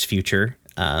Universe Future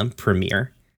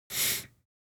premiere.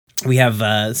 We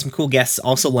have some cool guests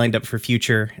also lined up for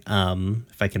Future.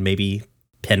 If I can maybe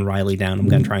pin Riley down, I'm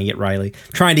going to try and get Riley.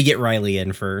 Trying to get Riley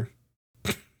in for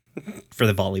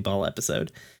the volleyball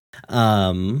episode.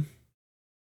 But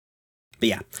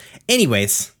yeah.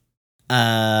 Anyways,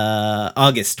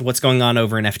 August, what's going on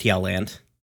over in FTL land?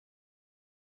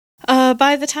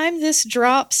 By the time this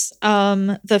drops,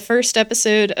 the first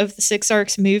episode of the Six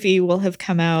Arcs movie will have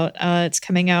come out. It's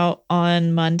coming out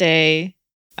on Monday.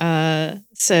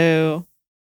 So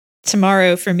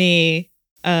tomorrow for me,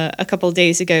 a couple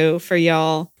days ago for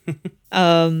y'all.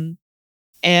 And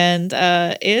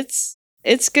it's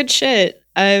good shit.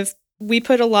 We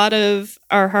put a lot of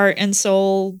our heart and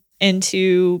soul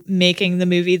into making the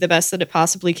movie the best that it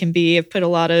possibly can be. I've put a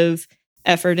lot of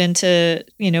effort into,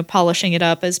 polishing it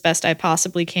up as best I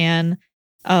possibly can.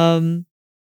 Listen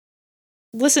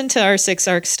to our Six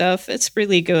Arc stuff. It's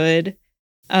really good.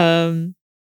 Yeah,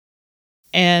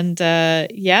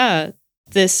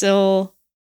 this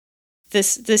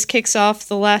kicks off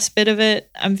the last bit of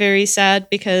it. I'm very sad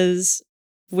because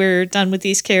we're done with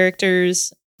these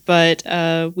characters, but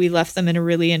we left them in a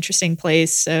really interesting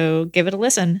place, so give it a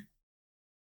listen.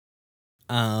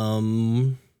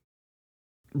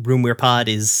 Roomware Pod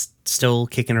is still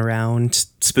kicking around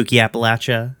Spooky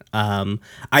Appalachia.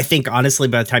 I think honestly,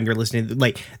 by the time you're listening,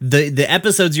 like the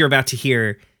episodes you're about to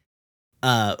hear,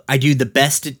 I do the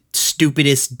best,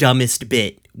 stupidest, dumbest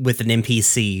bit with an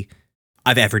NPC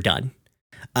I've ever done.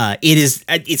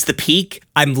 It's the peak.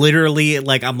 I'm literally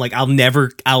I'll never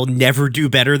do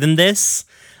better than this.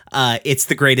 It's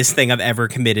the greatest thing I've ever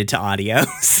committed to audio.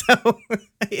 So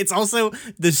it's also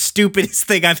the stupidest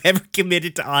thing I've ever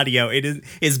committed to audio. It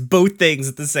is both things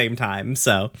at the same time.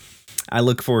 So I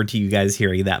look forward to you guys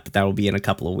hearing that, but that will be in a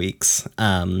couple of weeks.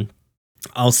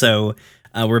 Also,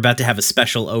 we're about to have a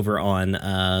special over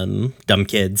on Dumb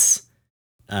Kids.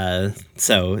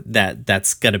 So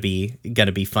that's gonna be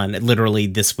fun. Literally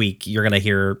this week, you're gonna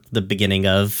hear the beginning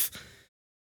of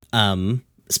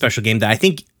special game that I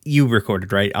think you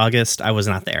recorded, right, August? I was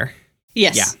not there.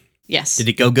 Yes. Yeah. Yes. Did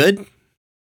it go good?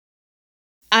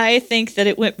 I think that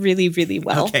it went really, really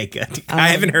well. Okay, good. I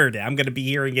haven't heard it. I'm going to be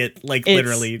hearing it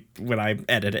literally when I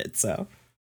edit it. So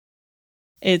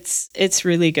it's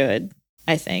really good,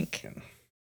 I think.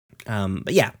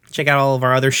 But yeah, check out all of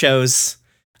our other shows.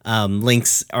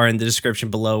 Links are in the description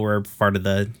below. We're part of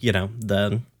the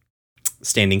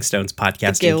Standing Stones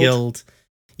Podcasting Guild.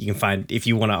 You can find, if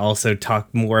you want to also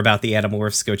talk more about the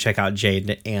Animorphs, go check out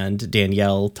Jade and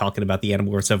Danielle talking about the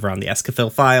Animorphs over on the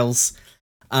Escafil Files.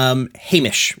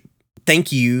 Hamish,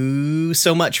 thank you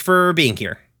so much for being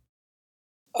here.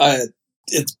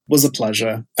 It was a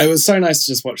pleasure. It was so nice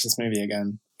to just watch this movie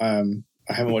again. I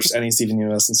haven't watched any Steven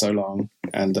Universe in so long,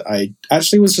 and I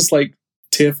actually was just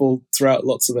tearful throughout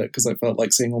lots of it because I felt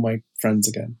like seeing all my friends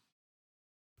again.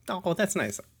 Oh, that's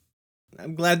nice.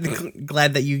 I'm glad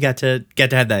that you got to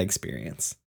have that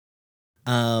experience.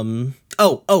 Oh,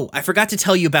 I forgot to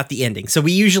tell you about the ending. So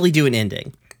we usually do an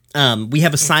ending. We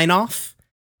have a sign off.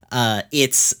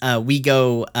 We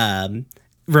go,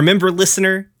 remember,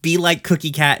 listener, be like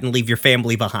Cookie Cat and leave your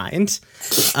family behind.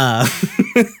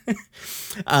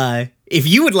 If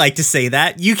you would like to say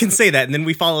that, you can say that, and then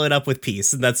we follow it up with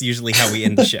peace, and that's usually how we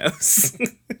end the shows.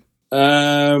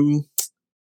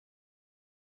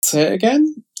 Say it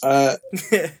again.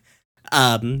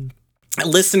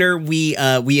 Listener,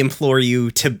 we implore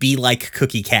you to be like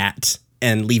Cookie Cat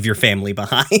and leave your family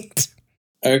behind.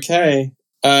 Okay.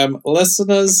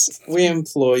 Listeners, we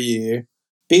implore you,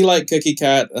 be like Cookie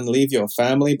Cat and leave your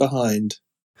family behind.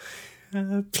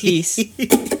 Peace.